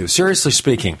want to. Seriously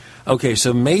speaking, okay,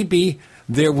 so maybe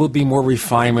there will be more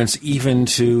refinements even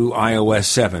to iOS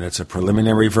 7. It's a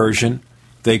preliminary version.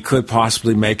 They could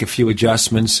possibly make a few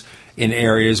adjustments in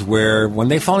areas where, when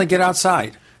they finally get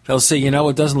outside, they'll say,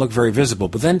 it doesn't look very visible.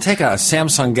 But then take a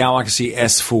Samsung Galaxy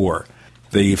S4,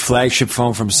 the flagship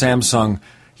phone from Samsung.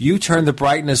 You turn the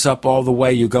brightness up all the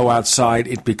way, you go outside,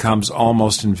 it becomes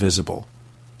almost invisible.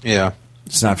 Yeah.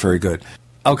 It's not very good.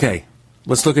 Okay,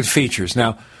 let's look at features.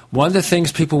 Now, one of the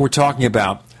things people were talking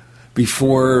about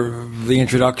before the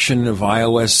introduction of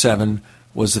iOS 7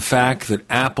 was the fact that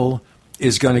Apple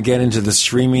is going to get into the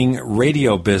streaming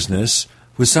radio business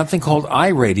with something called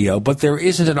iRadio, but there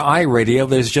isn't an iRadio,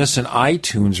 there's just an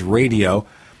iTunes radio,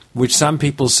 which some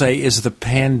people say is the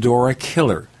Pandora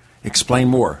killer. Explain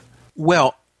more.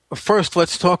 Well, first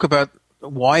let's talk about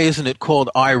why isn't it called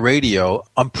iRadio.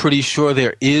 I'm pretty sure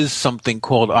there is something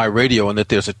called iRadio and that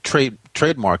there's a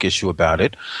trademark issue about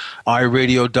it.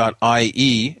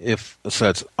 iRadio.ie, so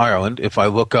that's Ireland, if I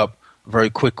look up very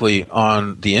quickly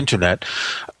on the internet.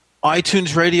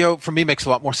 iTunes Radio, for me, makes a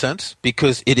lot more sense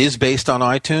because it is based on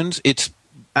iTunes. It's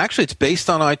based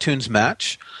on iTunes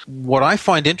Match. What I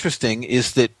find interesting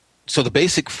is that, so the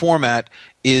basic format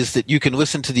is that you can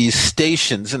listen to these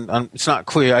stations, and it's not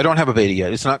clear, I don't have a beta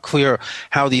yet, it's not clear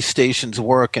how these stations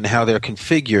work and how they're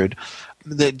configured.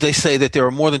 They say that there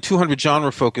are more than 200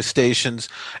 genre-focused stations,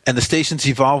 and the stations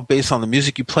evolve based on the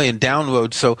music you play and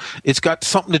download, so it's got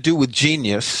something to do with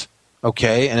Genius,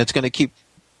 okay, and it's going to keep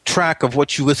track of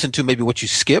what you listen to, maybe what you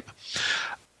skip.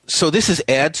 So this is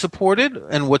ad-supported,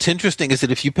 and what's interesting is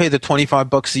that if you pay the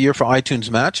 $25 a year for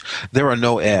iTunes Match, there are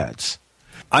no ads.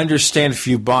 I understand if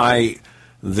you buy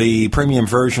the premium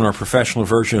version or professional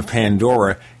version of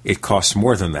Pandora, it costs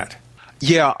more than that.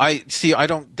 Yeah, they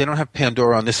don't have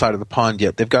Pandora on this side of the pond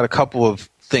yet. They've got a couple of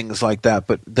things like that,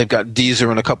 but they've got Deezer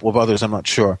and a couple of others, I'm not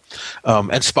sure. And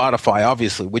Spotify,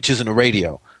 obviously, which isn't a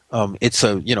radio. It's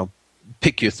a,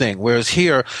 pick your thing. Whereas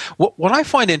here, what I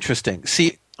find interesting,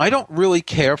 I don't really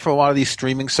care for a lot of these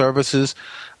streaming services,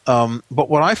 but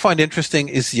what I find interesting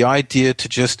is the idea to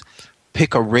just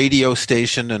pick a radio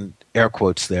station, and air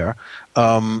quotes there,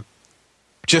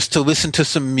 just to listen to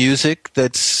some music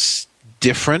that's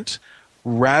different,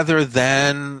 rather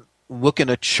than look in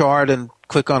a chart and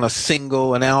click on a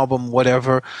single, an album,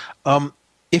 whatever.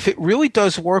 If it really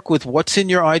does work with what's in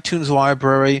your iTunes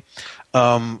library,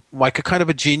 like a kind of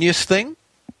a Genius thing,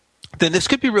 then this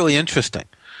could be really interesting.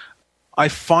 I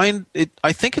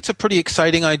think it's a pretty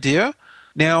exciting idea.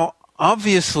 Now,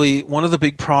 obviously, one of the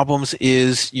big problems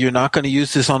is you're not going to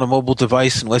use this on a mobile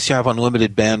device unless you have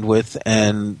unlimited bandwidth,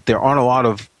 and there aren't a lot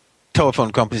of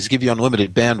telephone companies that give you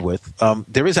unlimited bandwidth.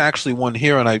 There is actually one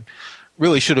here, and I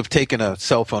really should have taken a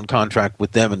cell phone contract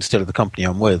with them instead of the company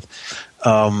I'm with.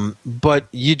 But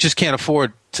you just can't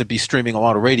afford to be streaming a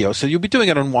lot of radio. So you'll be doing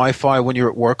it on Wi-Fi when you're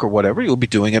at work or whatever. You'll be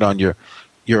doing it on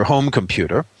your home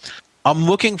computer. I'm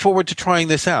looking forward to trying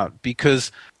this out,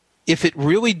 because if it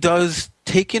really does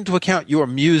take into account your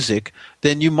music,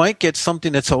 then you might get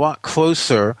something that's a lot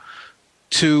closer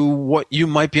to what you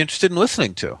might be interested in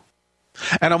listening to.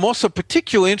 And I'm also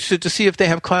particularly interested to see if they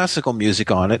have classical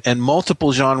music on it, and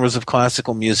multiple genres of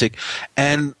classical music,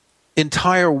 and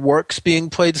entire works being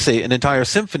played, say an entire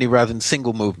symphony rather than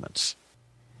single movements.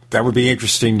 That would be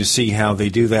interesting to see how they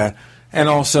do that, and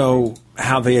also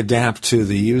how they adapt to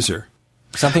the user.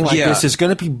 Something like this is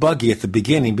going to be buggy at the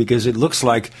beginning, because it looks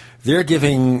like they're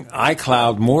giving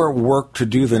iCloud more work to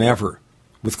do than ever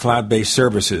with cloud-based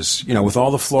services. With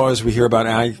all the flaws we hear about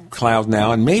iCloud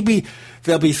now, and maybe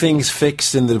there'll be things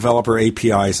fixed in the developer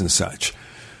APIs and such.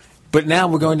 But now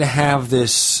we're going to have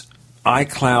this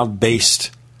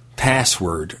iCloud-based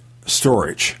password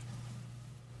storage,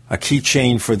 a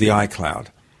keychain for the iCloud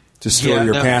to store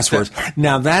your passwords.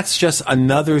 Now, that's just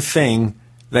another thing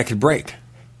that could break.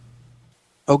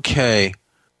 Okay.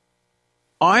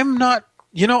 I'm not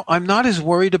as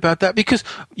worried about that, because,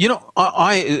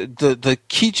 the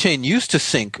keychain used to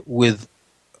sync with,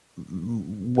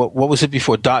 what was it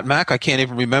before? .Mac? I can't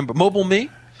even remember. MobileMe?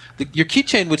 Your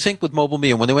keychain would sync with MobileMe,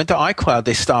 and when they went to iCloud,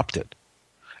 they stopped it.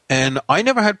 And I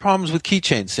never had problems with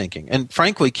keychain syncing. And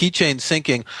frankly, keychain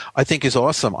syncing, I think, is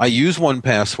awesome. I use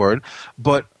 1Password,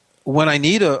 but when I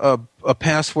need a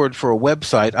password for a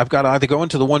website, I've got to either go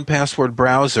into the 1Password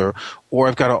browser, or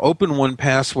I've got to open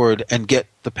 1Password and get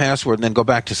the password and then go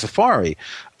back to Safari.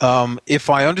 If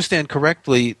I understand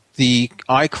correctly, the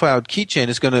iCloud keychain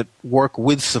is going to work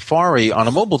with Safari on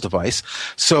a mobile device,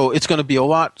 so it's going to be a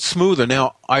lot smoother.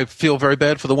 Now, I feel very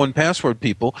bad for the 1Password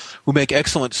people who make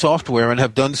excellent software and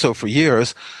have done so for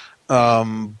years,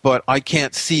 but I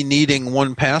can't see needing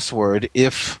 1Password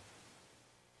if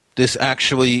this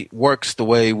actually works the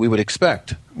way we would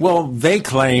expect. Well, they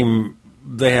claim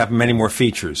they have many more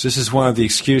features. This is one of the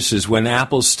excuses. When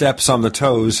Apple steps on the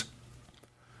toes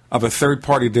of a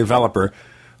third-party developer,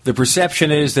 the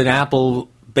perception is that Apple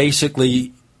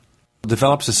basically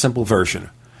develops a simple version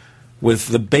with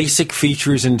the basic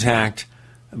features intact,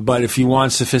 but if you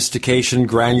want sophistication,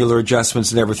 granular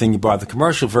adjustments and everything, you buy the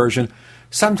commercial version.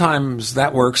 Sometimes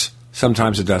that works,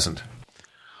 sometimes it doesn't.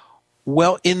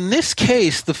 Well, in this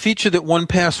case, the feature that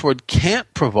 1Password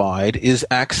can't provide is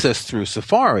access through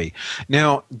Safari.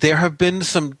 Now, there's been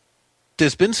some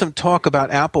talk about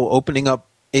Apple opening up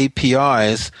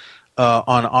APIs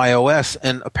on iOS,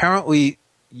 and apparently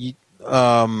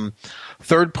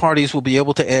third parties will be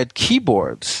able to add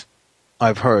keyboards,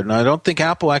 I've heard. And I don't think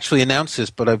Apple actually announced this,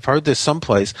 but I've heard this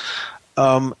someplace.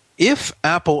 If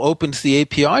Apple opens the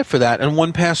API for that and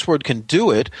 1Password can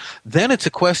do it, then it's a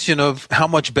question of how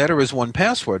much better is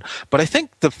 1Password. But I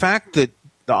think the fact that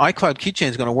the iCloud keychain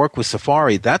is going to work with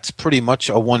Safari, that's pretty much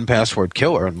a 1Password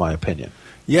killer, in my opinion.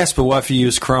 Yes, but what if you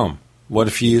use Chrome? What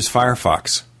if you use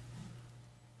Firefox?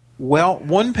 Well,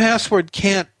 1Password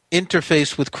can't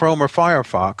interface with Chrome or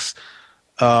Firefox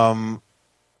on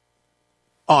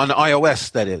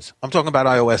iOS, that is. I'm talking about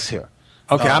iOS here.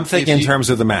 Okay, I'm thinking in terms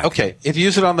of the Mac. Okay, if you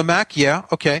use it on the Mac, yeah,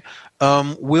 okay.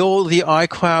 Will the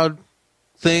iCloud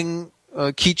thing,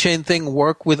 keychain thing,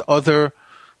 work with other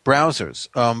browsers?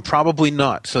 Probably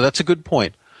not. So that's a good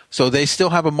point. So they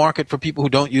still have a market for people who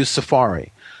don't use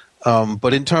Safari.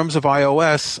 But in terms of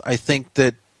iOS, I think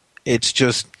that it's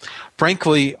just,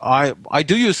 frankly, I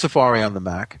do use Safari on the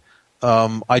Mac.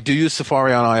 I do use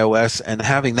Safari on iOS, and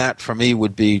having that for me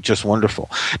would be just wonderful.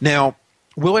 Now,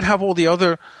 will it have all the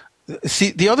other?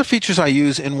 See, the other features I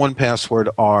use in 1Password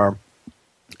are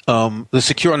the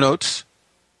secure notes,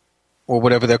 or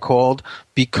whatever they're called,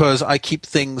 because I keep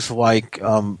things like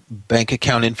bank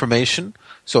account information.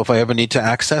 So if I ever need to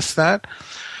access that,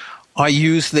 I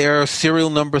use their serial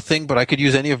number thing, but I could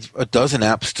use any of a dozen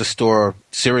apps to store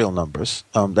serial numbers.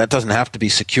 That doesn't have to be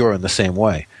secure in the same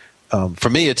way. For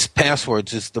me, it's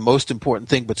passwords is the most important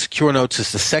thing, but secure notes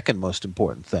is the second most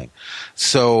important thing.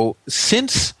 So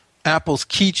since Apple's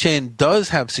keychain does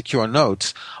have secure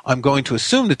notes, I'm going to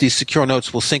assume that these secure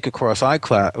notes will sync across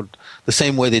iCloud the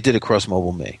same way they did across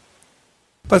MobileMe.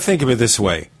 But think of it this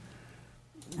way.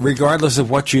 Regardless of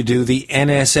what you do, the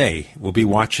NSA will be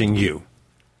watching you.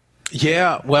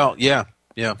 Yeah, well, yeah.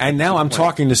 And now I'm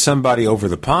talking to somebody over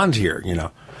the pond here, you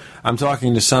know. I'm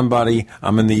talking to somebody,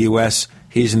 I'm in the U.S.,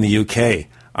 he's in the UK.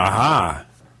 Aha.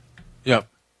 Yep.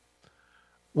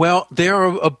 Well, they're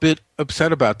a bit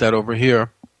upset about that over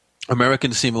here.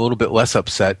 Americans seem a little bit less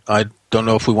upset. I don't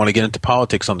know if we want to get into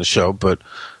politics on the show, but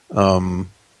I'm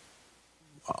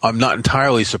not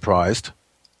entirely surprised.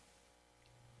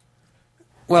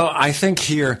 Well, I think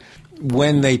here,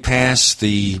 when they passed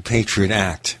the Patriot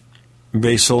Act,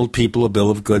 they sold people a bill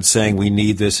of goods saying we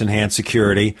need this enhanced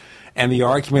security, and the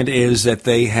argument is that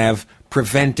they have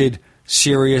prevented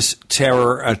serious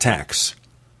terror attacks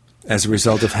as a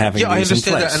result of having these in place.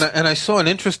 I understand that, and I saw an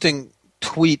interesting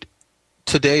tweet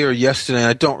today or yesterday.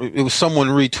 It was someone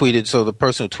retweeted, so the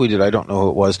person who tweeted, I don't know who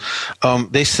it was.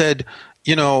 They said,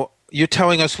 you're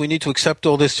telling us we need to accept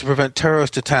all this to prevent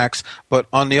terrorist attacks, but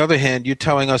on the other hand, you're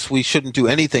telling us we shouldn't do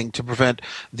anything to prevent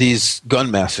these gun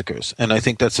massacres. And I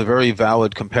think that's a very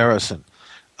valid comparison.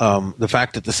 The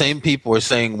fact that the same people are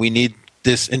saying we need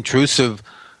this intrusive,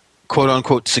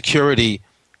 quote-unquote, security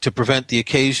to prevent the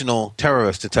occasional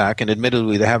terrorist attack, and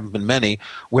admittedly there haven't been many,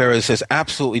 whereas there's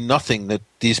absolutely nothing that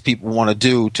these people want to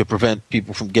do to prevent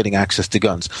people from getting access to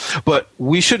guns. But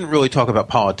we shouldn't really talk about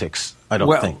politics, I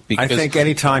don't think. I think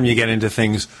any time you get into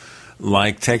things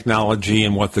like technology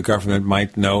and what the government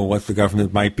might know, what the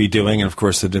government might be doing, and of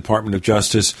course the Department of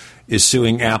Justice is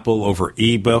suing Apple over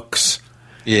e-books.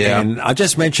 Yeah. And I'll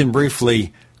just mention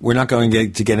briefly, we're not going to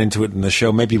get into it in the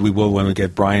show. Maybe we will when we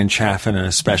get Brian Chaffin and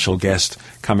a special guest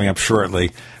coming up shortly.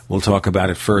 We'll talk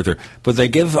about it further. But they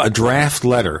give a draft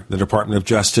letter, the Department of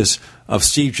Justice, of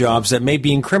Steve Jobs that may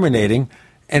be incriminating,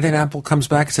 and then Apple comes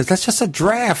back and says, that's just a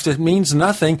draft. It means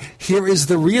nothing. Here is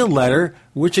the real letter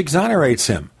which exonerates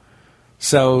him.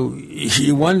 So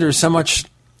you wonder, so much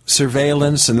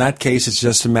surveillance. In that case, it's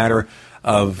just a matter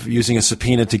of using a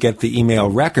subpoena to get the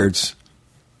email records.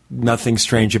 Nothing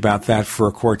strange about that for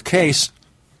a court case.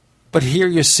 But here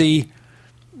you see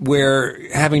where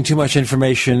having too much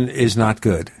information is not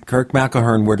good. Kirk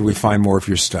McElhearn, where do we find more of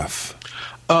your stuff?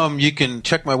 You can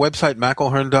check my website,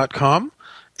 McElhearn.com,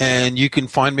 and you can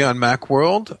find me on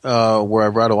Macworld, where I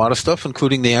write a lot of stuff,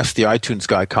 including the Ask the iTunes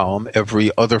Guy column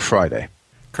every other Friday.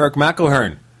 Kirk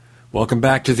McElhearn, welcome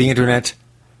back to the Internet.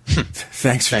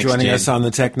 Thanks for joining us on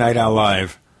the Tech Night Owl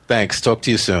Live. Thanks. Talk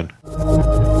to you soon.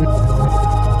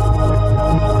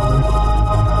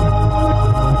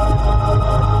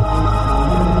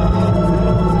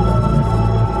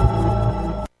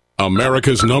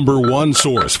 America's #1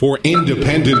 source for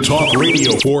independent talk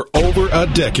radio for over a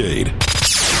decade.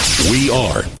 We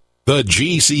are the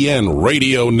GCN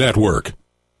Radio Network.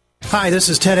 Hi, this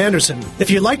is Ted Anderson.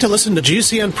 If you'd like to listen to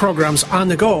GCN programs on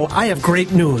the go, I have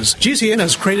great news. GCN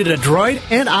has created a Droid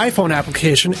and iPhone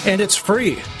application, and it's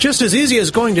free. Just as easy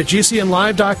as going to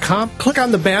GCNlive.com, click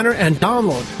on the banner, and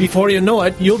download. Before you know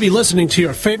it, you'll be listening to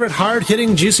your favorite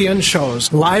hard-hitting GCN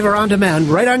shows, live or on demand,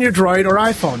 right on your Droid or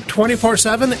iPhone,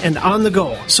 24/7 and on the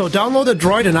go. So download the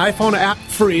Droid and iPhone app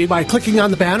free by clicking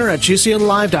on the banner at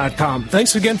GCNlive.com.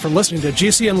 Thanks again for listening to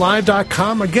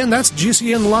GCNlive.com. Again, that's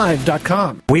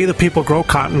GCNlive.com. We the people grow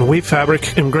cotton, weave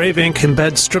fabric, engrave ink,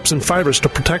 embed strips and fibers to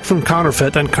protect from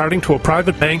counterfeit, then carting to a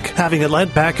private bank, having it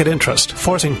lent back at interest,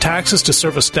 forcing taxes to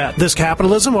service debt. This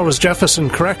capitalism, or was Jefferson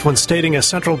correct when stating a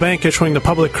central bank issuing the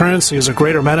public currency is a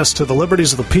greater menace to the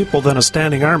liberties of the people than a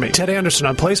standing army? Ted Anderson,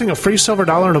 I'm placing a free silver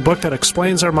dollar in a book that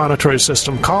explains our monetary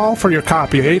system. Call for your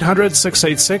copy,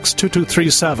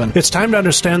 800-686-2237. It's time to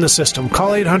understand the system.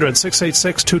 Call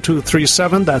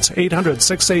 800-686-2237. That's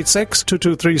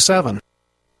 800-686-2237.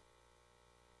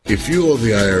 If you owe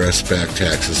the IRS back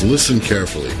taxes, listen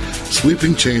carefully.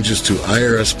 Sweeping changes to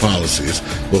IRS policies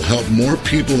will help more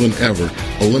people than ever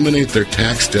eliminate their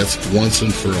tax debts once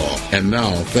and for all. And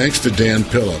now, thanks to Dan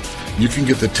Pilla, you can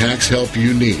get the tax help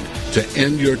you need to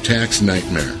end your tax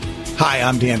nightmare. Hi,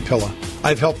 I'm Dan Pilla.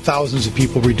 I've helped thousands of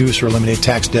people reduce or eliminate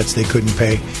tax debts they couldn't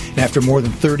pay. And after more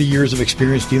than 30 years of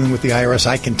experience dealing with the IRS,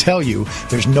 I can tell you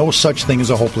there's no such thing as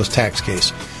a hopeless tax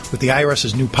case. With the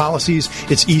IRS's new policies,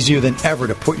 it's easier than ever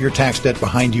to put your tax debt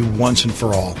behind you once and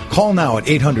for all. Call now at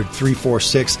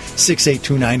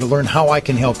 800-346-6829 to learn how I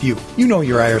can help you. You know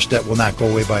your IRS debt will not go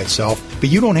away by itself, but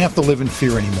you don't have to live in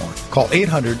fear anymore. Call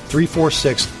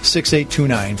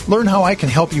 800-346-6829. Learn how I can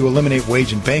help you eliminate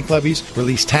wage and bank levies,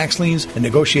 release tax liens, and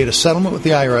negotiate a settlement with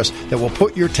the IRS that will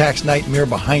put your tax nightmare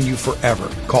behind you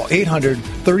forever. Call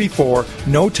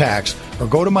 800-34-NO-TAX or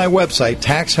go to my website,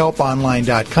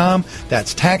 taxhelponline.com.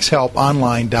 That's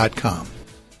taxhelponline.com.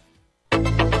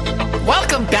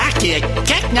 Welcome back to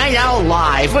Tech Night Owl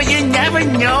Live, where you never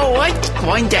know what's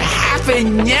going to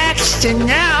happen next. And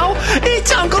now,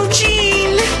 it's Uncle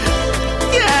Gene.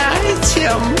 Yeah, it's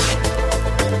him.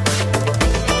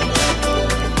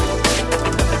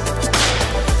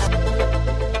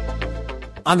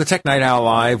 On the Tech Night Owl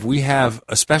Live, we have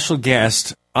a special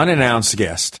guest, unannounced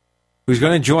guest, who's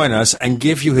going to join us and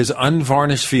give you his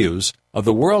unvarnished views of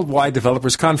the Worldwide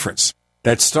Developers Conference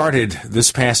that started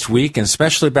this past week, and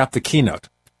especially about the keynote.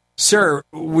 Sir,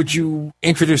 would you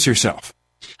introduce yourself?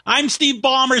 I'm Steve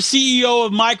Ballmer, CEO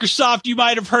of Microsoft. You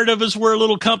might have heard of us. We're a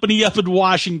little company up in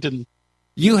Washington.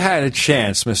 You had a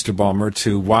chance, Mr. Ballmer,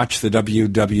 to watch the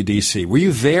WWDC. Were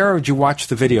you there, or did you watch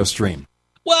the video stream?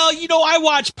 Well, I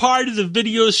watched part of the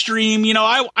video stream.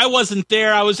 I wasn't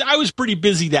there. I was pretty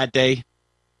busy that day.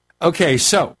 Okay,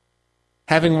 so,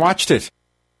 having watched it,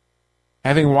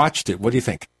 what do you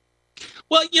think?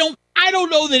 Well, I don't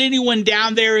know that anyone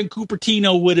down there in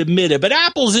Cupertino would admit it, but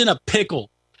Apple's in a pickle.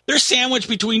 They're sandwiched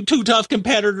between two tough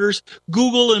competitors,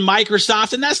 Google and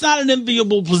Microsoft, and that's not an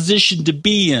enviable position to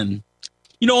be in.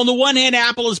 On the one hand,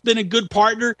 Apple has been a good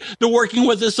partner. They're working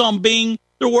with us on Bing.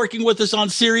 They're working with us on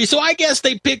Siri. So I guess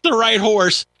they picked the right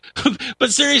horse.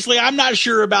 But seriously, I'm not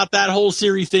sure about that whole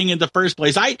Siri thing in the first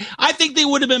place. I think they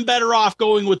would have been better off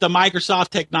going with the Microsoft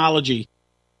technology.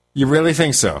 You really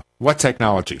think so? What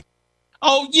technology?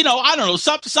 Oh, I don't know,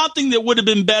 something that would have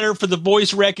been better for the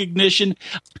voice recognition.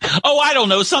 Oh, I don't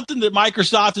know, something that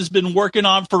Microsoft has been working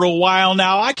on for a while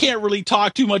now. I can't really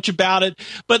talk too much about it,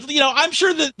 but, I'm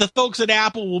sure that the folks at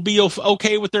Apple will be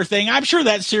okay with their thing. I'm sure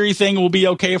that Siri thing will be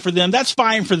okay for them. That's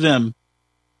fine for them.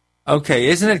 Okay,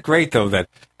 isn't it great, though, that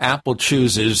Apple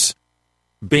chooses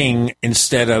Bing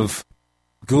instead of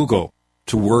Google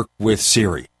to work with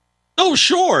Siri? Oh,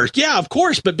 sure. Yeah, of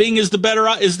course. But Bing is the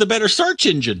better search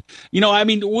engine. We have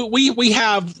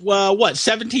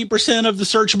 17% of the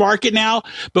search market now.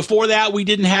 Before that, we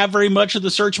didn't have very much of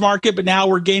the search market, but now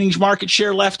we're gaining market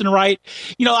share left and right.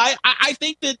 I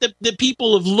think that the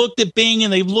people have looked at Bing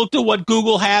and they've looked at what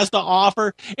Google has to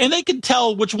offer, and they can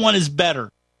tell which one is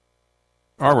better.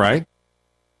 All right.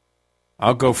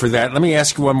 I'll go for that. Let me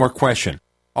ask you one more question.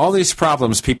 All these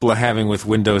problems people are having with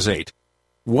Windows 8.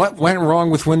 What went wrong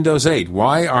with Windows 8?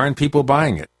 Why aren't people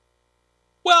buying it?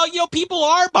 Well, people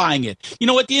are buying it.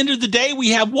 At the end of the day, we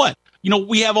have what?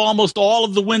 We have almost all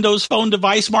of the Windows Phone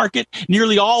device market.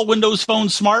 Nearly all Windows Phone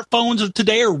smartphones of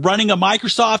today are running a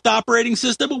Microsoft operating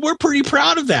system, and we're pretty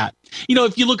proud of that.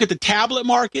 If you look at the tablet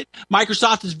market,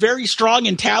 Microsoft is very strong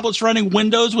in tablets running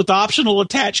Windows with optional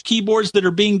attached keyboards that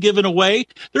are being given away.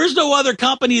 There's no other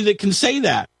company that can say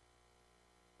that.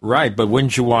 Right, but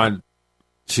wouldn't you want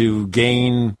to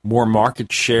gain more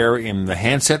market share in the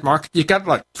handset market? You got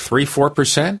like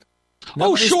 3-4%.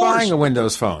 Nobody's buying a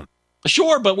Windows Phone.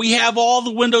 Sure, but we have all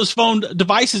the Windows Phone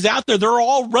devices out there. They're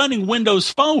all running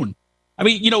Windows Phone. I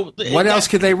mean, what else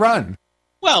could they run?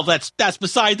 Well, that's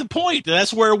beside the point.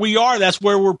 That's where we are. That's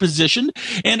where we're positioned.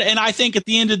 And I think at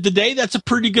the end of the day, that's a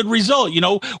pretty good result.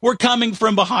 We're coming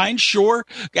from behind. Sure,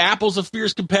 Apple's a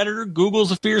fierce competitor.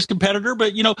 Google's a fierce competitor.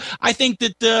 But, I think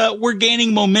that we're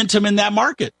gaining momentum in that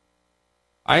market.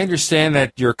 I understand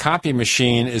that your copy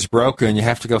machine is broken. You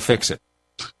have to go fix it.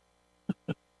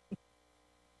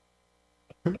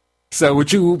 So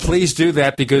would you please do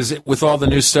that? Because with all the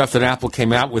new stuff that Apple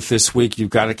came out with this week, you've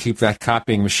got to keep that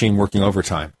copying machine working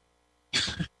overtime.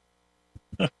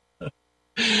 I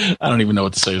don't even know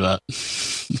what to say to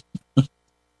that.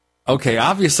 Okay,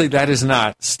 obviously that is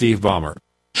not Steve Ballmer.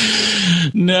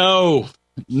 No.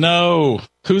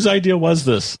 Whose idea was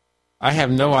this? I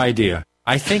have no idea.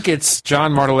 I think it's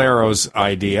John Martellero's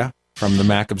idea from the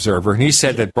Mac Observer. And he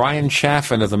said that Brian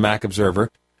Chaffin of the Mac Observer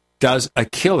does a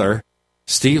killer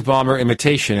Steve Ballmer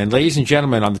imitation. And ladies and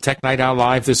gentlemen, on the Tech Night Owl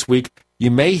Live this week, you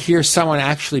may hear someone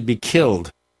actually be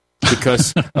killed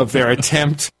because of their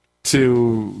attempt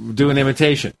to do an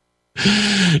imitation.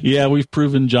 Yeah, we've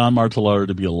proven John Martellaro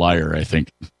to be a liar, I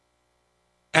think.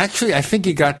 Actually, I think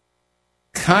he got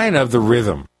kind of the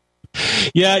rhythm.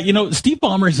 Yeah, Steve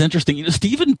Ballmer is interesting.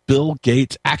 Steve and Bill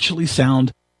Gates actually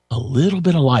sound a little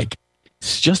bit alike.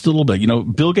 It's just a little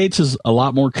bit. Bill Gates is a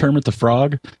lot more Kermit the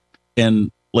Frog,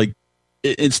 and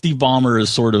Steve Ballmer is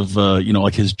sort of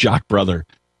like his jock brother.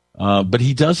 But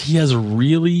he has a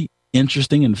really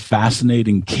interesting and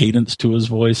fascinating cadence to his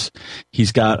voice.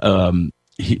 He's got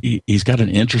he's got an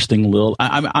interesting little.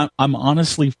 I'm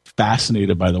honestly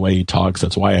fascinated by the way he talks.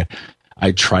 That's why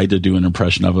I tried to do an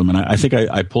impression of him, and I think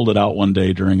I pulled it out one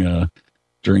day during a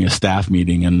staff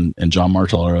meeting, and John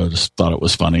Martellaro just thought it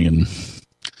was funny, and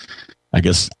I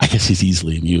guess he's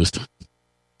easily amused.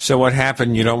 So what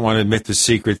happened? You don't want to admit the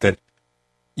secret that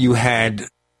you had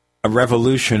a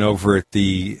revolution over at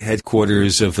the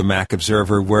headquarters of the Mac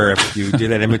Observer, where if you did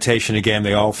that imitation again,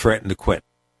 they all threatened to quit.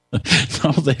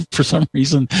 No, for some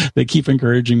reason, they keep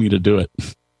encouraging me to do it.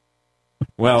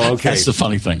 Well, okay. That's the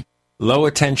funny thing. Low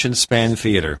attention span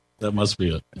theater. That must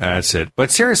be it. That's it.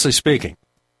 But seriously speaking,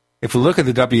 if we look at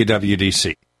the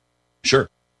WWDC. Sure.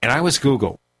 And I was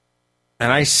Google.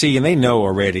 And I see, and they know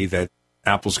already that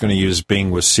Apple's going to use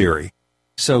Bing with Siri.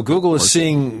 So Google is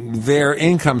seeing their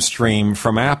income stream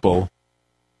from Apple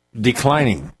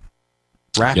declining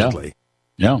rapidly.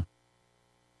 Yeah.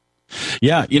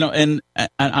 Yeah, and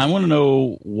I want to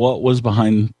know what was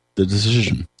behind the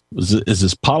decision. Is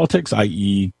this politics,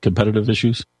 i.e. competitive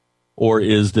issues? Or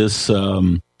is this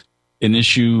an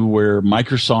issue where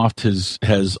Microsoft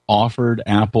has offered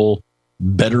Apple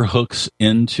better hooks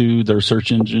into their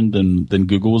search engine than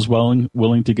Google was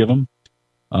willing to give them?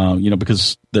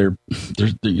 Because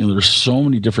there's so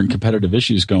many different competitive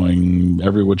issues going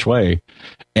every which way,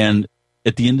 and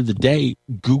at the end of the day,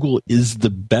 Google is the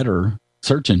better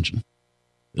search engine,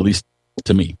 at least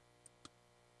to me.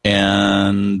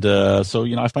 And so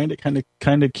I find it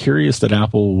kind of curious that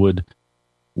Apple would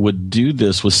do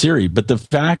this with Siri, but the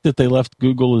fact that they left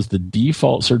Google as the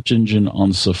default search engine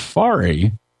on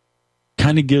Safari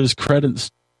kind of gives credence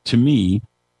to me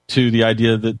to the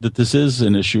idea that this is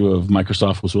an issue of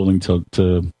Microsoft was willing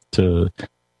to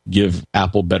give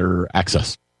Apple better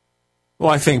access.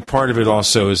 Well, I think part of it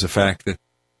also is the fact that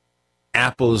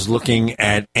Apple is looking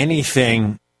at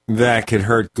anything that could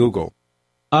hurt Google.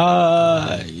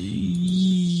 Yeah,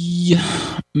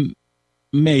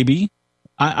 maybe.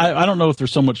 I don't know if they're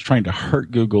so much trying to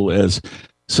hurt Google as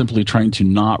simply trying to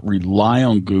not rely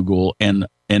on Google and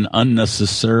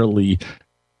unnecessarily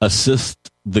assist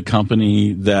the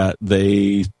company that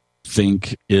they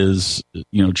think is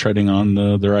treading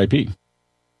on their IP.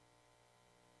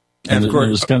 And of course,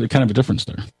 there's kind of a difference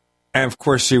there. And of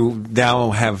course, you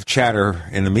now have chatter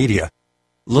in the media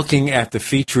looking at the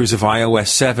features of iOS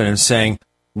 7 and saying,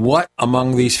 what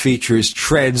among these features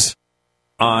treads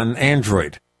on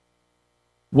Android?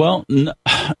 Well,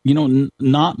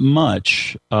 not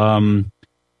much.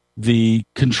 The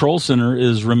Control Center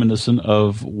is reminiscent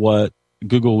of what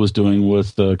Google was doing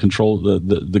with the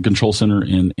Control Center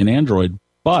in Android,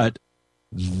 but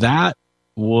that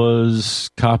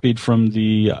was copied from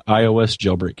the iOS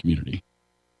jailbreak community.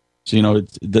 So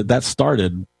that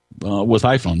started with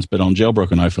iPhones, but on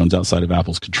jailbroken iPhones outside of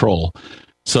Apple's control.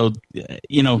 So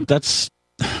that's.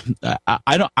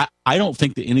 I don't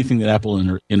think that anything that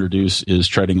Apple introduced is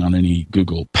treading on any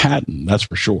Google patent. That's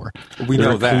for sure. We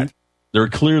know that. There are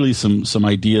clearly some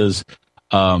ideas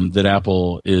that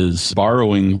Apple is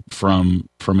borrowing from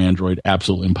Android,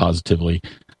 absolutely and positively,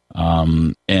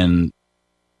 and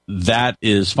that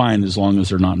is fine as long as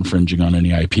they're not infringing on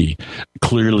any IP.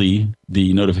 Clearly,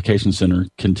 the Notification Center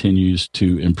continues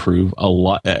to improve a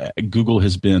lot. Google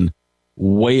has been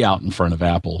way out in front of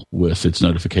Apple with its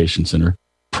Notification Center.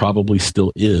 Probably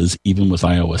still is, even with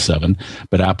iOS 7,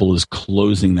 but Apple is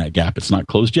closing that gap. It's not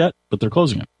closed yet, but they're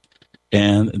closing it.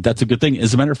 And that's a good thing.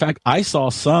 As a matter of fact, I saw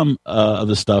some of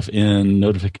the stuff in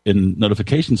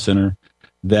Notification Center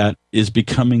that is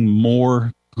becoming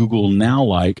more Google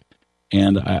Now-like.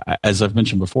 And as I've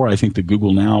mentioned before, I think that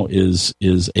Google Now is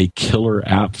a killer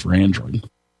app for Android.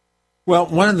 Well,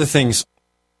 one of the things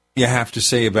you have to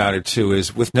say about it, too,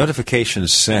 is with Notification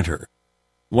Center,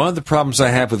 one of the problems I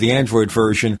have with the Android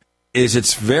version is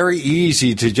it's very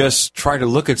easy to just try to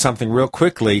look at something real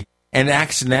quickly and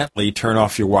accidentally turn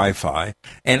off your Wi-Fi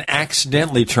and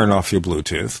accidentally turn off your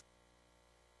Bluetooth.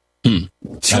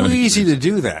 Too easy to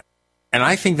do that. And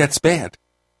I think that's bad.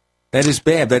 That is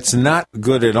bad. That's not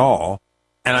good at all.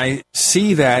 And I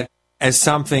see that as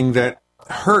something that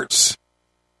hurts.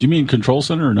 Do you mean Control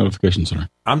Center or Notification Center?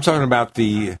 I'm talking about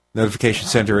the Notification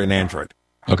Center in Android.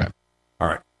 Okay. All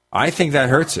right. I think that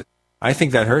hurts it. I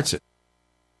think that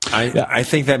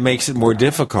makes it more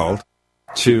difficult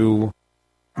to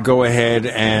go ahead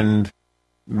and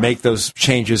make those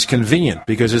changes convenient,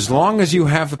 because as long as you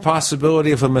have the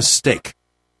possibility of a mistake,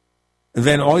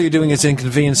 then all you're doing is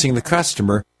inconveniencing the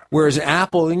customer. Whereas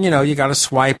Apple, you got to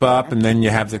swipe up and then you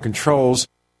have the controls,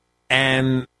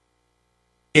 and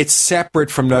it's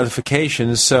separate from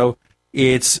notifications, so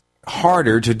it's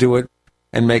harder to do it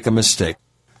and make a mistake.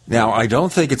 Now, I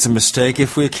don't think it's a mistake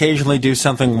if we occasionally do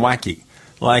something wacky,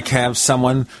 like have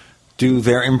someone do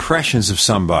their impressions of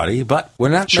somebody, but we're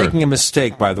not making a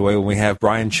mistake, by the way, when we have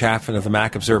Brian Chaffin of the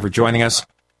Mac Observer joining us.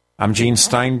 I'm Gene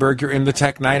Steinberg. You're in the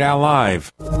Tech Night Owl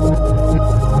Live.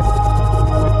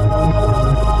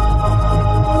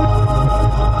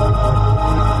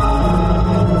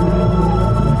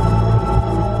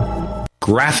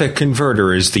 Graphic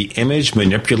Converter is the image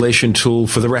manipulation tool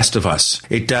for the rest of us.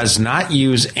 It does not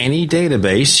use any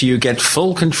database. You get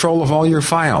full control of all your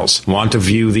files. Want to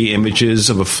view the images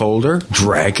of a folder?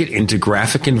 Drag it into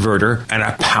Graphic Converter, and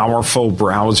a powerful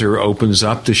browser opens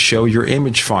up to show your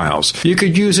image files. You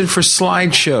could use it for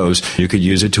slideshows. You could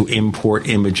use it to import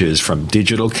images from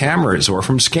digital cameras or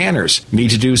from scanners.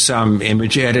 Need to do some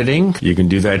image editing? You can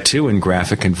do that too in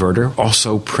Graphic Converter.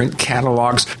 Also print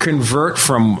catalogs. Convert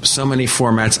from so many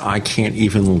formats I can't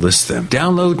even list them.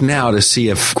 Download now to see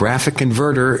if Graphic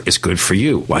Converter is good for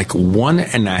you, like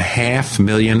 1.5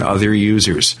 million other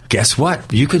users. Guess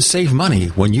what? You could save money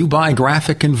when you buy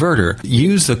Graphic Converter.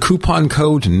 Use the coupon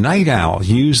code Night Owl.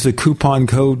 Use the coupon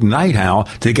code Night Owl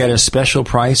to get a special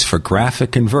price for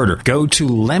Graphic Converter. Go to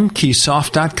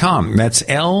lemkesoft.com. That's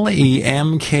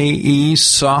Lemke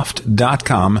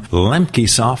soft.com.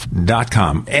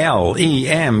 Lemkesoft.com.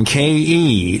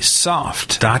 Lemke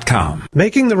soft.com.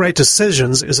 Making the right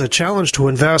decisions is a challenge to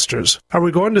investors. Are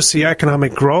we going to see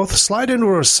economic growth, slide into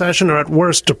a recession, or at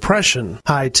worst, depression?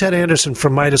 Hi, Ted Anderson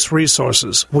from Midas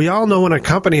Resources. We all know when a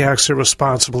company acts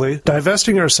irresponsibly,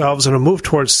 divesting ourselves in a move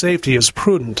towards safety is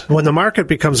prudent. When the market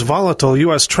becomes volatile,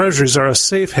 U.S. Treasuries are a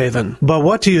safe haven. But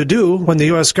what do you do when the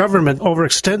U.S. government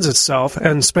overextends itself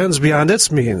and spends beyond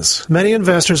its means? Many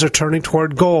investors are turning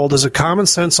toward gold as a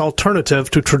common-sense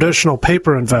alternative to traditional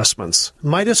paper investments.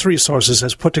 Midas Resources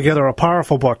has put together a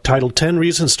powerful book titled 10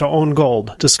 Reasons to Own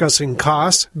Gold, discussing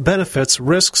costs, benefits,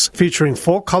 risks, featuring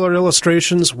full-color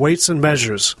illustrations, weights, and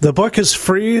measures. The book is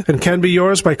free and can be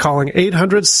yours by calling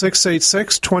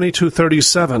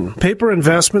 800-686-2237. Paper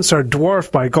investments are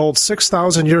dwarfed by gold's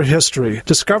 6,000-year history.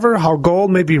 Discover how gold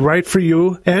may be right for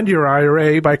you and your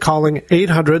IRA by calling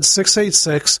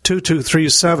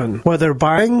 800-686-2237. Whether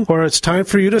buying or it's time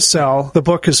for you to sell, the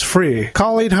book is free.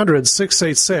 Call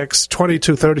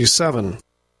 800-686-2237.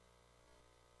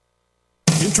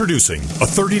 Introducing a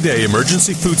 30-day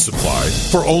emergency food supply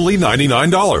for only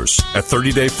 $99. At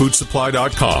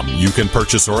 30dayfoodsupply.com, you can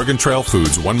purchase Oregon Trail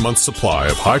Foods' 1-month supply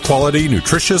of high-quality,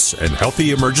 nutritious, and healthy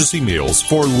emergency meals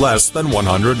for less than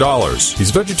 $100.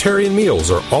 These vegetarian meals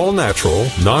are all natural,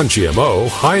 non-GMO,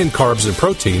 high in carbs and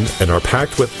protein, and are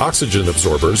packed with oxygen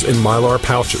absorbers in Mylar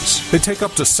pouches. They take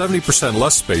up to 70%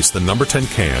 less space than number 10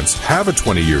 cans, have a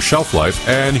 20-year shelf life,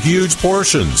 and huge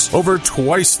portions, over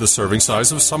twice the serving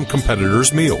size of some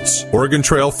competitors' meals. Oregon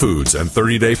Trail Foods and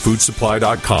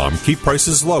 30dayfoodsupply.com keep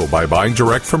prices low by buying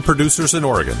direct from producers in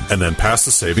Oregon and then pass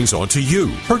the savings on to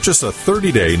you. Purchase a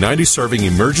 30-day 90-serving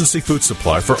emergency food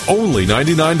supply for only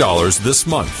 $99 this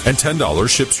month, and $10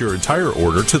 ships your entire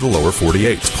order to the lower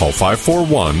 48. Call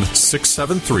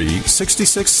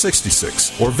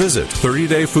 541-673-6666 or visit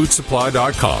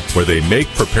 30dayfoodsupply.com, where they make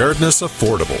preparedness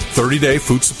affordable.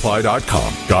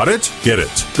 30dayfoodsupply.com. Got it? Get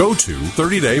it. Go to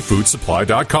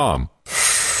 30dayfoodsupply.com.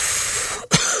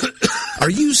 Are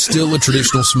you still a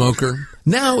traditional smoker?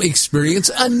 Now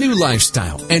experience a new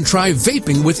lifestyle and try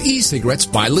vaping with e-cigarettes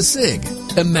by LeSig.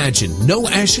 Imagine no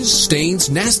ashes,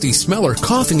 stains, nasty smell, or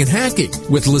coughing and hacking.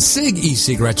 With LeSig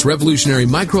e-cigarettes' revolutionary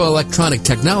microelectronic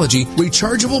technology,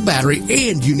 rechargeable battery,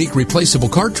 and unique replaceable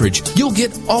cartridge, you'll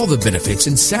get all the benefits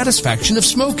and satisfaction of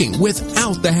smoking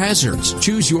without the hazards.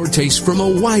 Choose your taste from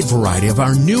a wide variety of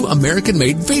our new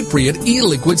American-made vape-free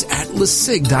e-liquids at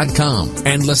LeSig.com.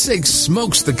 And LeSig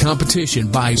smokes the competition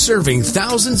by serving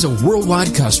thousands of worldwide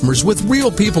customers with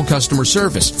real people customer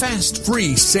service, fast,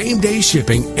 free, same-day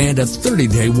shipping, and a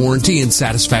 30-day warranty and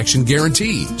satisfaction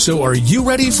guarantee. So are you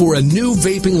ready for a new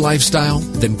vaping lifestyle?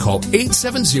 Then call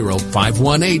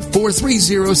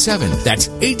 870-518-4307. That's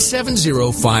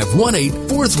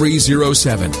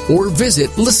 870-518-4307. Or visit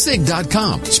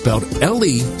LeSig.com, spelled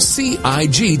LECIG.com.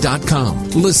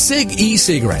 LeSig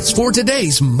e-cigarettes for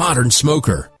today's modern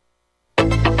smoker.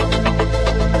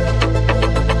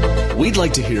 we'd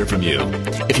like to hear from you.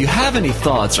 If you have any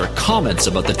thoughts or comments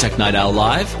about the Tech Night Owl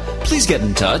Live, please get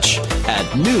in touch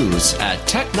at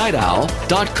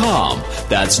news@technightowl.com.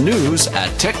 That's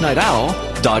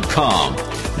news@technightowl.com.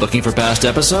 Looking for past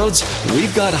episodes?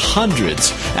 We've got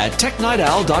hundreds at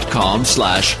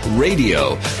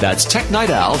technightowl.com/radio. That's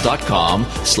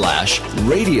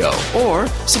technightowl.com/radio. Or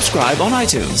subscribe on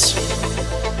iTunes.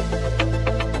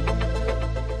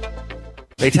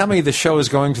 They tell me the show is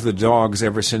going to the dogs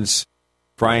ever since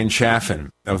Brian Chaffin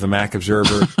of the Mac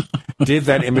Observer did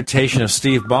that imitation of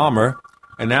Steve Ballmer,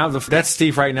 and now that's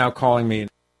Steve right now calling me.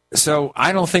 So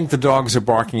I don't think the dogs are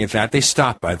barking at that. They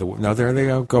stopped, by the way. No, there they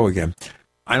go again.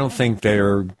 I don't think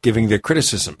they're giving their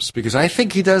criticisms, because I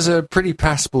think he does a pretty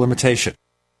passable imitation.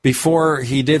 Before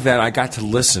he did that, I got to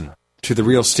listen to the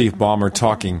real Steve Ballmer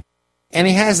talking, and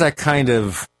he has that kind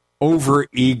of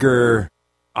over-eager,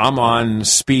 I'm on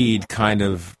speed kind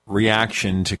of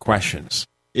reaction to questions.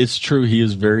 It's true. He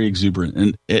is very exuberant.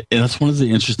 And that's one of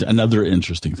the another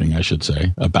interesting thing I should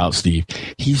say about Steve.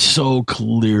 He so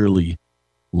clearly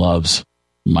loves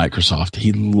Microsoft.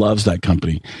 He loves that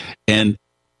company. And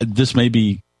this may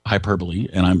be hyperbole,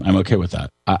 and I'm okay with that.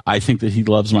 I think that he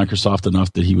loves Microsoft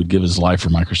enough that he would give his life for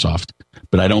Microsoft,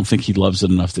 but I don't think he loves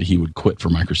it enough that he would quit for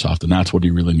Microsoft. And that's what he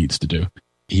really needs to do.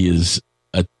 He is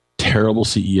terrible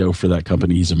CEO for that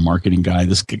company. He's a marketing guy.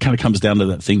 This kind of comes down to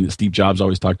that thing that Steve Jobs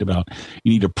always talked about.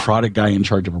 You need a product guy in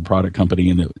charge of a product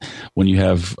company. And when you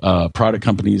have product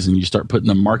companies and you start putting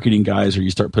the marketing guys or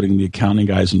you start putting the accounting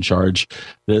guys in charge,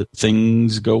 that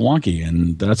things go wonky.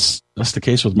 And that's the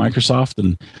case with Microsoft.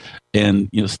 And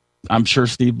you know, I'm sure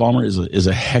Steve Ballmer is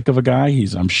a heck of a guy.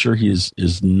 I'm sure he is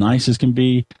as nice as can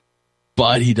be,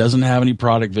 but he doesn't have any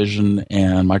product vision,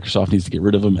 and Microsoft needs to get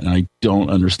rid of him. And I don't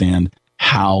understand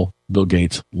how Bill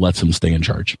Gates lets him stay in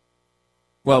charge.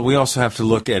 Well, we also have to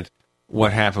look at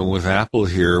what happened with Apple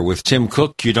here. With Tim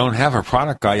Cook, you don't have a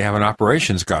product guy, you have an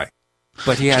operations guy.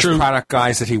 But he has product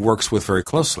guys that he works with very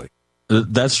closely.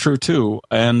 That's true, too.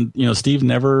 And, you know, Steve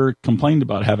never complained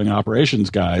about having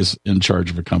operations guys in charge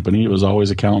of a company. It was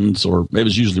always accountants, or it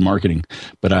was usually marketing.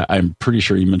 But I'm pretty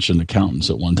sure he mentioned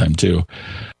accountants at one time, too.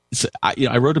 So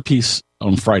I wrote a piece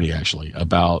on Friday, actually,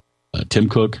 about Tim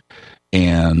Cook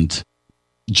and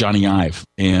Johnny Ive,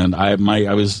 and I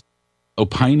was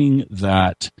opining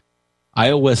that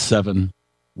iOS 7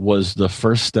 was the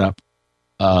first step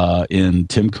in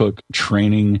Tim Cook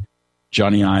training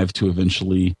Johnny Ive to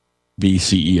eventually be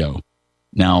CEO.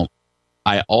 Now,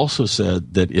 I also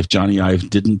said that if Johnny Ive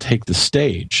didn't take the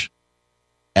stage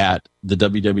at the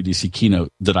WWDC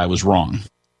keynote, that I was wrong.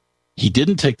 He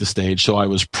didn't take the stage, so I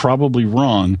was probably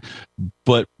wrong.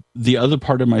 But the other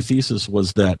part of my thesis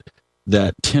was that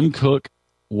Tim Cook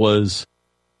was,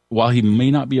 while he may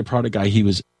not be a product guy, he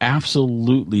was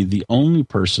absolutely the only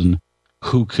person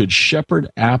who could shepherd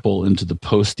Apple into the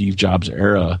post-Steve Jobs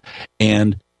era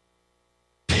and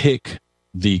pick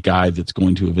the guy that's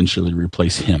going to eventually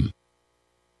replace him.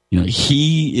 You know,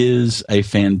 he is a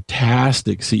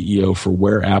fantastic CEO for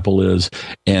where Apple is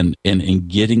and in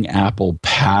getting Apple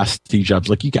past Steve Jobs.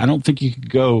 Like, I don't think you could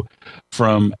go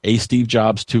from a Steve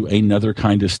Jobs to another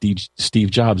kind of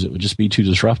Steve Jobs. It would just be too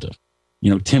disruptive. You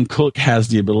know, Tim Cook has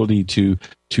the ability to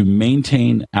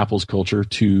maintain Apple's culture,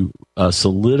 to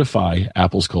solidify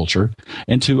Apple's culture,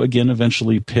 and to, again,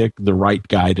 eventually pick the right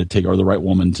guy to take, or the right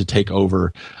woman to take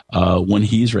over when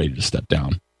he's ready to step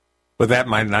down. But that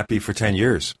might not be for 10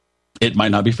 years. It might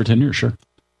not be for 10 years, sure.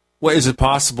 Well, is it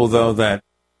possible, though, that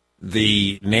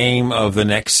the name of the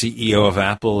next CEO of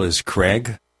Apple is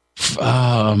Craig?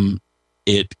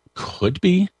 It could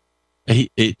be.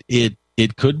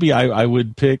 It could be. I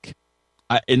would pick.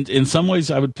 In some ways,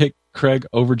 I would pick Craig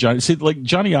over Johnny. See, like,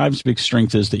 Johnny Ive's big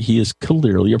strength is that he is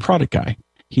clearly a product guy.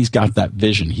 He's got that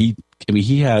vision. He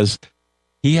has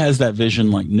that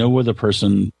vision like no other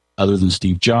person other than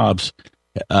Steve Jobs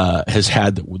has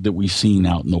had that we've seen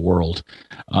out in the world.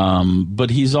 But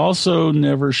he's also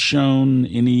never shown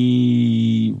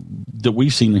any that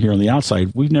we've seen here on the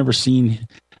outside. We've never seen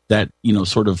that, you know,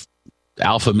 sort of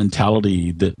alpha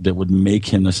mentality that would make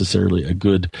him necessarily a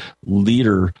good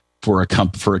leader for a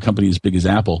company as big as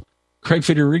Apple. Craig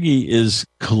Federighi is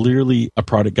clearly a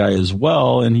product guy as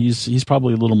well, and he's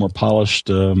probably a little more polished.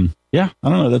 Yeah, I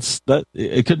don't know.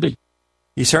 It could be.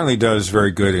 He certainly does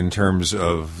very good in terms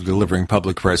of delivering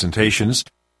public presentations,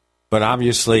 but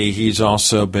obviously he's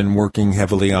also been working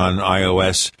heavily on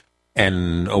iOS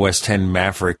and OS X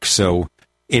Maverick. So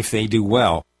if they do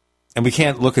well, and we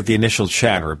can't look at the initial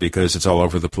chatter because it's all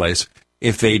over the place.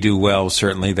 If they do well,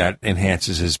 certainly that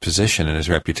enhances his position and his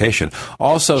reputation.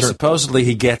 Also, Supposedly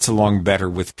he gets along better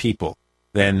with people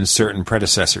than certain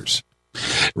predecessors.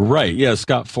 Right. Yeah.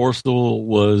 Scott Forstall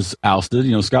was ousted.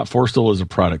 Scott Forstall is a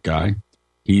product guy.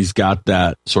 He's got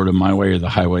that sort of my way or the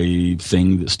highway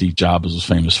thing that Steve Jobs was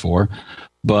famous for.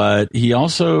 But he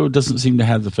also doesn't seem to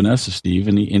have the finesse of Steve.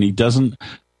 And he doesn't,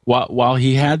 while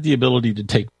he had the ability to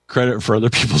take credit for other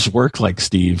people's work like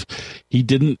Steve, he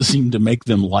didn't seem to make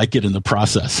them like it in the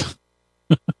process.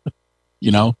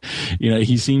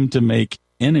 He seemed to make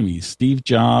enemies. Steve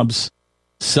Jobs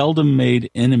seldom made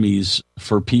enemies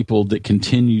for people that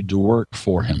continued to work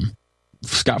for him.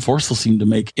 Scott Forstall seemed to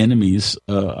make enemies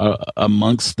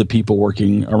amongst the people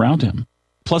working around him.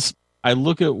 Plus, I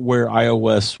look at where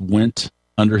iOS went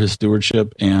under his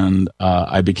stewardship, and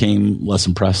I became less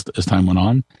impressed as time went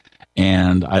on.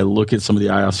 And I look at some of the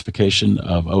iOSification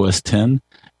of OS X,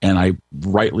 and I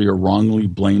rightly or wrongly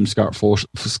blame Scott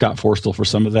Forstall for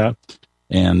some of that.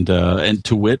 And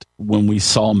to wit, when we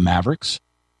saw Mavericks,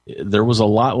 there was a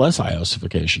lot less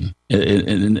iOSification.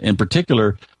 In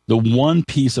particular, the one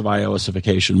piece of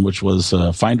iOSification, which was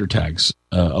Finder tags,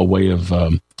 a way of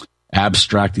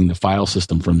abstracting the file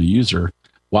system from the user.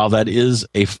 While that is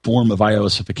a form of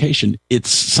iOSification, it's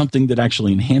something that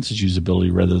actually enhances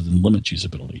usability rather than limits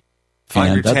usability.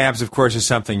 Finder tabs, of course, is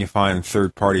something you find in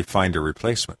third-party Finder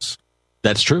replacements.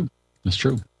 That's true. That's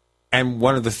true. And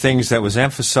one of the things that was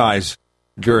emphasized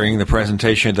during the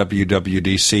presentation at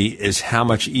WWDC is how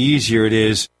much easier it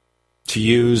is to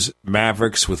use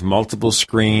Mavericks with multiple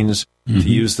screens, to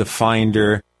use the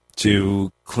Finder,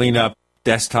 to clean up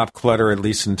desktop clutter, at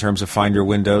least in terms of Finder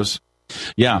windows.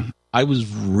 Yeah, I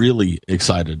was really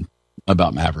excited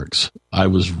about Mavericks. I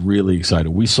was really excited.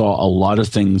 We saw a lot of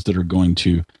things that are going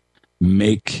to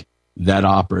make that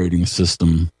operating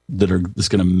system that's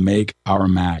going to make our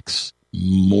Macs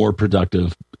more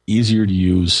productive, easier to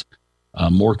use,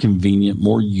 more convenient,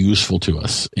 more useful to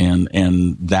us.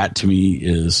 And that to me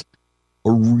is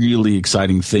a really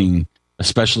exciting thing,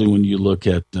 especially when you look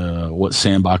at what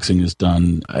sandboxing has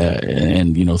done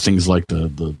and things like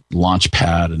the launch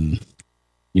pad and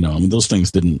those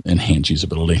things didn't enhance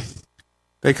usability.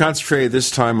 They concentrated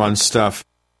this time on stuff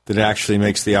that actually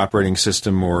makes the operating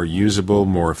system more usable,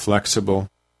 more flexible.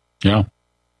 Yeah.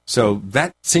 So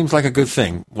that seems like a good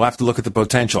thing. We'll have to look at the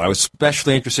potential. I was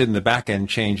especially interested in the back-end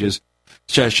changes,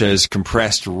 such as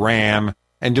compressed RAM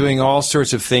and doing all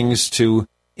sorts of things to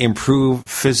improve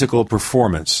physical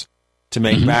performance, to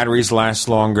make batteries last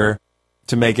longer,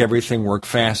 to make everything work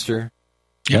faster.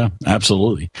 Yeah,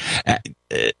 absolutely.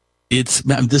 This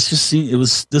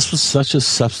was such a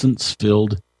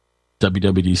substance-filled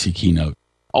WWDC keynote.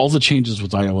 All the changes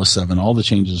with iOS 7, all the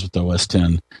changes with OS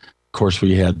 10. Of course,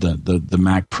 we had the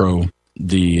Mac Pro,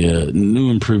 the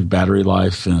new improved battery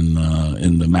life, and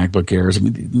the MacBook Airs. I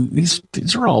mean, these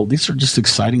are just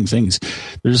exciting things.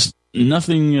 There's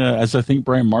nothing, as I think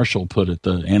Brian Marshall put it,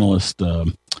 the analyst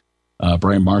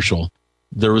Brian Marshall.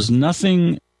 There was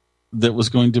nothing that was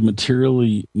going to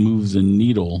materially move the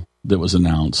needle that was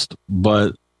announced,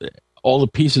 but all the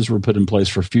pieces were put in place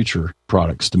for future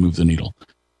products to move the needle.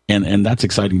 And that's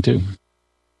exciting too.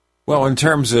 Well, in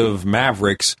terms of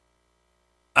Mavericks,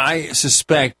 I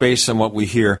suspect, based on what we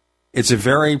hear, it's a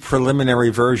very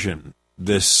preliminary version,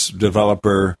 this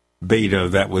developer beta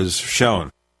that was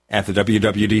shown at the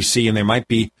WWDC, and there might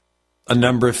be a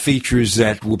number of features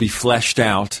that will be fleshed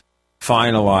out,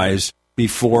 finalized,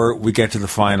 before we get to the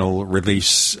final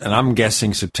release, and I'm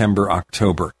guessing September,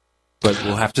 October. But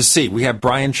we'll have to see. We have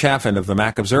Brian Chaffin of the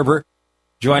Mac Observer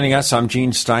joining us. I'm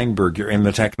Gene Steinberg. You're in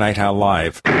the Tech Night Owl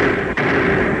Live.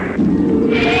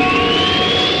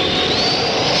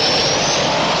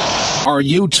 Are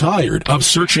you tired of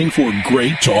searching for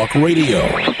great talk radio?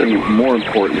 Something more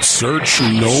important. Search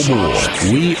no more.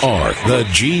 We are the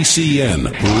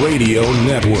GCN Radio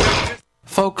Network.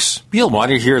 Folks, you'll want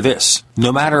to hear this.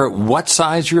 No matter what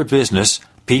size your business,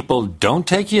 people don't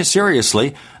take you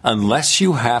seriously unless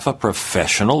you have a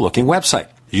professional-looking website.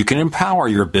 You can empower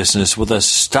your business with a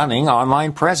stunning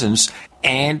online presence,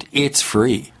 and it's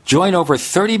free. Join over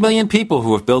 30 million people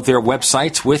who have built their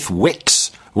websites with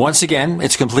Wix. Once again,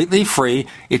 it's completely free.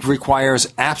 It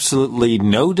requires absolutely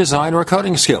no design or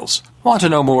coding skills. Want to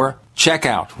know more? Check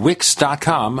out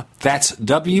Wix.com. That's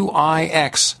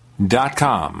Wix.com.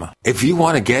 If you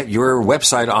want to get your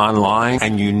website online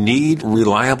and you need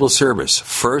reliable service,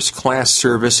 first-class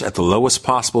service at the lowest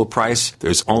possible price,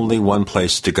 there's only one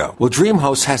place to go. Well,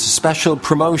 DreamHost has a special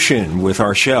promotion with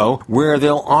our show where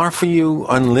they'll offer you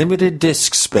unlimited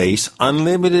disk space,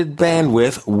 unlimited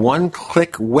bandwidth,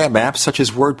 one-click web apps such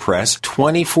as WordPress,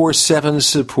 24/7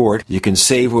 support. You can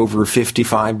save over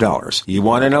 $55. You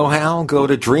want to know how? Go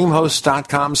to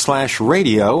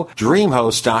DreamHost.com/radio,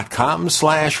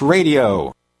 DreamHost.com/radio.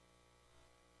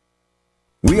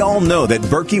 We all know that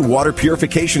Berkey Water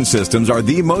Purification Systems are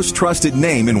the most trusted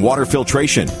name in water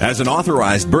filtration. As an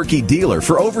authorized Berkey dealer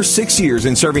for over 6 years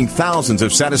and serving thousands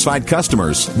of satisfied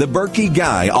customers, the Berkey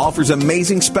Guy offers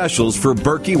amazing specials for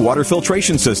Berkey Water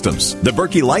Filtration Systems. The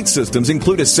Berkey Light Systems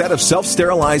include a set of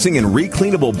self-sterilizing and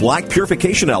recleanable black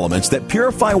purification elements that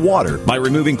purify water by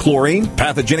removing chlorine,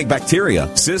 pathogenic bacteria,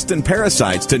 cysts, and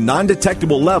parasites to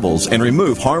non-detectable levels and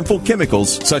remove harmful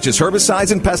chemicals such as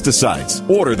herbicides and pesticides.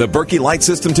 Order the Berkey Light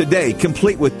System today,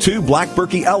 complete with 2 black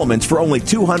Berkey elements for only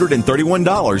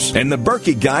 $231, and the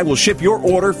Berkey Guy will ship your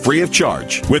order free of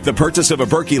charge. With the purchase of a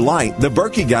Berkey Light, the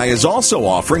Berkey Guy is also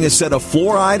offering a set of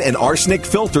fluoride and arsenic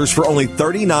filters for only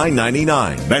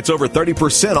 $39.99. That's over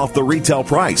 30% off the retail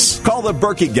price. Call the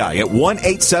Berkey Guy at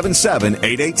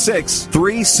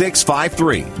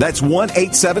 1-877-886-3653. That's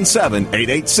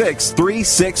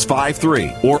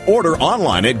 1-877-886-3653. Or order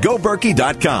online at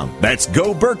GoBerkey.com. That's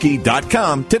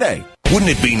GoBerkey.com today.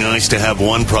 Wouldn't it be nice to have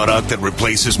one product that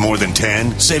replaces more than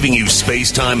 10, saving you space,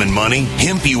 time, and money?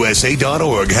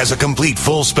 HempUSA.org has a complete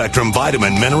full-spectrum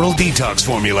vitamin mineral detox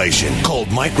formulation called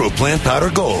Micro Plant Powder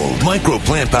Gold. Micro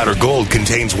Plant Powder Gold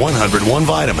contains 101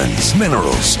 vitamins,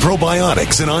 minerals,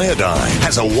 probiotics, and iodine.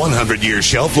 Has a 100-year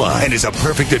shelf life and is a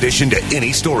perfect addition to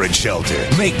any storage shelter.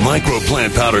 Make Micro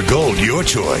Plant Powder Gold your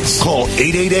choice. Call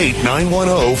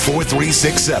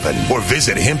 888-910-4367 or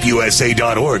visit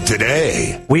HempUSA.org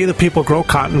today. We the people grow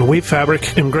cotton, weave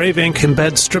fabric, engrave ink,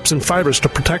 embed strips and fibers to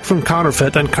protect from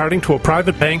counterfeit, then carting to a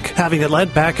private bank, having it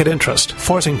lent back at interest,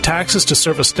 forcing taxes to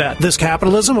service debt. This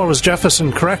capitalism, or was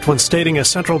Jefferson correct when stating a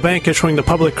central bank issuing the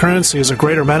public currency is a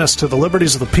greater menace to the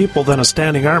liberties of the people than a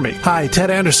standing army? Hi,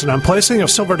 Ted Anderson. I'm placing a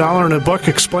silver dollar in a book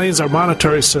explains our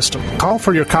monetary system. Call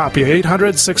for your copy,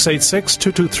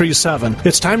 800-686-2237.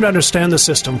 It's time to understand the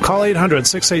system. Call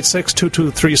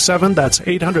 800-686-2237. That's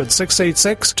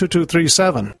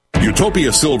 800-686-2237.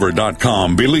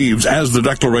 UtopiaSilver.com believes, as the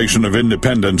Declaration of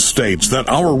Independence states, that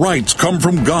our rights come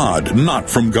from God, not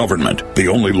from government. The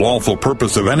only lawful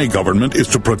purpose of any government is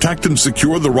to protect and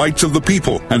secure the rights of the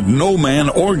people, and no man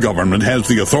or government has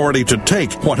the authority to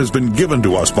take what has been given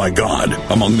to us by God.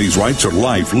 Among these rights are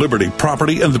life, liberty,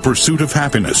 property, and the pursuit of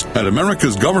happiness. And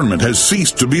America's government has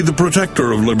ceased to be the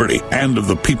protector of liberty and of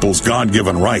the people's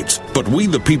God-given rights. But we,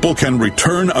 the people, can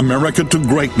return America to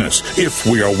greatness if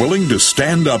we are willing to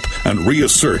stand up and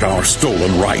reassert our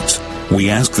stolen rights. We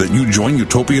ask that you join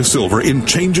Utopia Silver in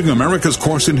changing America's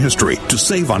course in history. To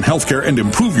save on healthcare and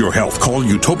improve your health, call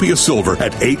Utopia Silver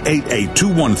at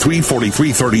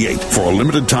 888-213-4338. For a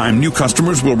limited time, new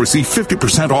customers will receive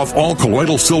 50% off all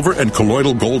colloidal silver and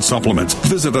colloidal gold supplements.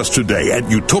 Visit us today at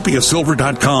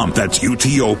utopiasilver.com. That's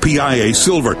UTOPIA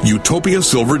Silver,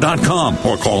 utopiasilver.com.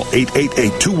 Or call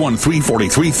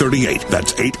 888-213-4338.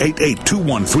 That's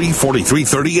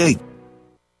 888-213-4338.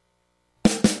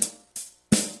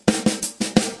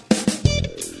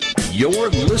 You're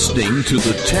listening to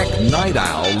the Tech Night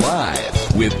Owl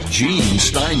Live with Gene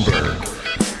Steinberg.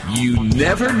 You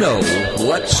never know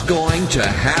what's going to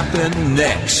happen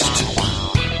next.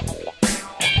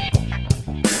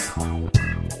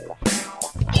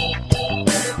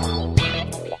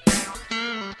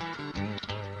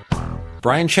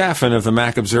 Brian Chaffin of the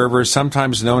Mac Observer,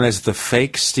 sometimes known as the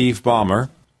fake Steve Ballmer.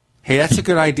 Hey, that's a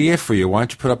good idea for you. Why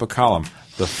don't you put up a column?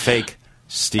 The fake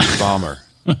Steve Ballmer.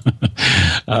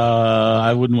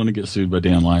 I wouldn't want to get sued by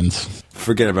Dan Lyons.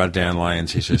 Forget about Dan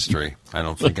Lyons. He's history. I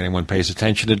don't think anyone pays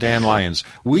attention to Dan Lyons.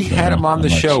 We had him on the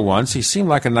show once. He seemed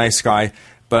like a nice guy,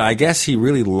 but I guess he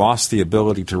really lost the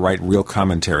ability to write real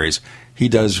commentaries. He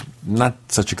does not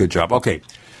such a good job. Okay,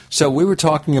 so we were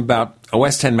talking about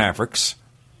OS X Mavericks,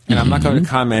 and I'm not going to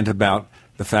comment about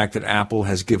the fact that Apple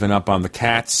has given up on the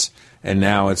cats, and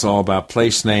now it's all about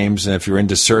place names. And if you're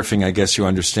into surfing, I guess you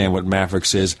understand what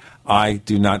Mavericks is. I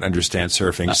do not understand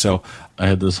surfing, so I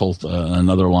had this whole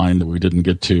another line that we didn't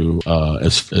get to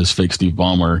as fake Steve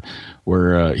Ballmer,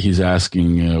 where he's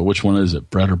asking which one is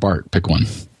it, Brett or Bart? Pick one.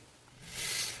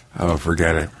 Oh,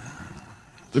 forget it.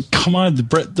 Come on,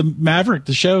 the Maverick,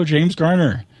 the show, James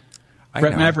Garner,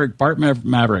 Brett Maverick, Bart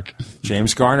Maverick,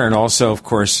 James Garner, and also, of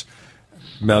course,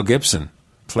 Mel Gibson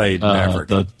played Maverick.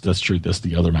 That's true. That's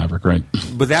the other Maverick, right?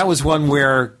 But that was one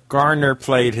where Garner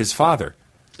played his father.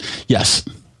 Yes.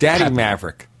 Daddy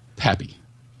Maverick. Pappy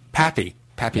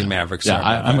yeah. Maverick. Yeah,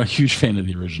 I'm a huge fan of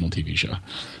the original TV show.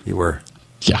 You were?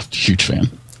 Yeah, huge fan.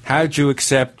 How'd you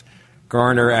accept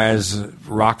Garner as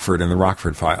Rockford in the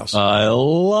Rockford Files? I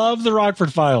love the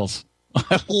Rockford Files.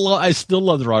 I still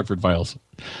love the Rockford Files.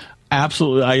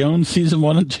 Absolutely. I own season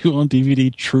 1 and 2 on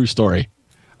DVD. True story.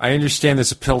 I understand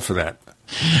there's a pill for that.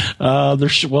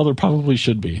 There probably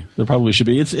should be. There probably should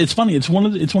be. It's funny. It's one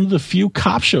of the few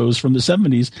cop shows from the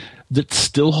 70s that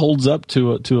still holds up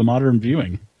to a modern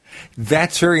viewing.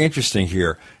 That's very interesting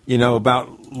here.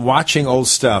 About watching old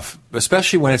stuff,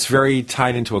 especially when it's very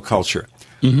tied into a culture.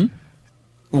 Mm-hmm.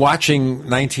 Watching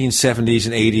 1970s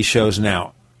and 80s shows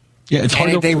now. Yeah, it's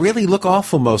hard. They really look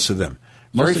awful. Most of them.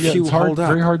 Very few hold up.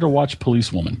 Very hard to watch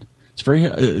Policewoman. It's very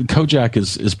Kojak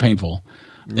is painful.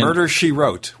 Murder, She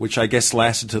Wrote, which I guess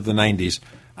lasted to the 90s.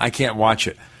 I can't watch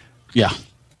it. Yeah,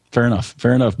 fair enough.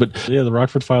 But yeah, the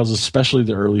Rockford Files, especially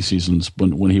the early seasons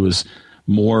when he was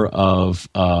more of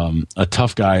a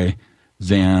tough guy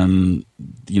than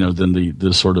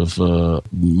the sort of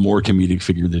more comedic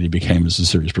figure that he became as the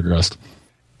series progressed.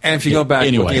 And if you go back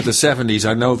looking at the 70s,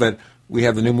 I know that we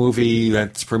have the new movie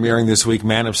that's premiering this week,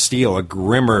 Man of Steel, a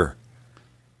grimmer,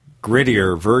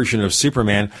 grittier version of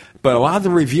Superman. But a lot of the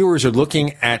reviewers are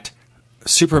looking at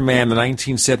Superman, the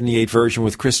 1978 version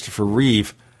with Christopher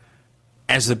Reeve,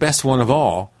 as the best one of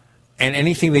all. And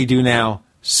anything they do now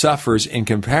suffers in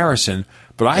comparison.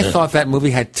 But I thought that movie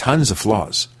had tons of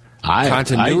flaws.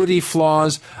 Continuity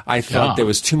flaws. I thought there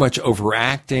was too much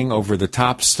overacting,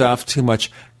 over-the-top stuff, too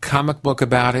much comic book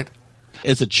about it.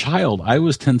 As a child, I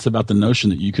was tense about the notion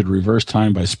that you could reverse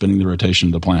time by spinning the rotation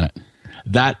of the planet.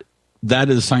 That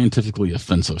is scientifically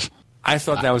offensive. I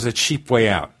thought that was a cheap way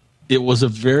out. It was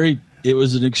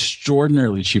an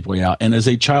extraordinarily cheap way out. And as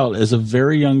a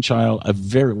very young child,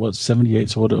 78,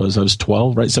 so what it was, I was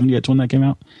 12, right? 78 when that came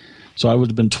out. So I would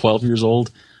have been 12 years old.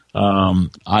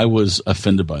 I was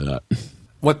offended by that.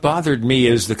 What bothered me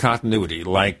is the continuity.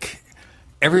 Like,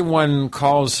 everyone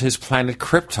calls his planet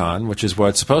Krypton, which is what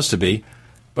it's supposed to be,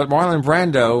 but Marlon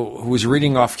Brando, who was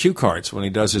reading off cue cards when he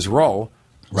does his role,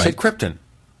 said Krypton.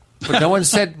 But no one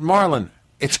said, Marlon,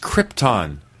 it's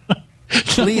Krypton.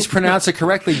 Please pronounce it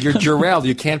correctly. You're Jor-El.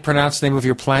 You can't pronounce the name of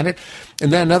your planet.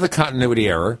 And then another continuity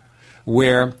error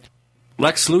where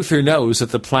Lex Luthor knows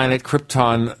that the planet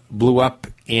Krypton blew up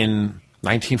in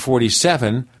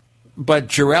 1947, but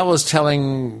Jor-El is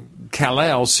telling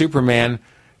Kal-El, Superman,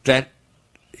 that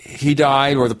he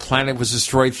died or the planet was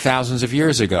destroyed thousands of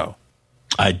years ago.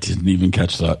 I didn't even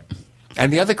catch that.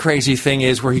 And the other crazy thing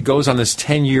is where he goes on this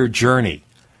 10-year journey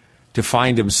to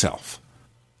find himself,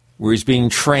 where he's being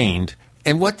trained.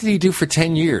 And what did he do for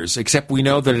 10 years? Except we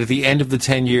know that at the end of the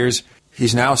 10 years,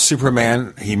 he's now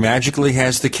Superman. He magically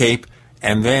has the cape,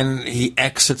 and then he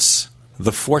exits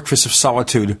the Fortress of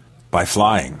Solitude by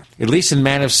flying. At least in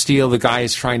Man of Steel, the guy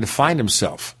is trying to find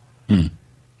himself.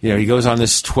 He goes on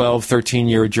this 12,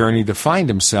 13-year journey to find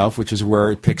himself, which is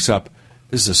where it picks up.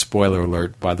 This is a spoiler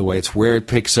alert, by the way. It's where it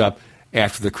picks up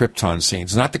after the Krypton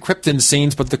scenes. Not the Krypton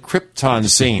scenes, but the Krypton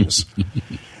scenes.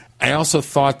 I also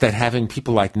thought that having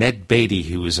people like Ned Beatty,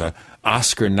 who is an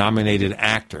Oscar-nominated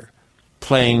actor,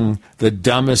 playing the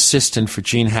dumb assistant for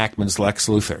Gene Hackman's Lex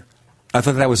Luthor, I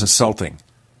thought that was insulting.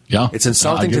 Yeah, it's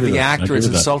insulting to the actor. It's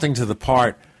insulting to the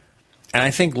part. And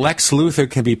I think Lex Luthor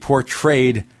can be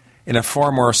portrayed in a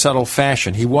far more subtle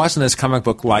fashion. He wasn't as comic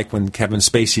book-like when Kevin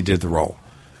Spacey did the role.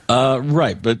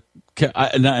 Right, but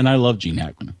I love Gene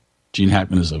Hackman. Gene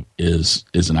Hackman is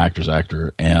an actor's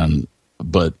actor,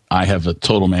 but I have a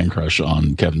total man crush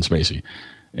on Kevin Spacey,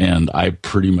 and I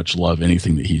pretty much love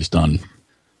anything that he's done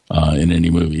in any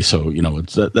movie. So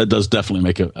that does definitely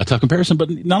make a tough comparison.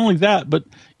 But not only that, but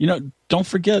don't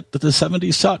forget that the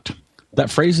 70s sucked. That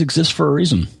phrase exists for a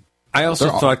reason. I also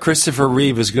thought Christopher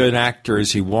Reeve, as good an actor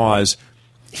as he was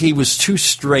too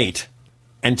straight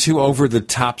and too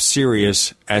over-the-top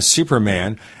serious as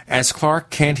Superman. As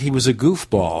Clark Kent, he was a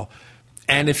goofball.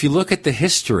 And if you look at the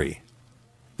history,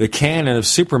 the canon of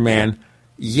Superman,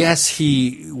 yes,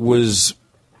 he was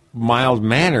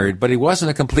mild-mannered, but he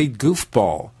wasn't a complete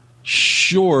goofball.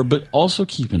 Sure, but also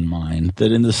keep in mind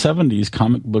that in the 70s,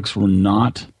 comic books were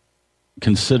not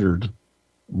considered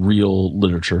real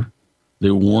literature. They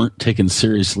weren't taken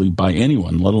seriously by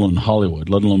anyone, let alone Hollywood,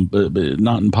 let alone but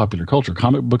not in popular culture.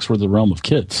 Comic books were the realm of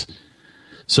kids.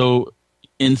 So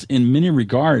in many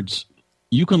regards,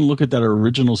 you can look at that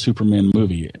original Superman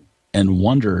movie and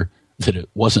wonder that it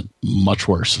wasn't much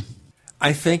worse.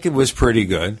 I think it was pretty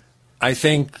good. I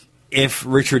think if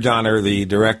Richard Donner, the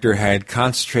director, had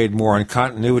concentrated more on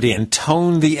continuity and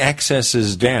toned the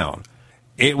excesses down,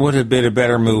 it would have been a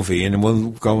better movie, and we'll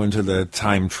go into the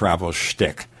time travel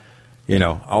shtick.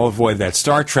 I'll avoid that.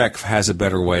 Star Trek has a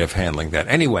better way of handling that.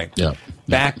 Anyway,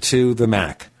 back to the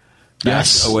Mac.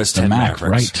 Yes, OS the X Mac,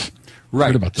 Mavericks. Right.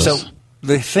 Heard about this. So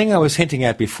the thing I was hinting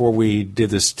at before we did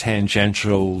this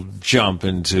tangential jump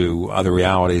into other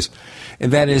realities,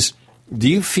 and that is, do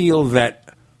you feel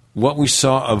that what we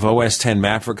saw of OS 10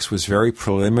 Mavericks was very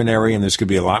preliminary and there's going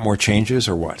to be a lot more changes,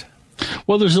 or what?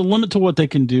 Well, there's a limit to what they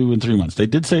can do in 3 months. They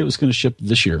did say it was going to ship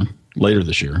later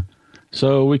this year.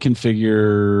 So we can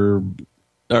figure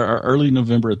early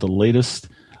November at the latest,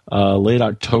 late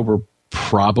October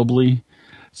probably.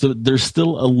 So there's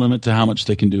still a limit to how much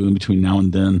they can do in between now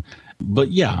and then.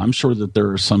 But yeah, I'm sure that there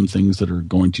are some things that are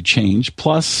going to change.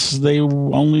 Plus, they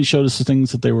only showed us the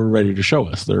things that they were ready to show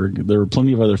us. There were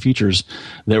plenty of other features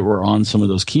that were on some of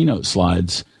those keynote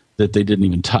slides that they didn't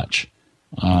even touch.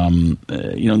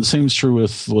 The same is true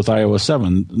with iOS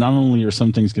 7. Not only are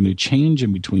some things going to change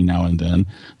in between now and then,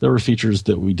 there were features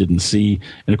that we didn't see.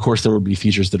 And of course, there will be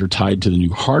features that are tied to the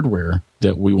new hardware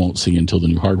that we won't see until the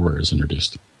new hardware is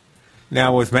introduced.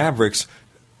 Now, with Mavericks,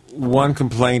 one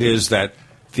complaint is that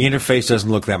the interface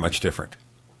doesn't look that much different.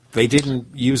 They didn't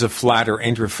use a flatter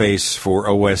interface for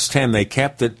OS 10. They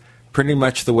kept it pretty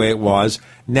much the way it was.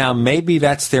 Now, maybe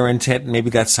that's their intent. Maybe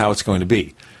that's how it's going to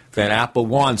be. That Apple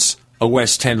wants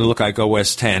OS 10 to look like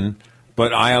OS 10,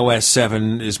 but iOS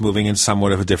 7 is moving in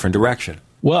somewhat of a different direction.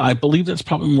 Well, I believe that's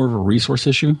probably more of a resource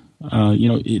issue.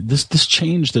 This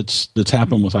change that's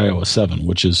happened with iOS 7,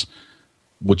 which is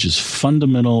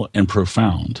fundamental and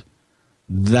profound,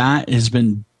 that has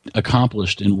been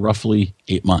accomplished in roughly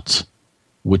 8 months,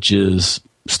 which is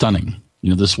stunning.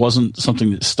 This wasn't something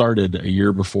that started a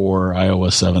year before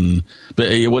iOS 7,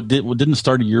 but what didn't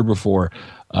start a year before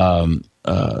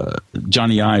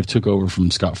Johnny Ive took over from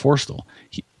Scott Forstall.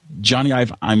 Johnny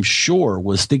Ive, I'm sure,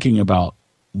 was thinking about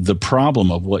the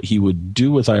problem of what he would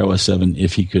do with iOS 7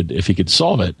 if he could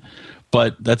solve it.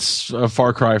 But that's a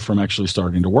far cry from actually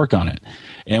starting to work on it.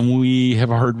 And we have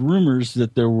heard rumors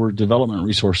that there were development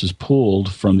resources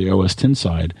pulled from the OS 10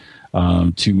 side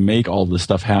to make all this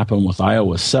stuff happen with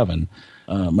iOS 7.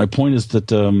 My point is that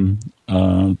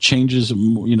changes,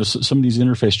 some of these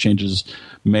interface changes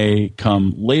may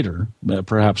come later,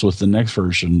 perhaps with the next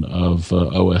version of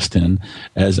OS 10,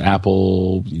 as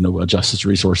Apple, adjusts its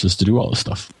resources to do all this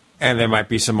stuff. And there might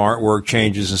be some artwork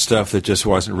changes and stuff that just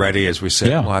wasn't ready, as we said.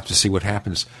 Yeah. We'll have to see what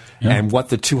happens. Yeah. And what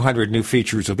the 200 new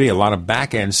features will be. A lot of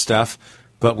back-end stuff,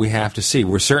 but we have to see.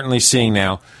 We're certainly seeing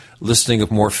now listing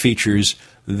of more features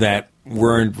that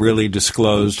weren't really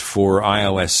disclosed for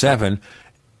iOS 7.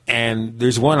 And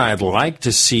there's one I'd like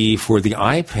to see for the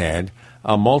iPad,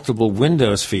 a multiple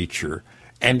windows feature.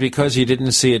 And because you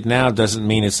didn't see it now doesn't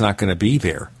mean it's not going to be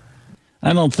there.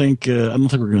 I don't think we're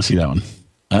going to see that one.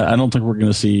 I don't think we're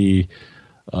going to see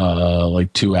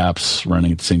like two apps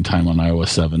running at the same time on iOS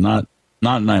 7. Not in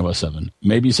iOS 7.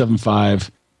 Maybe 7.5,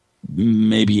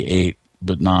 maybe 8,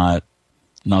 but not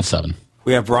 7.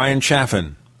 We have Brian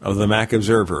Chaffin of the Mac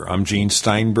Observer. I'm Gene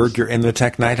Steinberg. You're in the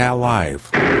Tech Night Owl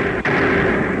Live.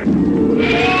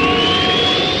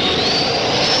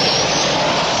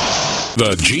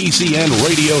 The GCN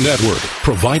Radio Network,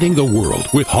 providing the world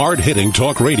with hard-hitting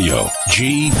talk radio.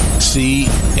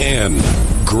 GCN.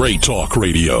 Great talk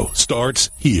radio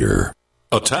starts here.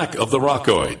 Attack of the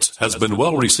Rockoids has been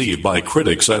well received by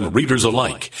critics and readers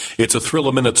alike. It's a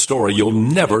thrill-a-minute story you'll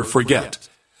never forget.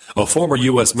 A former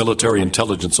U.S. military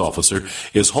intelligence officer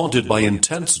is haunted by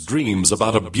intense dreams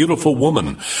about a beautiful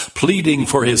woman pleading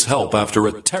for his help after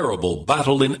a terrible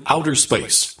battle in outer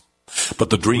space. But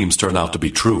the dreams turn out to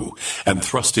be true and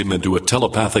thrust him into a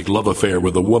telepathic love affair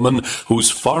with a woman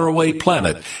whose faraway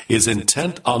planet is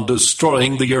intent on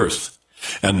destroying the Earth.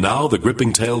 And now the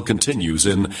gripping tale continues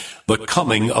in The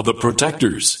Coming of the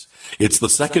Protectors. It's the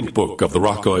second book of the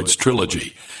Rockoids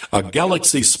trilogy, a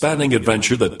galaxy-spanning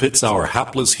adventure that pits our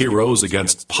hapless heroes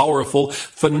against powerful,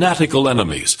 fanatical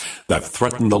enemies that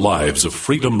threaten the lives of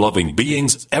freedom-loving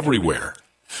beings everywhere.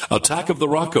 Attack of the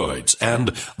Rockoids and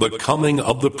The Coming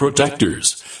of the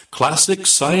Protectors. Classic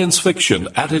science fiction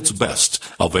at its best.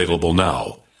 Available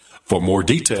now. For more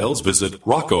details, visit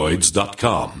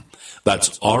rockoids.com.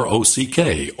 That's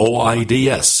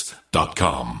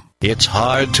ROCKOIDS.com. It's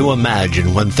hard to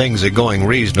imagine when things are going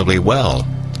reasonably well,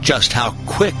 just how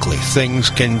quickly things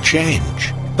can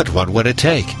change. But what would it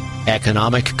take?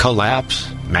 Economic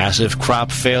collapse? Massive crop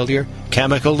failure?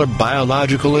 Chemical or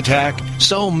biological attack?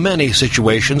 So many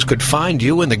situations could find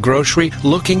you in the grocery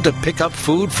looking to pick up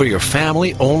food for your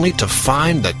family only to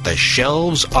find that the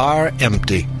shelves are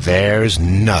empty. There's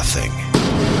nothing.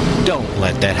 Don't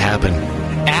let that happen.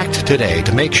 Act today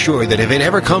to make sure that if it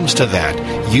ever comes to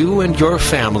that, you and your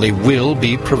family will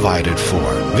be provided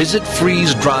for. Visit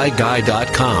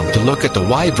freezedryguy.com to look at the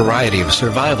wide variety of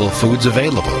survival foods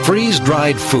available.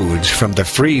 Freeze-dried foods from the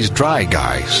Freeze Dry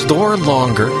Guy store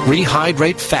longer,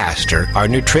 rehydrate faster, are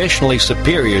nutritionally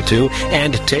superior to,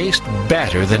 and taste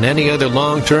better than any other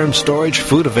long-term storage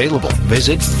food available.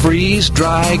 Visit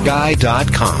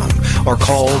freezedryguy.com or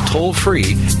call toll-free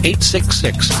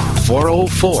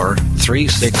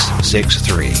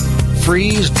 866-404-3663.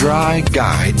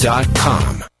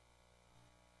 freezedryguy.com.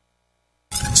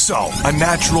 So, a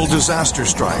natural disaster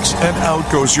strikes, and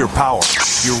out goes your power.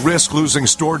 You risk losing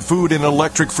stored food in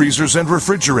electric freezers and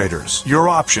refrigerators. Your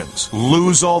options: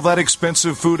 lose all that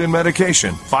expensive food and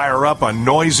medication, fire up a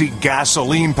noisy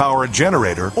gasoline-powered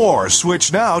generator, or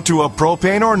switch now to a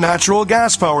propane or natural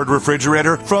gas-powered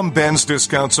refrigerator from Ben's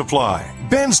Discount Supply.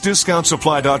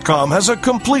 Ben'sDiscountSupply.com has a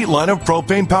complete line of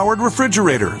propane-powered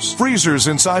refrigerators. Freezers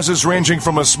in sizes ranging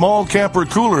from a small camper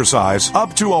cooler size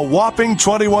up to a whopping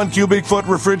 21 cubic foot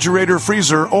refrigerator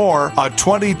freezer or a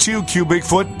 22 cubic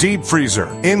foot deep freezer.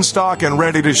 In stock and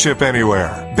ready to ship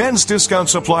anywhere.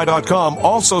 Ben'sDiscountSupply.com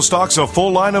also stocks a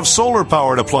full line of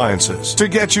solar-powered appliances to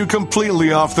get you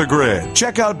completely off the grid.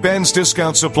 Check out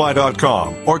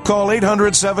Ben'sDiscountSupply.com or call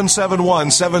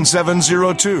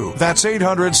 800-771-7702. That's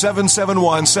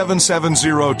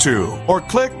 800-771-7702. Or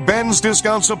click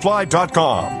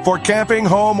Ben'sDiscountSupply.com for camping,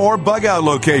 home, or bug-out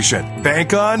location.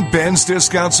 Bank on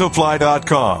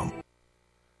Ben'sDiscountSupply.com.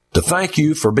 To thank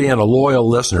you for being a loyal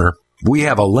listener, we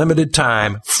have a limited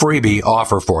time freebie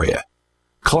offer for you.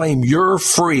 Claim your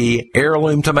free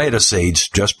heirloom tomato seeds,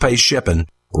 just pay shipping,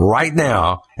 right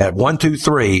now at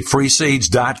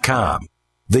 123freeseeds.com.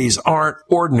 These aren't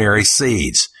ordinary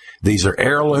seeds. These are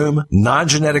heirloom,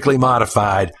 non-genetically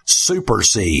modified super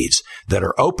seeds that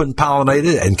are open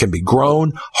pollinated and can be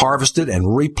grown, harvested,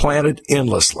 and replanted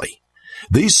endlessly.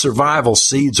 These survival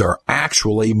seeds are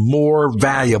actually more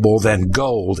valuable than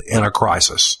gold in a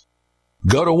crisis.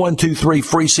 Go to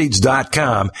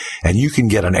 123freeseeds.com and you can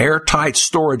get an airtight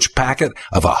storage packet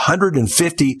of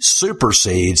 150 super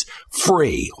seeds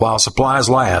free while supplies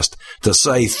last to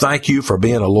say thank you for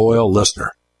being a loyal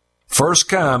listener. First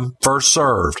come, first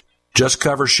served. Just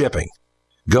cover shipping.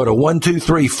 Go to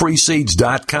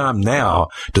 123freeseeds.com now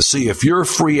to see if your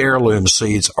free heirloom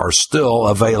seeds are still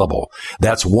available.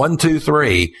 That's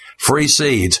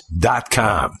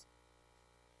 123freeseeds.com.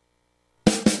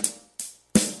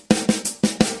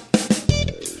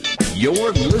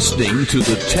 You're listening to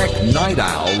the Tech Night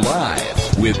Owl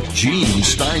Live with Gene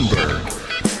Steinberg.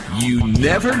 You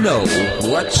never know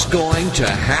what's going to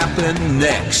happen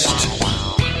next.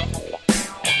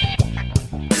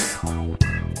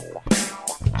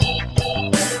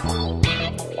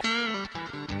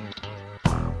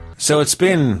 So it's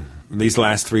been these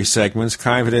last three segments,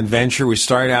 kind of an adventure. We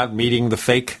started out meeting the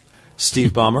fake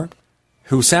Steve Ballmer,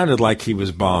 who sounded like he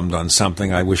was bombed on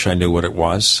something. I wish I knew what it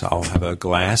was. I'll have a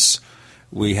glass.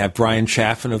 We have Brian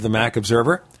Chaffin of the Mac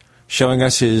Observer showing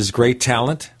us his great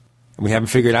talent. We haven't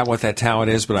figured out what that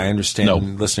talent is, but I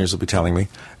understand listeners will be telling me.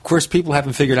 Of course, people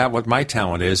haven't figured out what my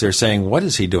talent is. They're saying, what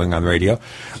is he doing on radio?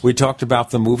 We talked about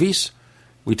the movies.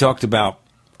 We talked about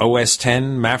OS X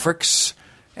Mavericks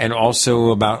and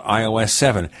also about iOS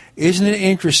 7. Isn't it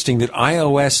interesting that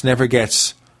iOS never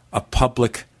gets a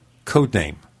public code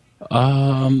name?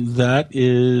 That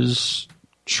is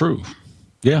true.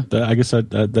 Yeah, I guess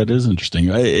that is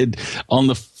interesting. On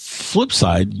the flip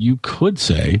side, you could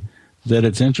say that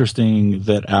it's interesting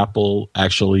that Apple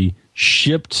actually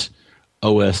shipped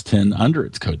OS X under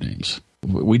its code names.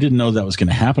 We didn't know that was going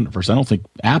to happen at first. I don't think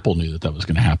Apple knew that was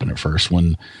going to happen at first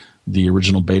when the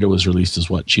original beta was released as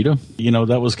Cheetah?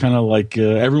 That was kind of like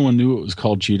everyone knew it was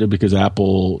called Cheetah because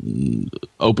Apple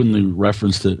openly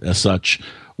referenced it as such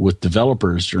with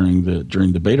developers during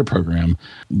the beta program.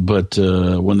 But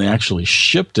when they actually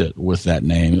shipped it with that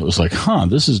name, it was like,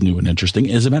 this is new and interesting.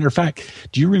 As a matter of fact,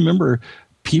 do you remember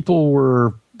people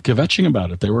were kvetching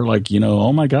about it? They were like,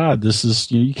 oh my God, this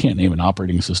is, you can't name an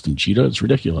operating system Cheetah. It's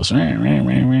ridiculous.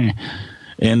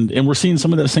 And we're seeing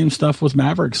some of that same stuff with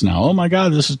Mavericks now. Oh my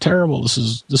God, this is terrible. This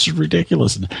is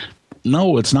ridiculous.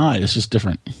 No, it's not. It's just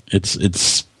different.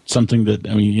 It's something that,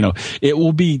 it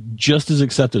will be just as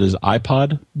accepted as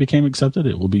iPod became accepted.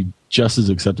 It will be just as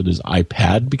accepted as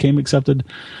iPad became accepted.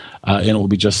 And it will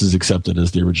be just as accepted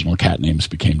as the original cat names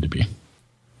became to be.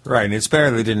 Right, and it's better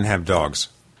they didn't have dogs.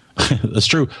 That's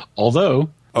true. Although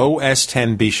OS X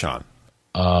Bichon.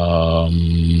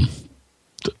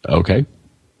 Okay.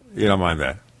 You don't mind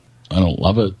that? I don't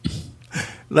love it.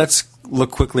 Let's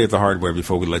look quickly at the hardware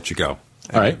before we let you go.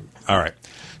 All right.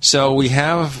 So we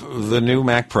have the new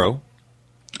Mac Pro,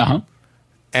 Uh-huh.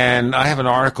 And I have an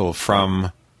article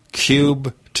from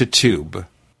Cube to Tube.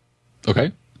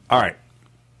 Okay. All right.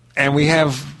 And we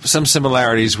have some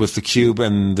similarities with the Cube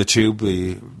and the Tube,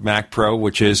 the Mac Pro,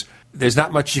 which is there's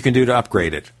not much you can do to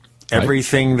upgrade it. Right.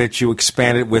 Everything that you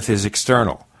expand it with is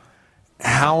external.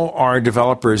 How are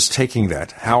developers taking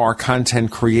that? How are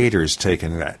content creators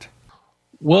taking that?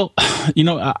 Well,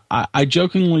 I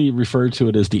jokingly refer to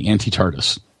it as the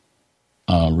anti-TARDIS,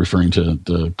 referring to,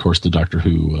 of course, the Doctor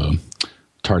Who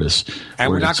TARDIS. And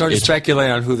we're not going to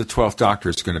speculate on who the 12th Doctor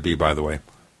is going to be, by the way.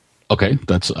 Okay,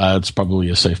 that's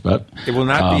probably a safe bet. It will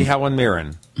not be Helen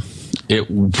Mirren. I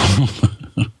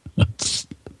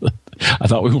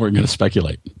thought we weren't going to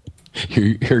speculate.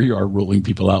 Here you are ruling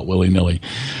people out willy-nilly.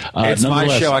 It's my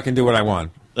show. I can do what I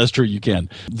want. That's true. You can.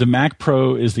 The Mac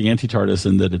Pro is the anti-TARDIS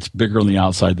in that it's bigger on the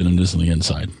outside than it is on the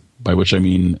inside, by which I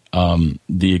mean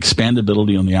the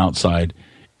expandability on the outside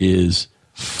is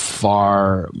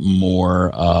far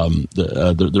more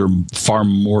there are far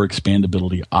more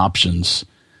expandability options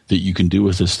that you can do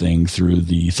with this thing through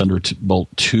the Thunderbolt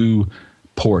 2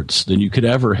 ports than you could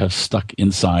ever have stuck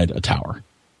inside a tower.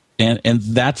 And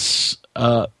that's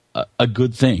a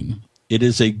good thing. It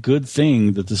is a good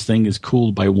thing that this thing is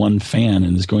cooled by one fan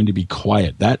and is going to be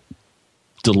quiet. That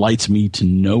delights me to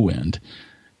no end.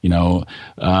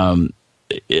 The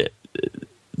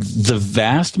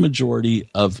vast majority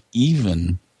of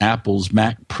even Apple's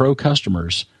Mac Pro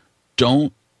customers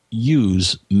don't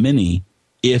use many,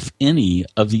 if any,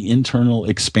 of the internal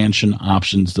expansion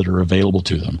options that are available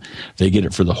to them. They get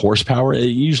it for the horsepower.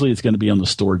 Usually it's going to be on the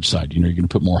storage side. You're going to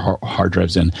put more hard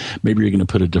drives in. Maybe you're going to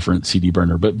put a different CD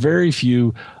burner. But very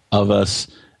few of us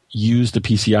use the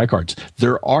PCI cards.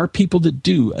 There are people that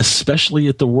do, especially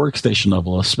at the workstation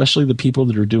level, especially the people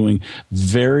that are doing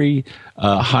very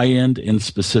high-end and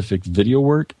specific video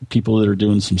work, people that are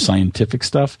doing some scientific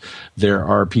stuff. There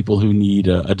are people who need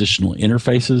additional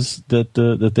interfaces that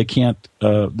they can't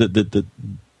that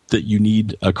you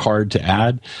need a card to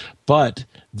add. But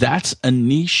that's a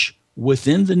niche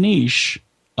within the niche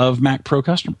of Mac Pro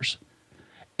customers.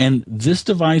 And this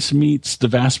device meets the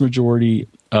vast majority,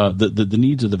 the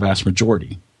needs of the vast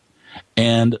majority.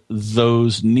 And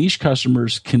those niche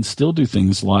customers can still do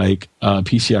things like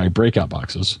PCI breakout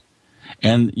boxes.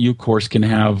 And you, of course, can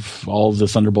have all the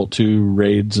Thunderbolt 2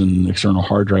 RAIDs and external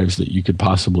hard drives that you could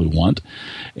possibly want.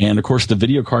 And, of course, the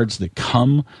video cards that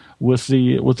come with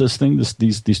this thing,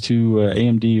 these two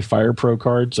AMD FirePro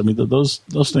cards, I mean, those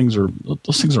things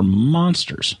are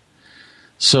monsters.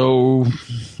 So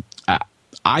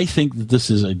I think that this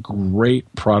is a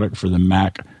great product for the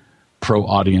Mac Pro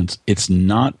audience. It's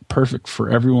not perfect for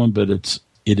everyone, but it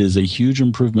is a huge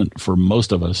improvement for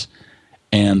most of us.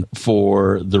 And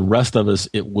for the rest of us,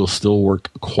 it will still work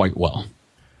quite well.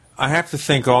 I have to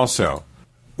think also,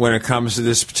 when it comes to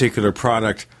this particular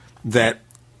product, that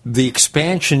the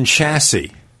expansion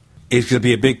chassis is going to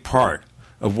be a big part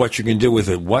of what you can do with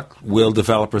it. What will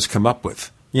developers come up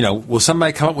with? Will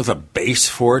somebody come up with a base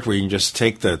for it where you can just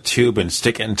take the tube and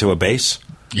stick it into a base?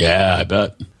 Yeah, I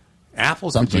bet.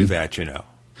 Apple could do that,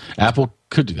 Apple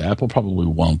could do that. Apple probably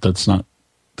won't. That's not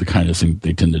the kind of thing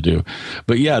they tend to do.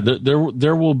 But yeah,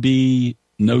 there will be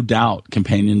no doubt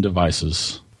companion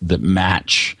devices that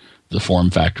match the form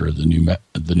factor of the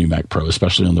new Mac Pro,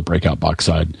 especially on the breakout box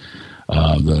side,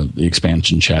 the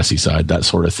expansion chassis side, that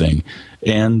sort of thing.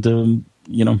 And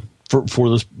for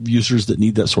those users that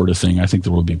need that sort of thing, I think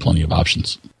there will be plenty of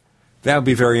options. That would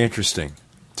be very interesting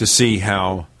to see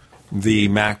how the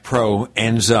Mac Pro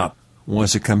ends up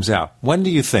once it comes out. When do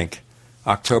you think?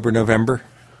 October, November?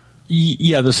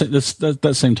 Yeah,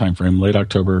 that same time frame, late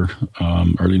October,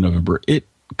 early November. It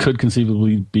could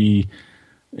conceivably be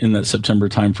in that September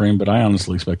time frame, but I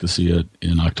honestly expect to see it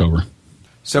in October.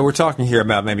 So we're talking here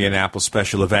about maybe an Apple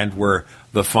special event where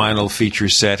the final feature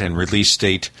set and release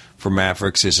date for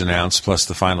Mavericks is announced, plus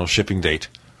the final shipping date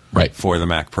for the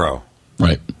Mac Pro.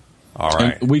 Right. All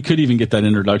right. And we could even get that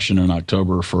introduction in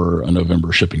October for a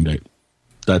November shipping date.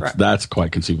 That's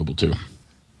quite conceivable, too.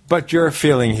 But your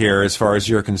feeling here, as far as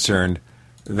you're concerned,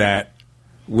 that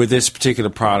with this particular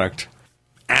product,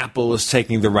 Apple is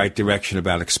taking the right direction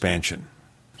about expansion.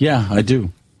 Yeah, I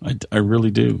do. I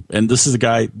really do. And this is a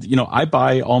guy, I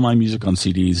buy all my music on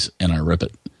CDs and I rip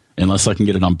it. Unless I can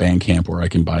get it on Bandcamp or I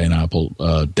can buy an Apple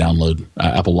Apple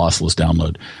lossless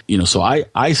download. So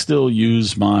I still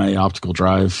use my optical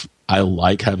drive. I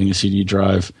like having a CD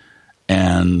drive,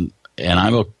 and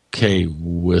I'm okay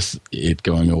with it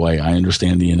going away. I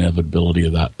understand the inevitability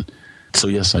of that. So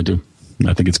yes, I do.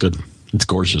 I think it's good. It's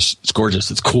gorgeous. It's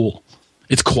gorgeous. It's cool.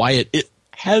 It's quiet. It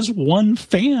has one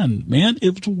fan, man.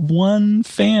 It's one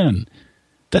fan.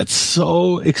 That's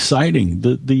so exciting.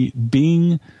 The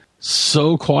being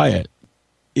so quiet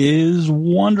is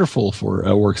wonderful for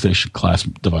a workstation class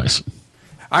device.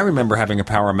 I remember having a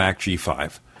Power Mac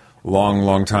G5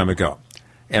 long time ago.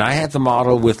 And I had the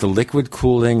model with the liquid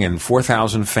cooling and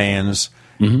 4,000 fans.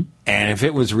 Mm-hmm. And if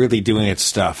it was really doing its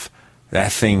stuff,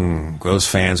 those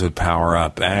fans would power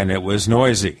up. And it was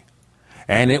noisy.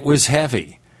 And it was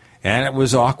heavy. And it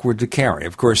was awkward to carry.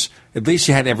 Of course, at least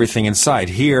you had everything inside.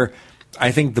 Here,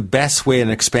 I think the best way an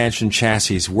expansion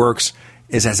chassis works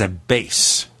is as a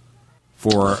base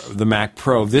for the Mac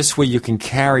Pro. This way you can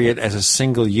carry it as a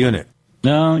single unit.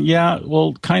 Yeah,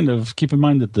 well, kind of. Keep in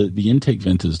mind that the intake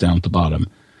vent is down at the bottom.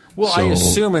 Well, I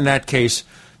assume in that case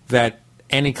that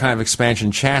any kind of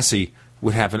expansion chassis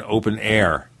would have an open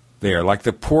air there, like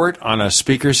the port on a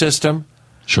speaker system.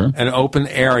 Sure. An open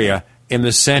area in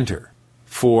the center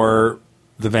for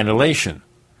the ventilation,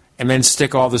 and then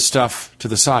stick all the stuff to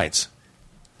the sides.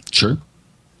 Sure.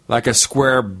 Like a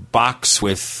square box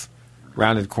with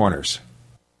rounded corners.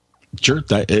 Sure,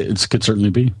 it could certainly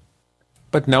be.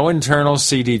 But no internal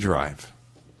CD drive.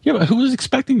 Yeah, but who was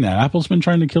expecting that? Apple's been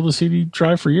trying to kill the CD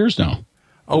drive for years now.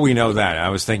 Oh, we know that. I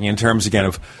was thinking in terms, again,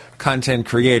 of content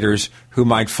creators who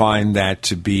might find that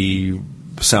to be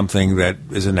something that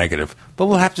is a negative. But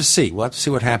we'll have to see. We'll have to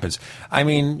see what happens. I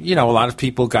mean, a lot of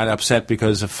people got upset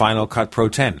because of Final Cut Pro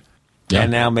 10. Yeah.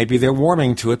 And now maybe they're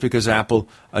warming to it because Apple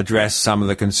addressed some of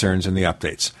the concerns in the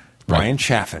updates. Right. Brian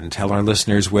Chaffin, tell our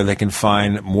listeners where they can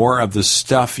find more of the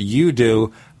stuff you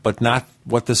do, but not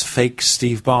what this fake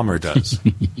Steve Ballmer does.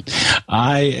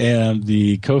 I am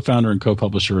the co-founder and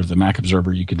co-publisher of the Mac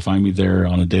Observer. You can find me there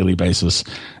on a daily basis.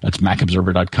 That's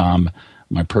macobserver.com.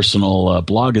 My personal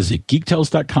blog is at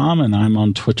geektales.com, and I'm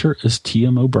on Twitter as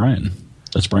TM O'Brien.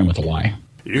 That's Brian with a Y.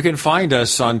 You can find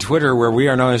us on Twitter, where we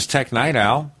are known as Tech Night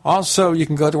Owl. Also, you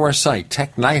can go to our site,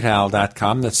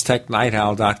 technightowl.com. That's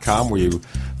technightowl.com, where you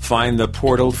find the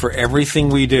portal for everything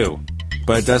we do.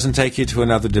 But it doesn't take you to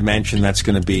another dimension. That's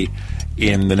going to be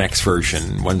in the next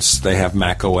version once they have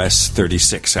Mac OS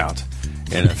 36 out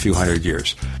in a few hundred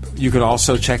years. You can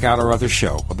also check out our other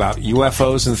show about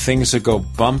UFOs and things that go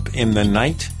bump in the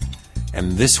night.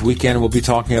 And this weekend we'll be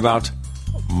talking about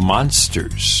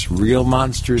monsters, real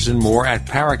monsters and more at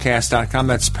Paracast.com.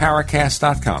 That's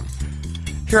Paracast.com.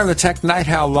 Here on the Tech Night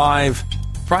Owl Live,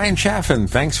 Brian Chaffin,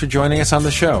 thanks for joining us on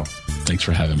the show. Thanks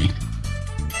for having me.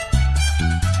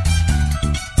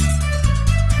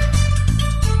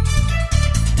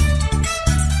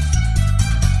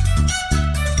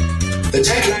 The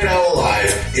Tech Night Owl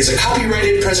Live is a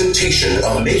copyrighted presentation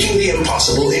of Making the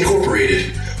Impossible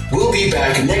Incorporated. We'll be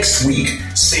back next week.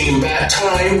 Same bat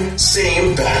time,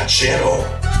 same bat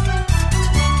channel.